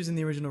many issues in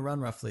the original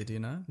run, roughly? Do you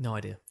know? No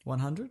idea.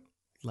 100?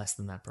 Less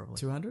than that, probably.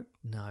 200?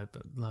 No,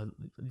 but no,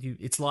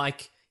 it's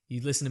like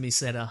you listen to me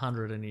say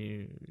 100 and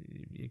you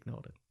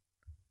ignored it.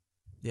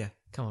 Yeah.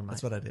 Come on, mate.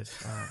 That's what I did.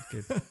 All right,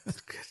 good. Good.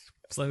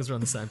 As long as we're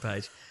on the same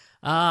page.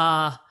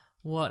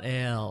 What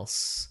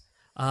else?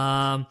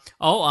 I'm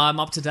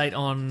up to date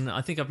on,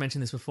 I think I've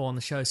mentioned this before on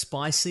the show,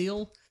 Spy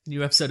Seal.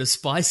 New episode of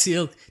Spy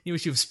Seal. New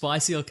issue of Spy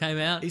Seal came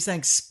out. Are you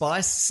saying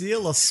Spice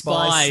Seal or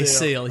Spy Spy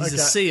Seal. He's a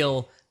Okay.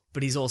 seal,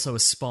 but he's also a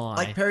spy.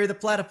 Like Perry the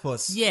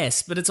Platypus.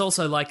 Yes, but it's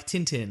also like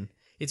Tintin.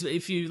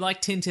 If you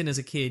like Tintin as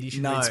a kid, you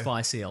should No. read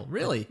Spy Seal.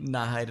 Really? No,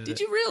 I hated it. Did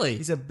you really?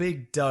 He's a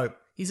big dope.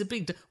 He's a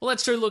big... Well,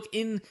 that's true. Look,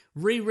 in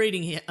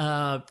rereading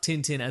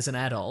Tintin as an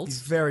adult...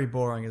 He's very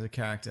boring as a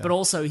character. But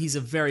also, he's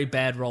a very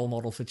bad role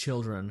model for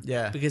children.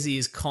 Yeah. Because he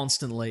is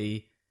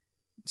constantly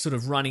sort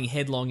of running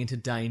headlong into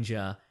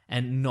danger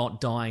and not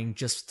dying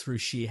just through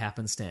sheer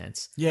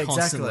happenstance. Yeah,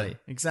 Constantly.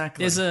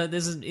 exactly.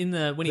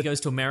 When he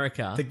goes to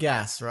America... The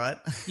gas, right?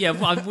 Yeah,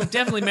 well, we've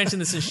definitely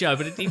mentioned this in the show,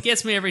 but it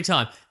gets me every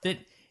time. That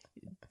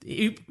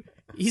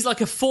he's like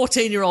a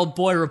 14-year-old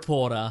boy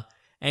reporter,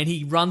 and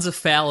he runs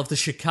afoul of the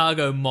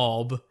Chicago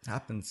mob.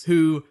 Happens.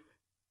 Who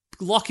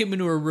lock him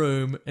into a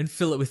room and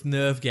fill it with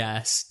nerve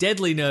gas,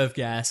 deadly nerve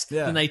gas.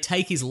 Yeah. Then they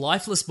take his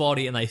lifeless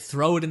body and they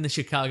throw it in the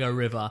Chicago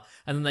River,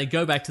 and then they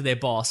go back to their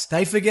boss.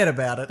 They forget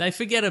about it.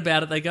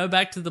 They go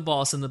back to the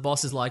boss, and the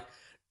boss is like,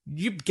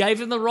 "You gave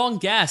him the wrong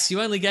gas.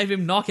 You only gave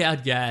him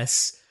knockout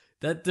gas."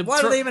 Why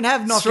do they even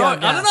have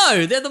knockout gas? I don't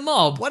know. They're the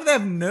mob. Why do they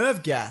have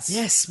nerve gas?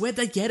 Yes, where'd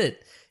they get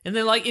it? And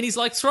they're like, and he's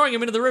like throwing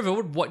him into the river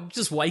would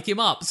just wake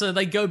him up. So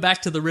they go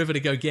back to the river to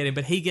go get him,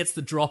 but he gets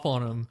the drop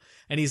on him,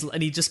 and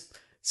he just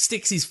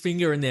sticks his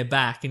finger in their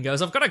back and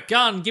goes, "I've got a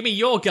gun. Give me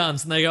your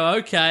guns." And they go,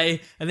 "Okay."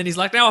 And then he's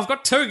like, "No, I've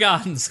got 2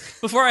 guns.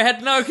 Before I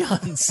had no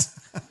guns."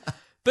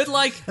 But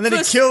like, And then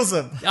he kills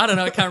him. I don't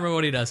know. I can't remember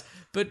what he does.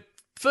 But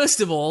first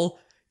of all,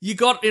 they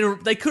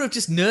could have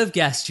just nerve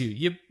gassed you.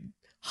 Your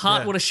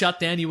heart would have shut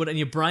down. And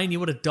your brain, you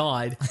would have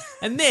died.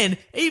 And then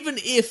even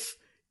if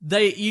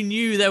you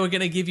knew they were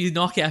going to give you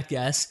knockout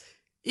gas,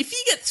 if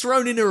you get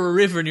thrown into a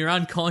river and you're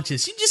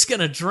unconscious, you're just going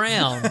to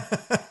drown.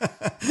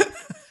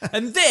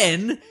 And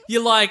then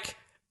you're like,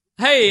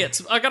 "Hey,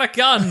 I got a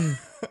gun."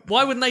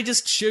 Why wouldn't they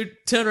just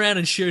turn around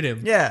and shoot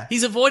him? Yeah.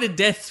 He's avoided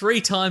death 3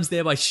 times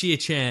there by sheer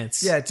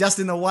chance. Yeah, just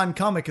in the one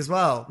comic as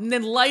well. And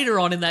then later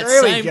on in that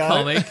There we same go.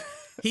 comic,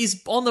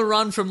 he's on the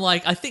run from,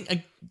 like, I think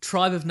a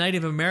tribe of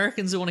Native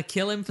Americans who want to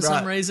kill him for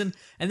some Right. reason.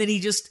 And then he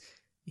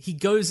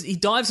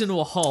dives into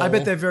a hole. I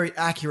bet they're very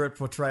accurate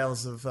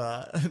portrayals of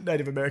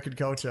Native American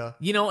culture.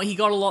 You know, Hergé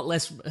got a lot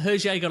less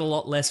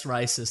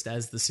racist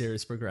as the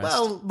series progressed.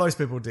 Well, most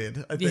people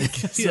did, I think.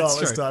 that's as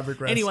true. time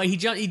progressed. Anyway,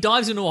 he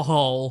dives into a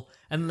hole,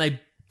 and then they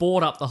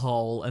board up the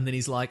hole, and then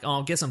he's like, "Oh,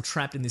 I guess I'm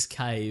trapped in this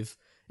cave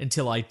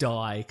until I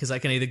die, because I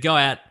can either go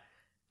out,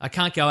 I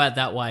can't go out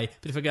that way,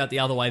 but if I go out the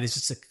other way, there's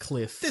just a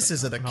cliff. This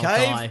isn't a and I'll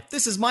cave. die."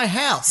 This is my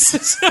house.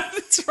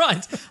 That's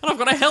right. And I've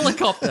got a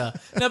helicopter.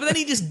 No, but then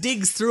he just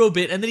digs through a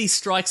bit, and then he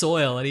strikes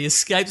oil, and he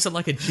escapes on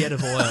like a jet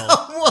of oil.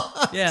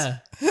 What? Yeah.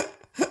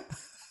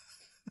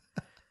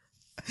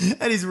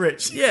 And he's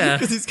rich. Yeah.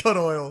 Because he's got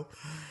oil.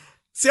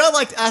 See, I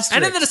liked Asterix.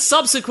 And then in a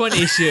subsequent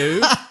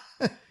issue,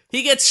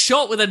 he gets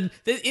shot with in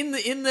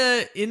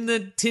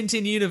the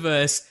Tintin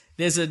universe.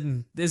 There's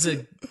a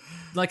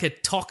like a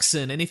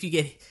toxin, and if you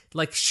get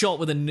like shot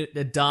with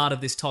a dart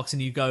of this toxin,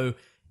 you go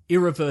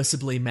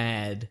irreversibly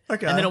mad.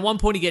 Okay. And then at one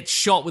point he gets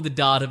shot with a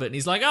dart of it, and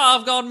he's like, "Oh,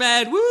 I've gone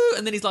mad, woo!"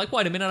 And then he's like,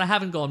 "Wait a minute, I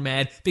haven't gone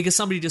mad because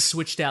somebody just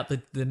switched out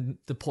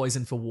the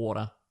poison for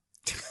water."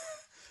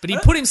 But he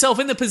put himself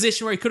in the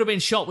position where he could have been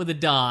shot with a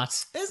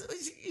dart.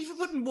 If you're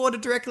putting water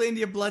directly into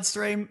your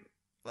bloodstream,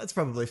 That's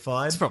probably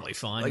fine. It's probably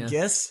fine. I yeah.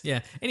 guess.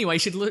 Yeah. Anyway, you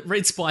should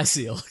read Spy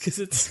Seal because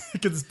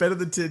it's better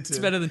than Tintin. It's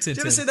better than Tintin. Did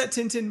you ever see that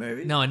Tintin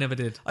movie? No, I never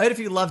did. I heard if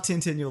you love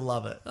Tintin, you'll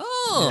love it.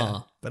 Oh. Yeah,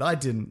 but I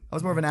didn't. I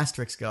was more of an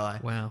Asterix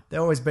guy. Wow.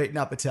 They're always beating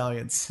up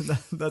Italians.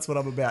 That's what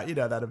I'm about. You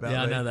know that about me.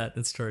 Yeah, I know that.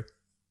 That's true.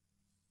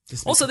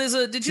 Just Also, there's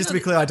a. Did you Just to know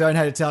be clear, I don't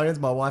hate Italians.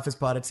 My wife is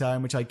part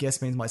Italian, which I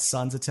guess means my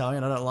son's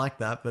Italian. I don't like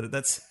that, but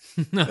that's...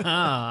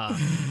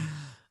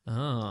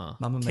 Oh,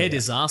 Mamma che mia.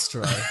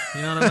 disastro.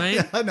 You know what I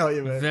mean? I know what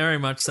you mean. Very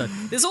much so.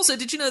 There's also,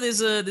 did you know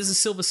there's a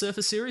Silver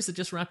Surfer series that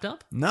just wrapped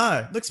up?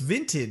 No, looks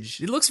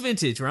vintage. It looks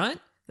vintage, right?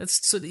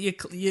 That's so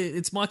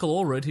it's Michael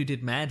Allred who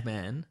did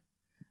Madman.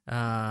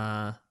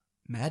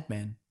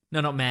 Madman. No,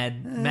 not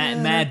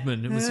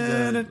Madman. It was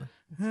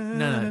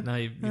no.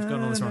 You've got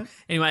all this wrong.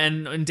 Anyway,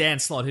 and Dan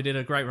Slott, who did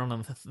a great run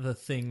on the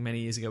Thing many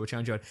years ago, which I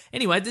enjoyed.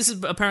 Anyway, this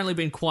has apparently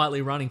been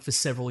quietly running for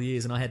several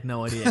years, and I had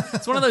no idea.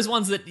 It's one of those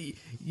ones that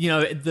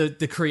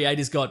the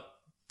creators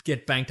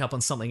get banked up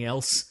on something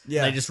else.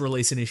 Yeah. They just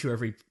release an issue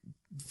every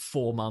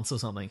 4 months or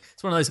something.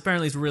 It's one of those.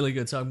 Apparently, it's really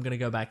good. So I'm going to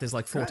go back. There's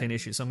like 14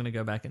 issues, so I'm going to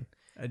go back and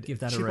give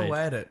that a Chip read.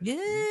 away at it.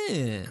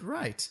 Yeah,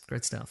 Great.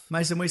 great stuff.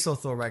 Mason, we saw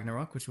Thor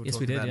Ragnarok, which we'll Yes, talk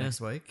we did, about yeah. next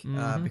week,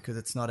 because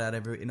it's not out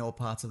in all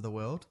parts of the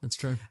world. That's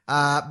true.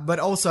 But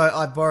also,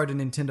 I borrowed a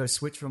Nintendo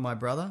Switch from my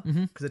brother,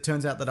 because it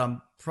turns out that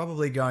I'm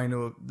probably going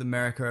to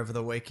America over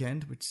the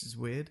weekend, which is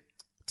weird,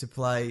 to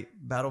play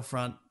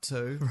Battlefront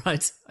 2,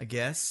 Right. I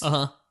guess.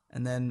 Uh-huh.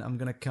 And then I'm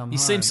going to come You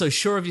home. seem so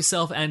sure of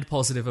yourself and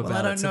positive about it. Well,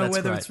 I don't so know that's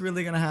whether great. it's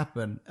really going to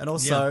happen. And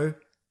also, it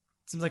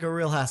seems like a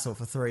real hassle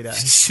for 3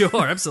 days.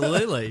 Sure,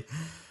 absolutely.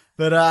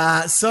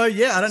 But, so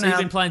yeah, I don't So know. you've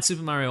been playing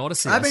Super Mario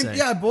Odyssey,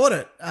 I bought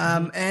it.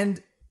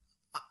 And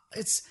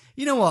it's,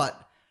 you know what?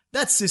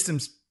 That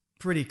system's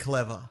pretty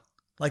clever.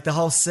 Like the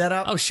whole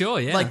setup. Oh, sure,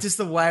 yeah. Like just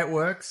the way it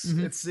works.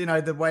 It's, the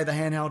way the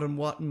handheld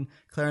and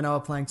Claire and I are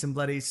playing some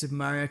bloody Super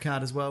Mario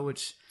Kart as well,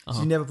 which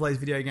she never plays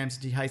video games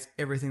and she hates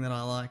everything that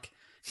I like,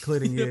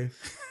 including you.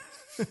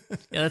 Yeah,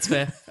 that's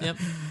fair. Yep.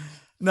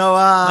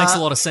 No, Makes a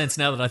lot of sense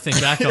now that I think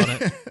back on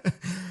it.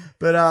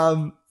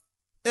 But,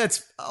 yeah,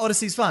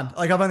 Odyssey's fun.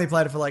 Like I've only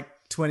played it for like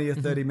 20 or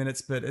 30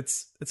 minutes, but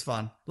it's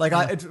fun. Like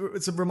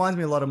it reminds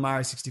me a lot of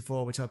Mario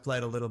 64, which I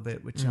played a little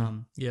bit, which,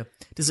 Yeah.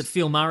 Does it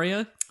feel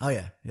Mario? oh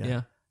yeah.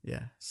 Yeah.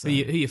 Yeah. So, Who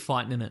you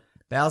fighting in it?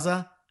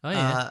 Bowser. Oh,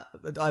 yeah.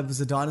 I was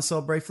a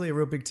dinosaur briefly, a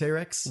real big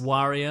T-Rex.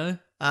 Wario?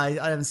 I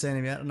haven't seen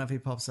him yet. I don't know if he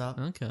pops up.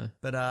 Okay.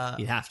 But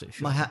You'd have to,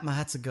 sure. my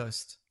hat's a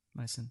ghost,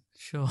 Mason.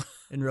 Sure.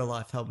 In real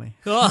life, help me.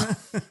 Oh,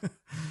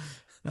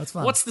 No, it's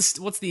fun. what's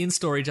the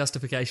in-story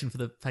justification for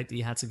the fact that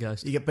your hat's a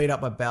ghost? You get beat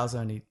up by Bowser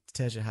and he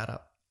tears your hat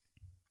up.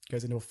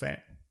 Goes into a fan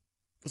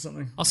or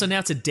something. Oh, so now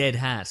it's a dead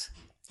hat.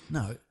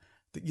 No,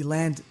 but you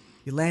land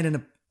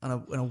in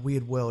a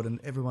weird world and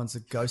everyone's a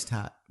ghost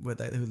hat who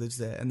lives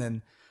there, and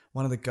then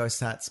one of the ghost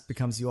hats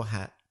becomes your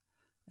hat,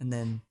 and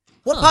then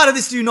what part of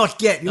this do you not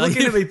get? You're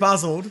looking at me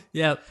puzzled.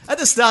 Yeah. At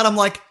the start, I'm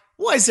like,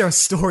 why is there a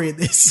story in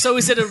this? So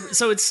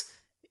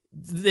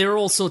they're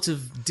all sorts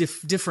of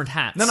different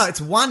hats. No, it's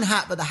one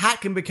hat, but the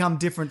hat can become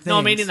different things. No,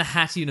 I mean in the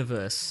hat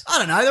universe. I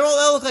don't know. They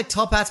all look like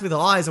top hats with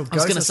eyes or ghosts. I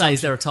was going to or say, something.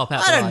 is there a top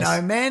hat? I with don't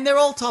eyes? know, man. They're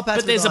all top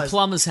hats But there's with a eyes.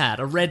 plumber's hat,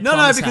 a red No,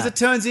 plumber's because hat. it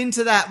turns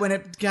into that when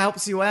it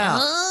helps you out.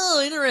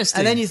 Oh, interesting.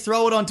 And then you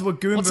throw it onto a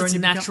Goomba What's its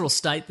and you natural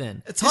state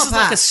then? A This top is hat.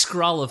 like a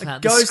scroll of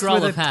hat. The Ghost scroll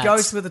with of hats.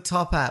 ghost with a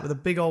top hat, with a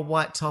big old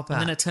white top hat.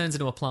 And then it turns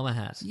into a plumber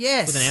hat.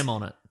 Yes. With an M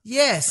on it.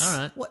 Yes. All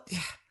right. What?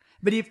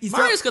 But you throw,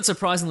 Mario's got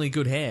surprisingly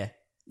good hair.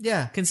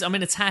 yeah. I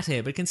mean, it's hat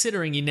hair, but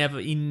considering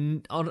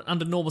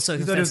under normal thought he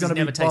was circumstances, gonna be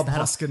never takes Bob the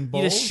hat off, Hoskin you'd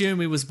bald? assume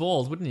he was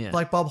bald, wouldn't you?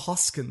 Like Bob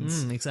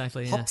Hoskins.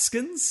 Exactly, yeah.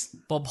 Hopkins?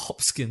 Bob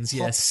Hopkins,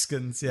 yes.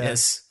 Hopkins, yeah.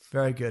 Yes.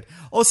 Very good.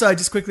 Also,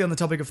 just quickly on the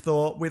topic of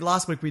Thor,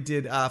 last week we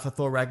did, for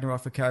Thor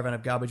Ragnarok for Caravan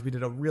of Garbage, we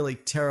did a really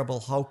terrible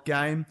Hulk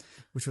game,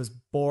 which was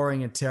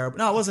boring and terrible.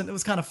 No, it wasn't. It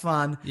was kind of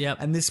fun. Yep.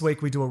 And this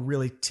week we do a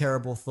really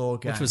terrible Thor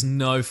game. Which was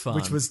no fun.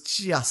 Which was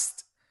just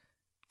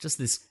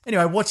this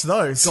Anyway, watch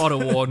those. God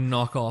of War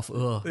knockoff.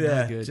 Ugh,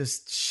 yeah, no good.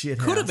 just shit.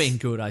 Could have been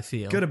good, I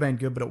feel. Could have been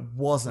good, but it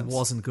wasn't. It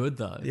wasn't good,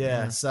 though.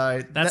 Yeah,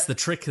 so That's the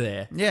trick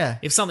there. Yeah.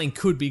 If something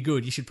could be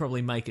good, you should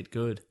probably make it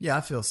good. Yeah,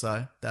 I feel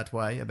so that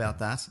way about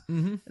that.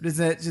 Mm-hmm. Is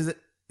it?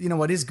 You know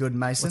what is good,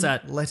 Mason? What's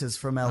that? Letters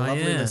from our Oh,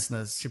 lovely yeah.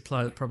 listeners. Should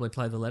probably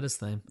play the letters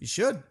theme. You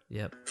should.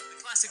 Yep. The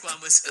classic one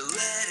was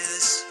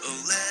letters,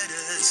 oh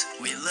letters,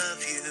 we love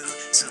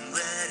you. Some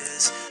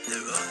letters, they're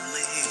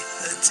only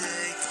a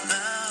day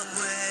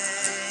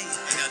away.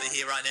 Hang on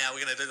here right now, we're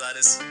gonna do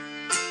letters.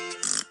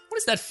 What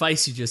is that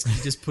face you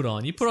just put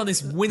on? You put on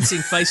this wincing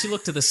face. You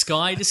look to the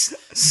sky, just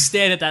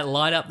stared at that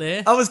light up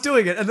there. I was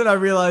doing it, and then I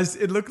realised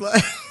it looked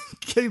like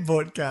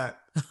Keyboard Cat.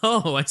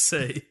 Oh, I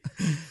see.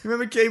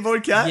 Remember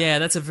Keyboard Cat? Yeah,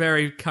 that's a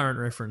very current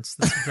reference.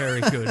 That's very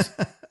good.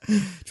 Do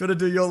you want to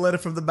do your letter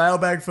from the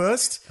mailbag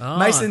first? Oh.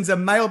 Mason's a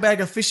mailbag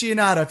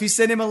aficionado. If you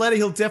send him a letter,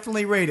 he'll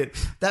definitely read it.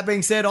 That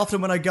being said, often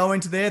when I go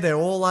into there, they're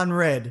all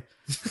unread.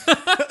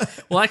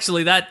 Well,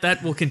 actually,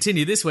 that will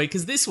continue this week,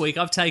 because this week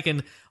I've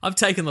taken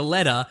the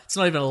letter. It's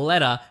not even a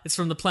letter. It's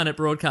from the Planet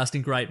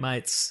Broadcasting Great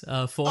Mates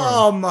forum.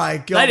 Oh my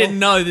god! They didn't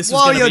know this was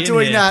While going to you're be in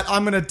doing here. that,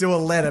 I'm going to do a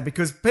letter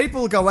because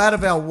people go out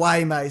of our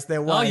way, mate.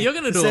 Their way. Oh, you're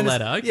going to do a send us-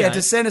 letter, okay. Yeah,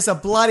 to send us a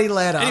bloody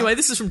letter. Anyway,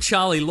 this is from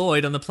Charlie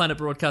Lloyd on the Planet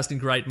Broadcasting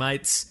Great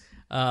Mates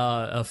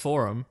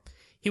forum.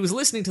 He was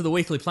listening to the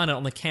Weekly Planet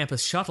on the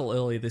campus shuttle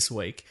earlier this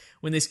week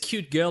when this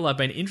cute girl I've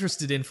been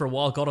interested in for a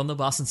while got on the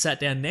bus and sat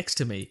down next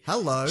to me.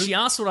 Hello. She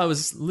asked what I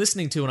was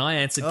listening to, and I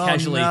answered Oh,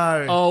 casually,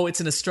 no. "Oh,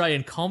 it's an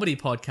Australian comedy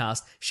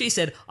podcast." She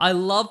said, "I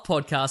love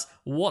podcasts.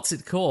 What's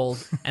it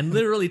called?" And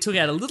literally took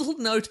out a little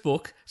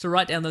notebook to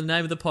write down the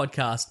name of the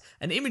podcast.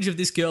 An image of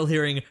this girl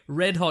hearing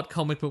red hot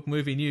comic book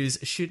movie news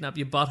shooting up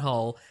your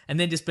butthole, and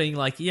then just being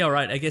like, "Yeah, all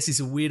right, I guess he's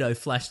a weirdo,"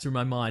 flashed through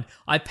my mind.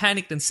 I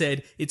panicked and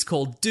said, "It's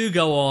called Do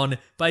Go On."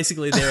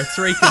 Basically, there are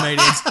 3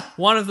 comedians.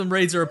 One of them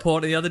reads a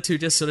report, and the other 2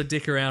 just sort of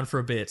dick around for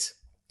a bit.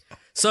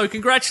 So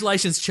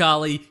congratulations,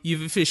 Charlie.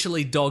 You've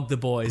officially dogged the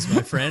boys,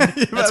 my friend.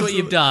 That's what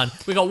you've done.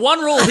 We've got one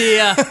rule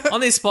here on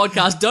this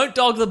podcast. Don't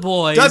dog the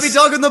boys. Don't be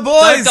dogging the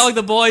boys. Don't dog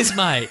the boys,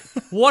 mate.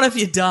 What have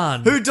you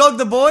done? Who dogged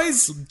the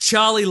boys?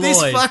 Charlie Lloyd.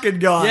 This fucking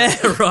guy.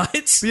 Yeah, right.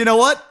 But you know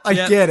what? I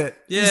Yeah. get it.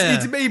 Yeah.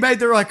 He made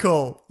the right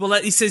call. Well,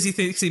 he says he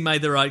thinks he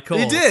made the right call.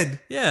 He did.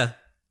 Yeah.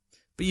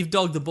 But you've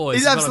dogged the boys.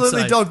 He's is what I'm absolutely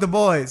saying. dogged the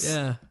boys.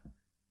 Yeah.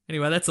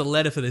 Anyway, that's a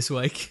letter for this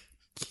week.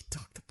 You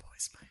dogged the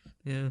boys,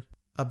 mate. Yeah.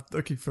 I'm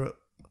looking for it.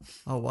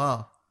 Oh,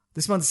 wow.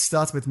 This one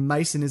starts with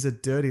Mason is a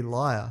dirty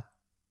liar.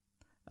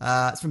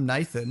 It's from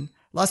Nathan.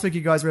 Last week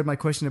you guys read my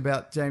question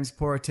about James'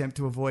 poor attempt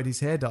to avoid his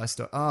hair dye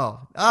story.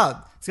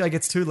 This guy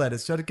gets 2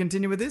 letters. Should I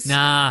continue with this?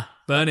 Nah,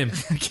 burn him.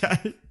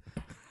 Okay.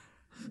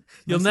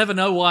 You'll never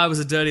know why I was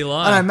a dirty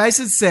liar. I know,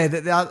 Mason said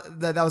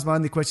that was my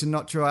only question.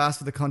 Not true. I asked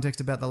for the context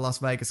about the Las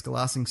Vegas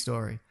glassing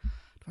story.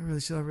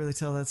 Should I really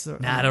tell that story?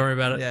 Nah, don't worry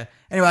about it. Yeah.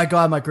 Anyway, a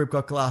guy in my group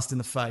got glassed in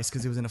the face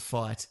because he was in a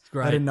fight.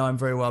 Great. I didn't know him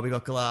very well. We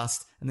got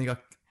glassed, and then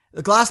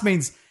the glass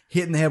means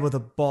hit in the head with a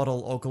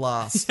bottle or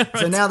glass. Yeah,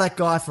 right. So now that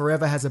guy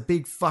forever has a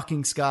big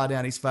fucking scar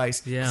down his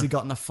face Yeah. because he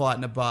got in a fight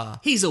in a bar.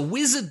 He's a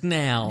wizard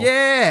now.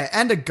 Yeah,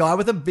 and a guy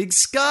with a big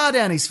scar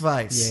down his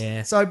face.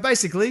 Yeah. So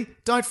basically,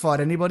 don't fight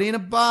anybody in a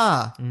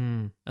bar.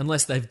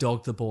 Unless they've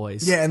dogged the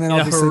boys. Yeah, and then in a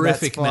obviously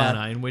horrific that's fine.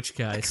 manner, in which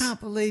I case. can't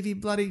believe he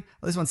bloody...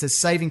 Well, this one says,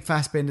 saving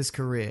Fassbender's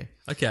career.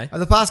 Okay. Over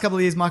the past couple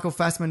of years, Michael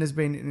Fassbender has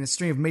been in a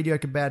string of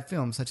mediocre bad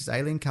films, such as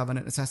Alien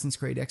Covenant, Assassin's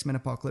Creed, X-Men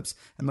Apocalypse,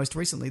 and most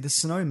recently, The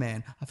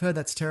Snowman. I've heard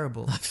that's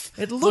terrible.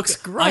 It looks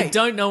Look, great. I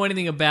don't know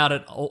anything about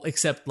it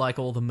except like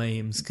all the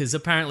memes, because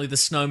apparently the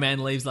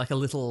snowman leaves like a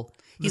little...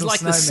 He's Little like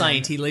the snowman.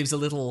 saint. He leaves a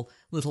little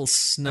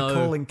snow... A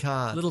calling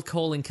card. Little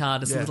calling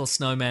card. It's a Yeah. little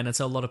snowman, and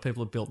so a lot of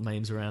people have built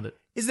memes around it.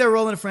 Is there a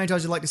role in a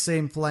franchise you'd like to see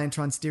him play and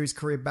try and steer his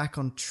career back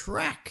on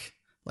track?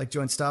 Like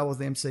join Star Wars,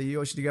 the MCU,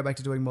 or should he go back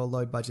to doing more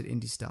low-budget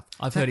indie stuff?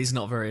 I've heard he's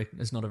not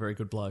a very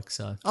good bloke,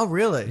 so... Oh,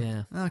 really?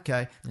 Yeah.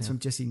 Okay. It's from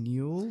Jesse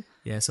Newell.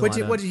 Yeah, so What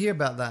did you hear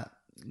about that?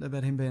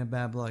 About him being a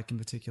bad bloke in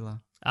particular?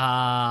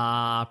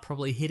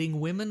 Probably hitting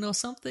women or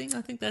something.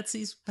 I think that's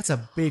his... That's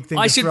a big thing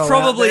I to should throw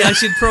probably out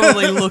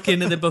there. look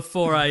into it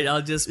before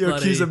I'll just You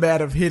bloody... accuse a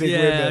man of hitting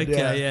yeah, women.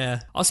 okay,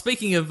 yeah. Oh,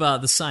 speaking of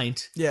The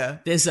Saint, Yeah.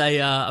 there's a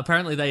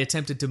apparently they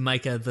attempted to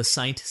make a The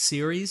Saint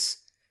series,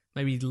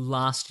 maybe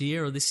last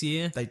year or this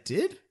year. They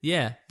did?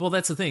 Yeah, well,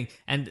 that's the thing,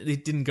 and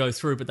it didn't go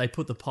through, but they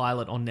put the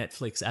pilot on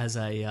Netflix as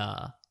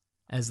a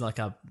like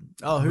a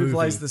Oh, who movie.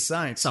 plays the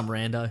Saint? Some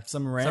rando,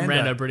 Some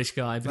rando. British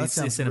guy. But That it's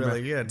sounds in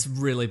really good. It's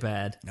really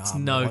bad. It's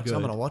I'm no gonna watch- good. I'm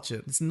going to watch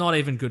it. It's not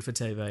even good for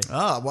TV.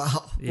 Oh,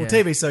 wow. Yeah. Well,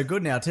 TV's so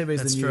good now.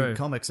 TV's That's the new true.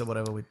 comics or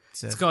whatever we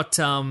said. It's got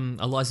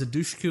Eliza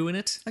Dushku in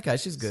it. Okay,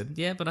 she's good.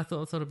 Yeah, but I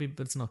thought it'd be,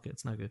 but it's not good.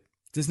 It's no good.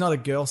 There's not a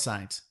girl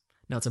Saint.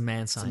 No, it's a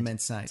man saint. a man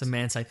saint. It's a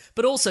man saint.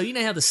 But also, you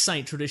know how the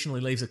saint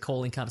traditionally leaves a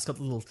calling card? It's got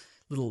the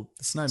little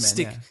snowman,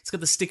 stick. yeah. It's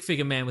got the stick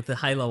figure man with the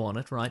halo on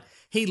it, right?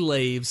 He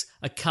leaves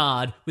a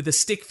card with a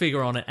stick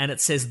figure on it, and it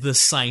says the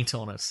saint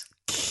on it.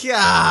 Yeah.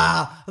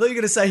 I thought you were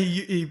going to say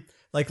he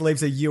like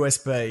leaves a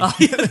USB. Oh,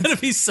 yeah, that'd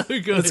be so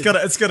good. It's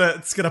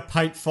got a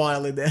paint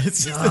file in there.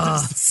 It's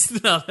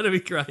just, No, that'd be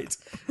great.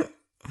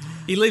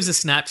 He leaves a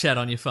Snapchat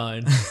on your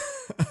phone.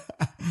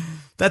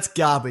 that's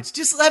garbage.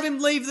 Just have him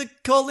leave the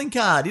calling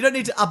card. You don't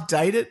need to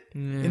update it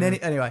in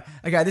any. Anyway,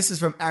 okay. This is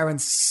from Aaron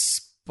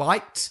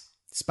Spate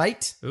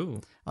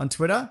Ooh. on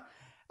Twitter.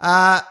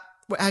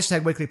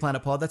 Hashtag Weekly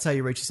Planet Pod. That's how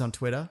you reach us on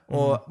Twitter.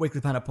 Or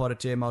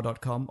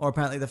weeklyplanetpod@gmail.com. Or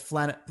apparently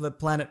the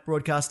Planet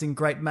Broadcasting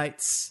Great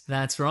Mates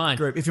That's right.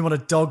 group. If you want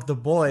to dog the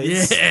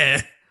boys.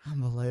 Yeah.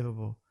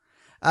 Unbelievable.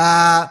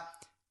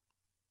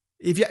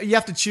 If you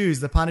have to choose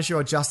the Punisher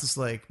or Justice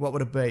League, what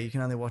would it be? You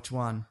can only watch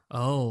one.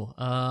 Oh,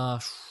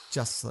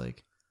 Justice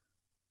League.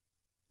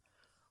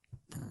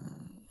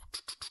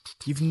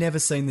 You've never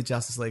seen the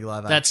Justice League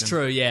live action. that's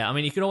true, yeah. I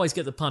mean, you could always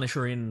get the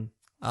Punisher in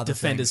Other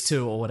Defenders things.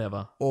 2 or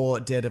whatever. Or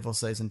Daredevil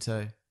Season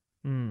 2.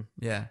 Mm.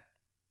 Yeah.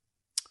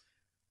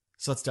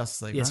 So it's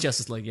Justice League, Yes, right?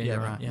 Justice League, yeah, Yeah,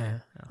 you're right, Yeah.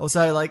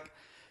 Also, like,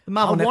 The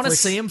Marvel I want to Netflix-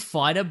 see him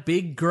fight a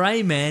big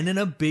grey man in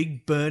a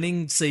big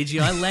burning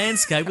CGI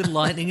landscape with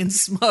lightning and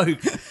smoke.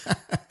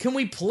 Can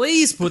we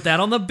please put that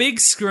on the big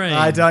screen?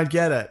 I don't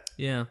get it.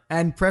 Yeah.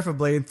 And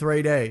preferably in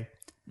 3D.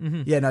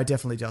 Yeah, no,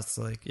 definitely Justice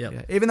League. Yep.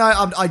 Yeah. Even though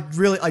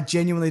I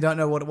genuinely don't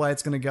know what way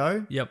it's going to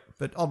go. Yep.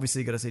 But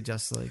obviously you got to see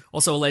Justice League.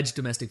 Also alleged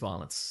domestic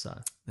violence. So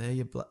There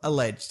you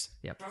alleged.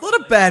 Yep. A lot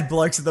of bad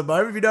blokes at the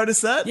moment. Have you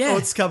noticed that? Yeah.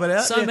 What's coming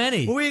out? So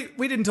many. Well,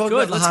 we didn't talk Good,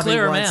 about the let's Harvey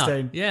clear 'em out.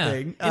 Weinstein Yeah.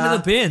 thing. Into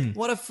the bin.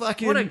 What a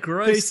fucking What a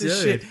gross piece of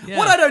dude. shit. Yeah.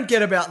 What I don't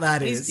get about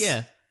that is,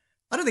 yeah.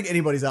 I don't think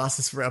anybody's asked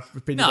us for our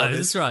opinion No, on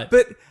this. that's right.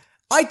 But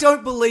I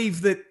don't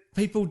believe that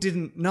people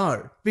didn't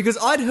know because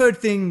I'd heard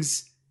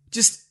things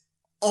just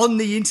on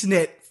the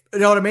internet. You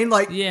know what I mean?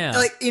 Like, Yeah.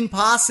 like in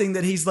passing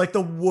that he's like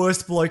the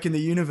worst bloke in the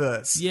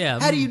universe. Yeah.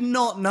 How do you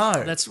not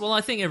know? Well, I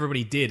think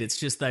everybody did. It's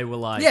just they were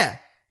like, yeah.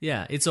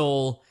 yeah, it's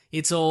all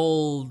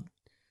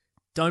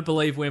don't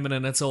believe women,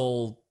 and it's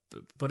all.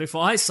 But if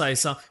I say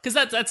something, because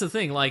that's the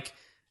thing, like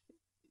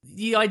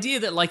the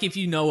idea that like if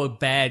you know a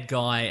bad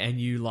guy and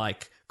you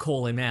like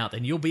call him out,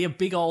 then you'll be a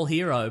big old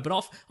hero. But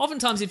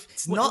oftentimes, if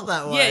It's not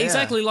that way, yeah, yeah.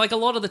 exactly. Like a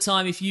lot of the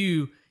time, if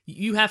you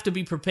have to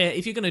be prepared.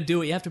 If you're going to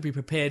do it, you have to be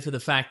prepared for the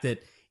fact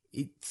that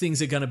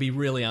things are going to be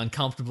really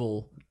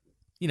uncomfortable.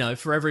 You know,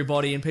 for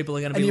everybody, and people are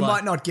going to be And you like,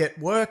 might not get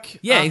work.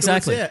 Yeah, afterwards,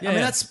 exactly. Yeah. Yeah, I mean,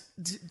 yeah. that's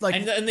like,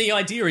 and the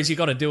idea is you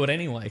got to do it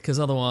anyway, because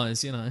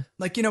otherwise, you know.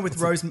 like, you know, with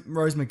Rose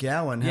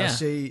McGowan, how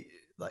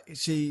Yeah.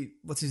 she,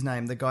 what's his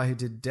name? The guy who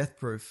did Death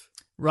Proof.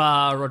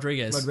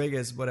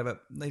 Rodriguez. Whatever.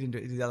 They didn't do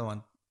it. He did the other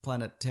one,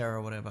 Planet Terror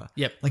or whatever.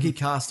 Yep. Like he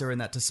cast her in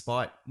that to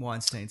spite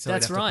Weinstein. So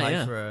That's he'd have right, to pay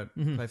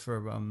yeah. for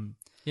her,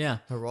 Yeah.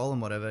 her role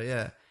and whatever.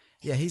 Yeah.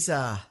 Yeah, he's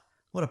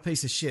what a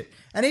piece of shit.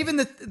 And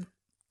even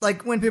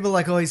like when people are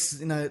like, oh, he's,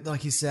 you know,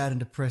 like he's sad and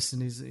depressed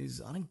and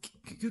he's I don't,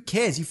 who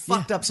cares? You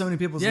fucked up so many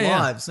people's Yeah, yeah.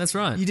 lives. That's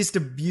right. You just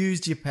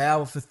abused your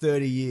power for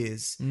 30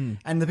 years.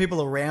 And the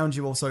people around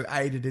you also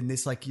aided in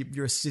this. Like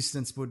your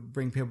assistants would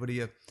bring people to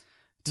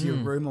your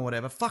room or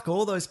whatever. Fuck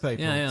all those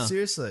people. Yeah, yeah.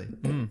 Seriously.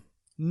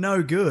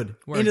 No good.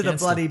 We're Into the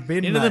against bloody it.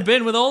 bin, Into mate. the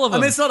bin with all of I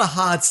them. mean, it's not a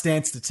hard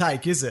stance to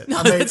take, is it? No,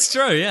 I mean, that's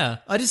true, yeah.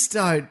 I just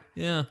don't.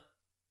 Yeah.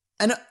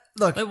 And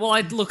look, Well,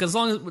 as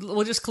long as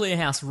we'll just clear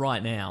house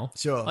right now.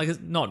 Sure.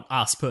 Like, not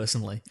us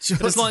personally. Sure.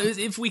 But as long as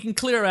if we can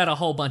clear out a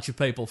whole bunch of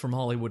people from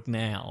Hollywood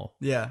now,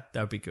 yeah. that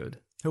would be good.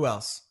 Who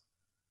else?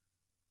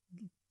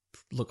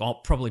 Look,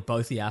 probably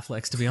both the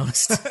Afflecks, to be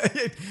honest.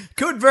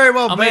 Could very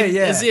well I be, mean,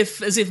 yeah. as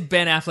if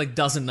Ben Affleck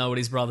doesn't know what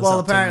his brother's Well,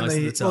 up to most of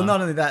apparently, the time. well,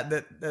 not only that,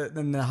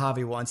 then the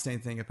Harvey Weinstein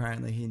thing.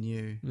 Apparently, he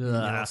knew Ugh.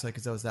 also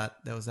because there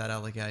was that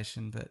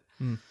allegation. But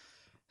Hmm.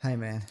 hey,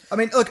 man, I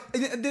mean, look,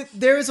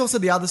 there is also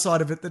the other side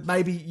of it that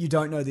maybe you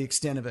don't know the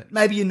extent of it.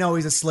 Maybe you know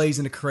he's a sleaze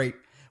and a creep,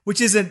 which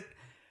isn't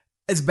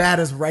as bad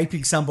as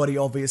raping somebody,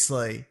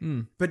 obviously.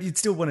 But you'd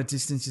still want to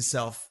distance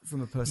yourself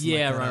from a person.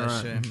 Yeah, like that, I right.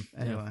 assume. Mhm.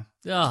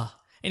 Anyway,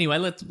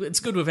 Anyway, it's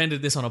good we've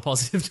ended this on a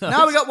positive note.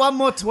 now we got one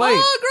more tweet.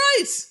 Oh,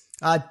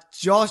 great!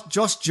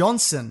 Josh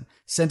Johnson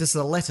sent us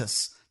a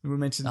lettuce. We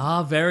mentioned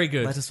Very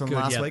good. lettuce from Good,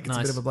 last yeah, week. It's nice.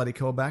 a bit of a bloody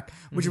callback.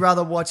 Would you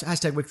rather watch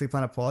 #Weekly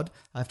Planet Pod?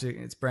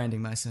 It's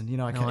branding, Mason. You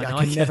know I can, I know,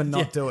 I can I never can-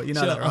 not yeah, do it. You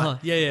know sure, that,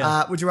 right?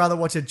 yeah. Would you rather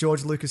watch a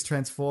George Lucas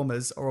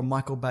Transformers or a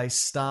Michael Bay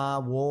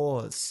Star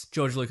Wars?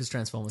 George Lucas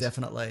Transformers.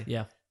 Definitely.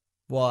 Yeah.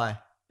 Why?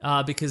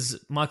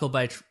 Because Michael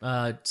Bay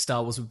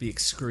Star Wars would be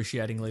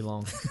excruciatingly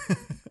long.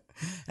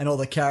 And all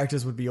the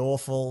characters would be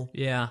awful.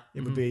 Yeah.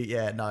 It would be,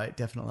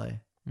 definitely.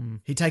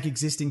 He'd take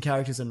existing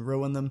characters and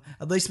ruin them.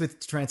 At least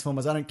with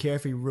Transformers, I don't care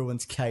if he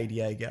ruins Cade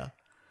Yeager.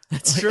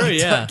 That's Like, true, I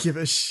yeah. don't give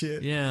a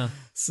shit. Yeah.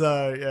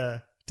 So, yeah,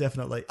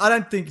 definitely. I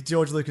don't think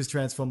George Lucas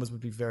Transformers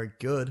would be very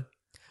good,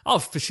 Oh,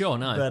 for sure,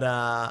 no.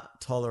 but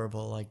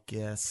tolerable, I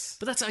guess.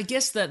 But that's, I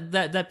guess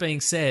that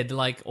being said,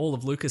 like all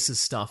of Lucas's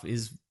stuff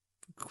is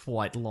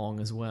quite long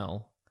as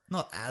well.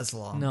 Not as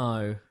long.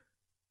 No.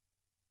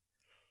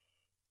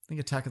 I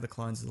think Attack of the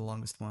Clones is the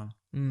longest one.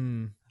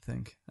 Mm, I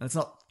think, and it's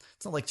not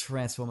like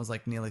Transformers,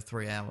 like nearly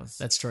 3 hours.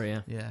 that's true,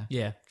 yeah. yeah,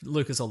 Yeah,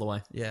 Lucas all the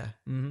way. yeah.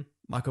 Mm-hmm.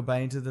 Michael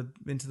Bay into the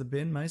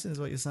bin, Mason, is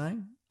what you're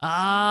saying?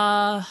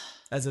 Yeah,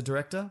 As a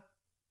director,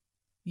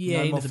 yeah,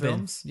 No into more the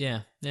films? bin. Yeah,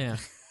 yeah.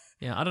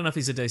 Yeah, I don't know if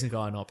he's a decent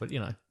guy or not, but you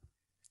know,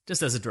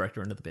 just as a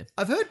director into the bin.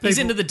 I've heard people.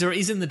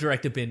 He's in the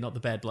director bin, not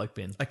the bad bloke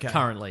bin. Okay.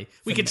 Currently,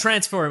 we could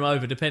transfer him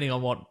over depending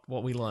on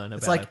what we learn about.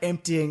 It's like it.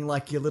 emptying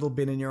like your little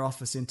bin in your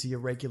office into your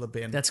regular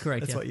bin. That's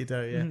correct, That's yeah. what you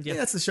do. Yeah. Mhm, yep. Yeah,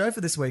 that's the show for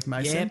this week,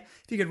 Mason. Yep.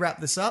 If you could wrap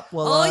this up,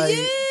 well, Oh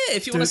yeah!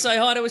 If you want to say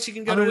hi to us, you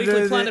can go to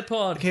Weekly Planet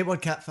Pod.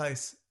 Keyboard cat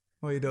face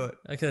while you do it,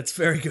 Okay, that's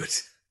very good.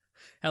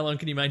 How long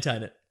can you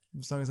maintain it?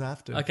 as long as I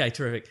have to. Okay,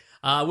 terrific.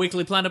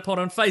 Weekly Planet Pod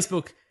on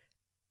Facebook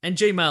and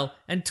Gmail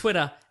and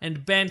Twitter and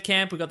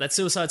Bandcamp. We've got that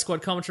Suicide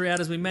Squad commentary out,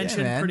 as we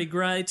mentioned. man. Pretty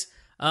great.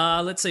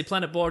 Let's see,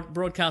 Planet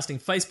Broadcasting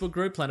Facebook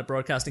group, Planet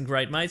Broadcasting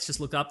Great Mates. Just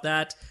look up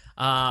that.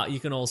 You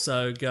can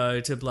also go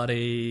to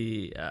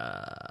bloody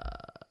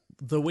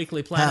The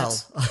Weekly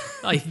Planet. Hell.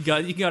 Oh, you can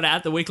go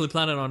to @The Weekly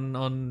Planet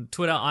on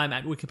Twitter. I'm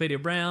at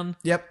Wikipedia Brown.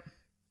 Yep.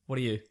 What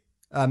are you?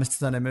 Mr.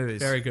 Sunday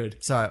Movies. Very good.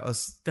 Sorry,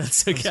 That's I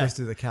was okay. supposed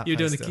to do the cat You're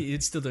face doing still.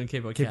 you're still doing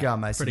keyboard Keep cat. going,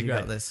 Mason. Pretty You great.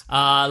 got this.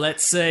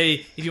 Let's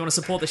see. If you want to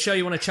support the show,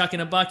 you want to chuck in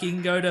a buck, you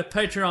can go to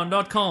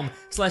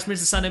patreon.com/Mr.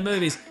 Sunday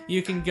Movies.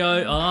 You can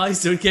go. Oh,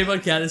 he's doing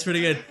keyboard cat. That's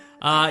pretty good.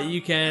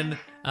 You can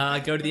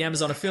go to the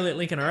Amazon affiliate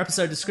link in our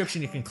episode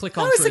description. You can click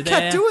on How is through the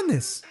cat there. doing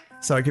this?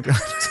 Sorry, keep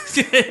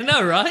going.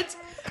 No, right?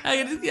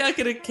 How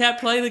can a cat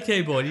play the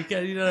keyboard? You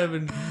don't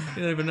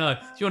even know.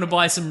 If you want to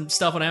buy some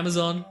stuff on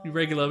Amazon, your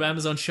regular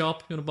Amazon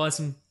shop, you want to buy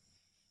some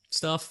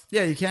stuff,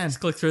 Yeah, you can. just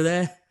click through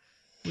there.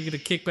 We get a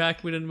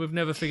kickback. We've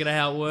never figured out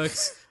how it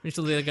works.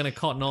 Until they're going to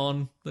cotton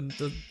on, then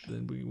they're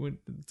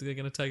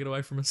going to take it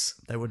away from us.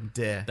 They wouldn't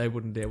dare. They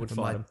wouldn't dare. Would For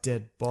fight my them.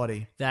 dead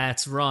body.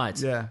 That's right.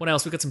 Yeah. What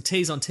else? We've got some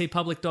teas on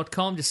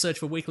tpublic.com. Just search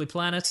for Weekly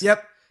Planet.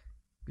 Yep.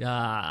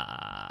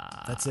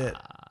 Ah, That's it.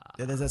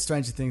 Yeah, there's that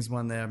Stranger Things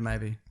one there,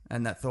 maybe.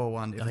 And that Thor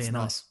one. If Oh, it's yeah,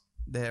 not nice.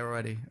 there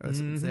already. Or it's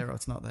there or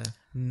it's not there.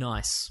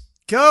 Nice.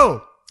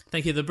 Cool.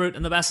 Thank you to The Brute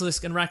and the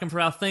Basilisk and Rackham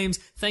for our themes.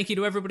 Thank you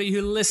to everybody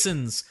who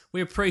listens.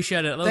 We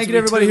appreciate it. Those Thank you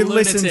would to be everybody two who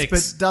listens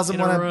lunatics but doesn't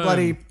in a want to room.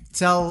 bloody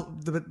tell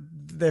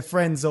their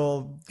friends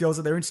or girls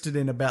that they're interested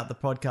in about the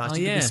podcast. Oh, You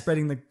could yeah. be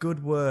spreading the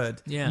good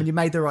word. Yeah. I mean, you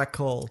made the right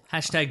call.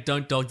 Hashtag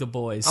don't dog the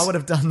boys. I would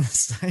have done the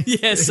same.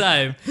 Yeah,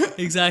 same.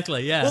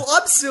 Exactly, yeah. Well,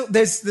 I'm still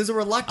there's a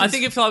reluctance. I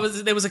think if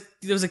there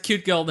was a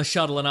cute girl in the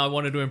shuttle and I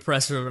wanted to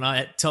impress her and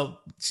I told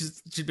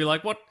she'd be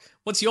like,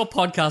 what's your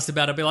podcast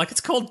about? I'd be like,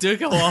 it's called Do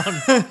Go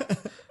On.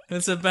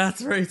 It's about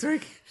three.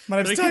 My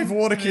name's three- Dave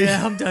Warnicky.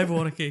 Yeah, I'm Dave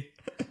Warnicky.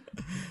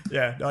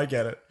 Yeah, I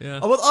get it. Yeah.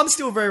 Well, I'm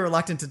still very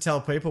reluctant to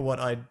tell people what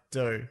I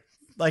do.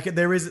 Like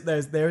there is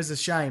a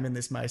shame in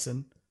this,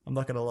 Mason. I'm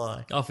not gonna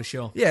lie. Oh, for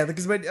sure. Yeah,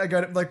 because when I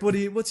go to, like,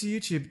 what's your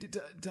YouTube?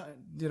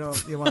 You know,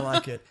 you want to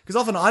like it because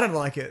often I don't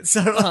like it. So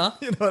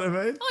you know what I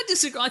mean. I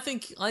disagree. I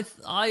think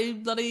I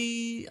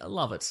bloody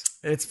love it.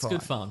 It's fine.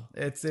 good fun.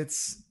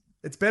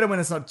 It's better when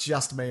it's not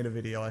just me in a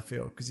video. I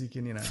feel because you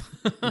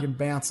can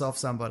bounce off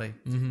somebody.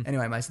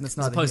 Anyway, Mason, that's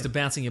not As opposed to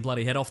bouncing your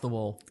bloody head off the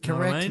wall. You know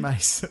what I correct, mean?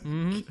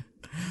 Mason.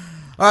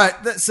 All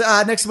right, that's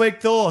next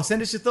week. Thor,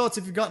 send us your thoughts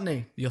if you've got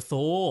any Your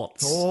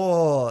thoughts.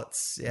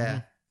 thoughts.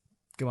 Yeah,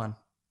 Go on.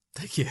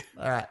 Thank you.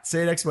 All right, see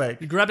you next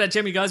week. You grab that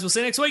gem, you guys. We'll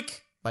see you next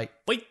week. Bye.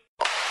 Bye.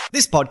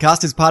 This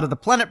podcast is part of the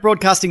Planet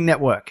Broadcasting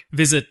Network.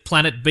 Visit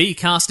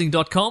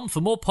planetbcasting.com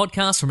for more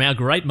podcasts from our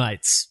great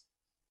mates.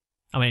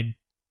 I mean,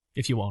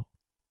 if you want.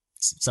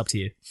 It's up to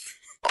you.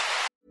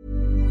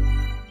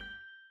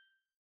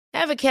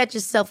 Ever catch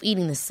yourself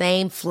eating the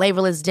same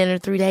flavorless dinner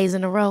 3 days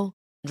in a row?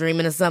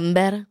 Dreaming of something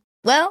better?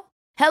 Well,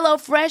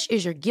 HelloFresh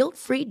is your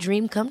guilt-free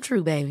dream come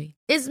true, baby.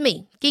 It's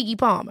me, Keke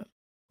Palmer.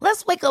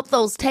 Let's wake up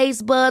those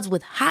taste buds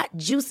with hot,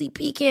 juicy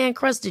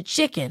pecan-crusted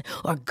chicken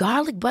or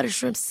garlic butter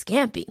shrimp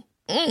scampi.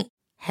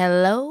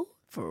 Hello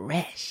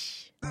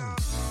Fresh.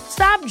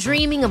 Stop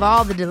dreaming of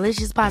all the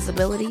delicious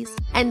possibilities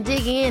and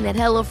dig in at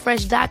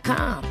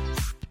HelloFresh.com.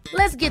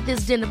 Let's get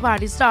this dinner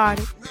party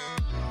started.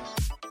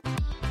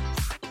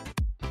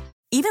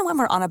 Even when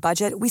we're on a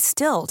budget, we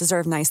still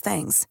deserve nice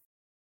things.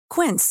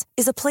 Quince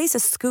is a place to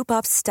scoop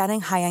up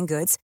stunning high-end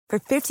goods for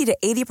 50 to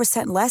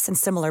 80% less than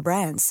similar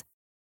brands.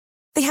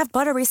 They have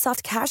buttery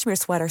soft cashmere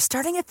sweaters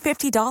starting at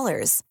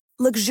 $50,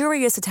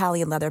 luxurious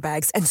Italian leather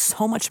bags, and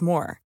so much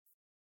more.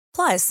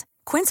 Plus,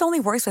 Quince only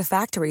works with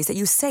factories that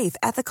use safe,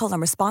 ethical,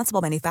 and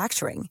responsible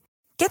manufacturing.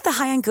 Get the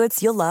high-end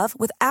goods you'll love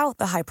without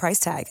the high price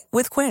tag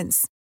with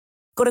Quince.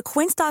 Go to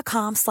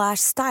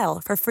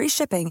quince.com/style for free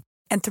shipping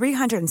and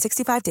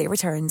 365-day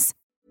returns.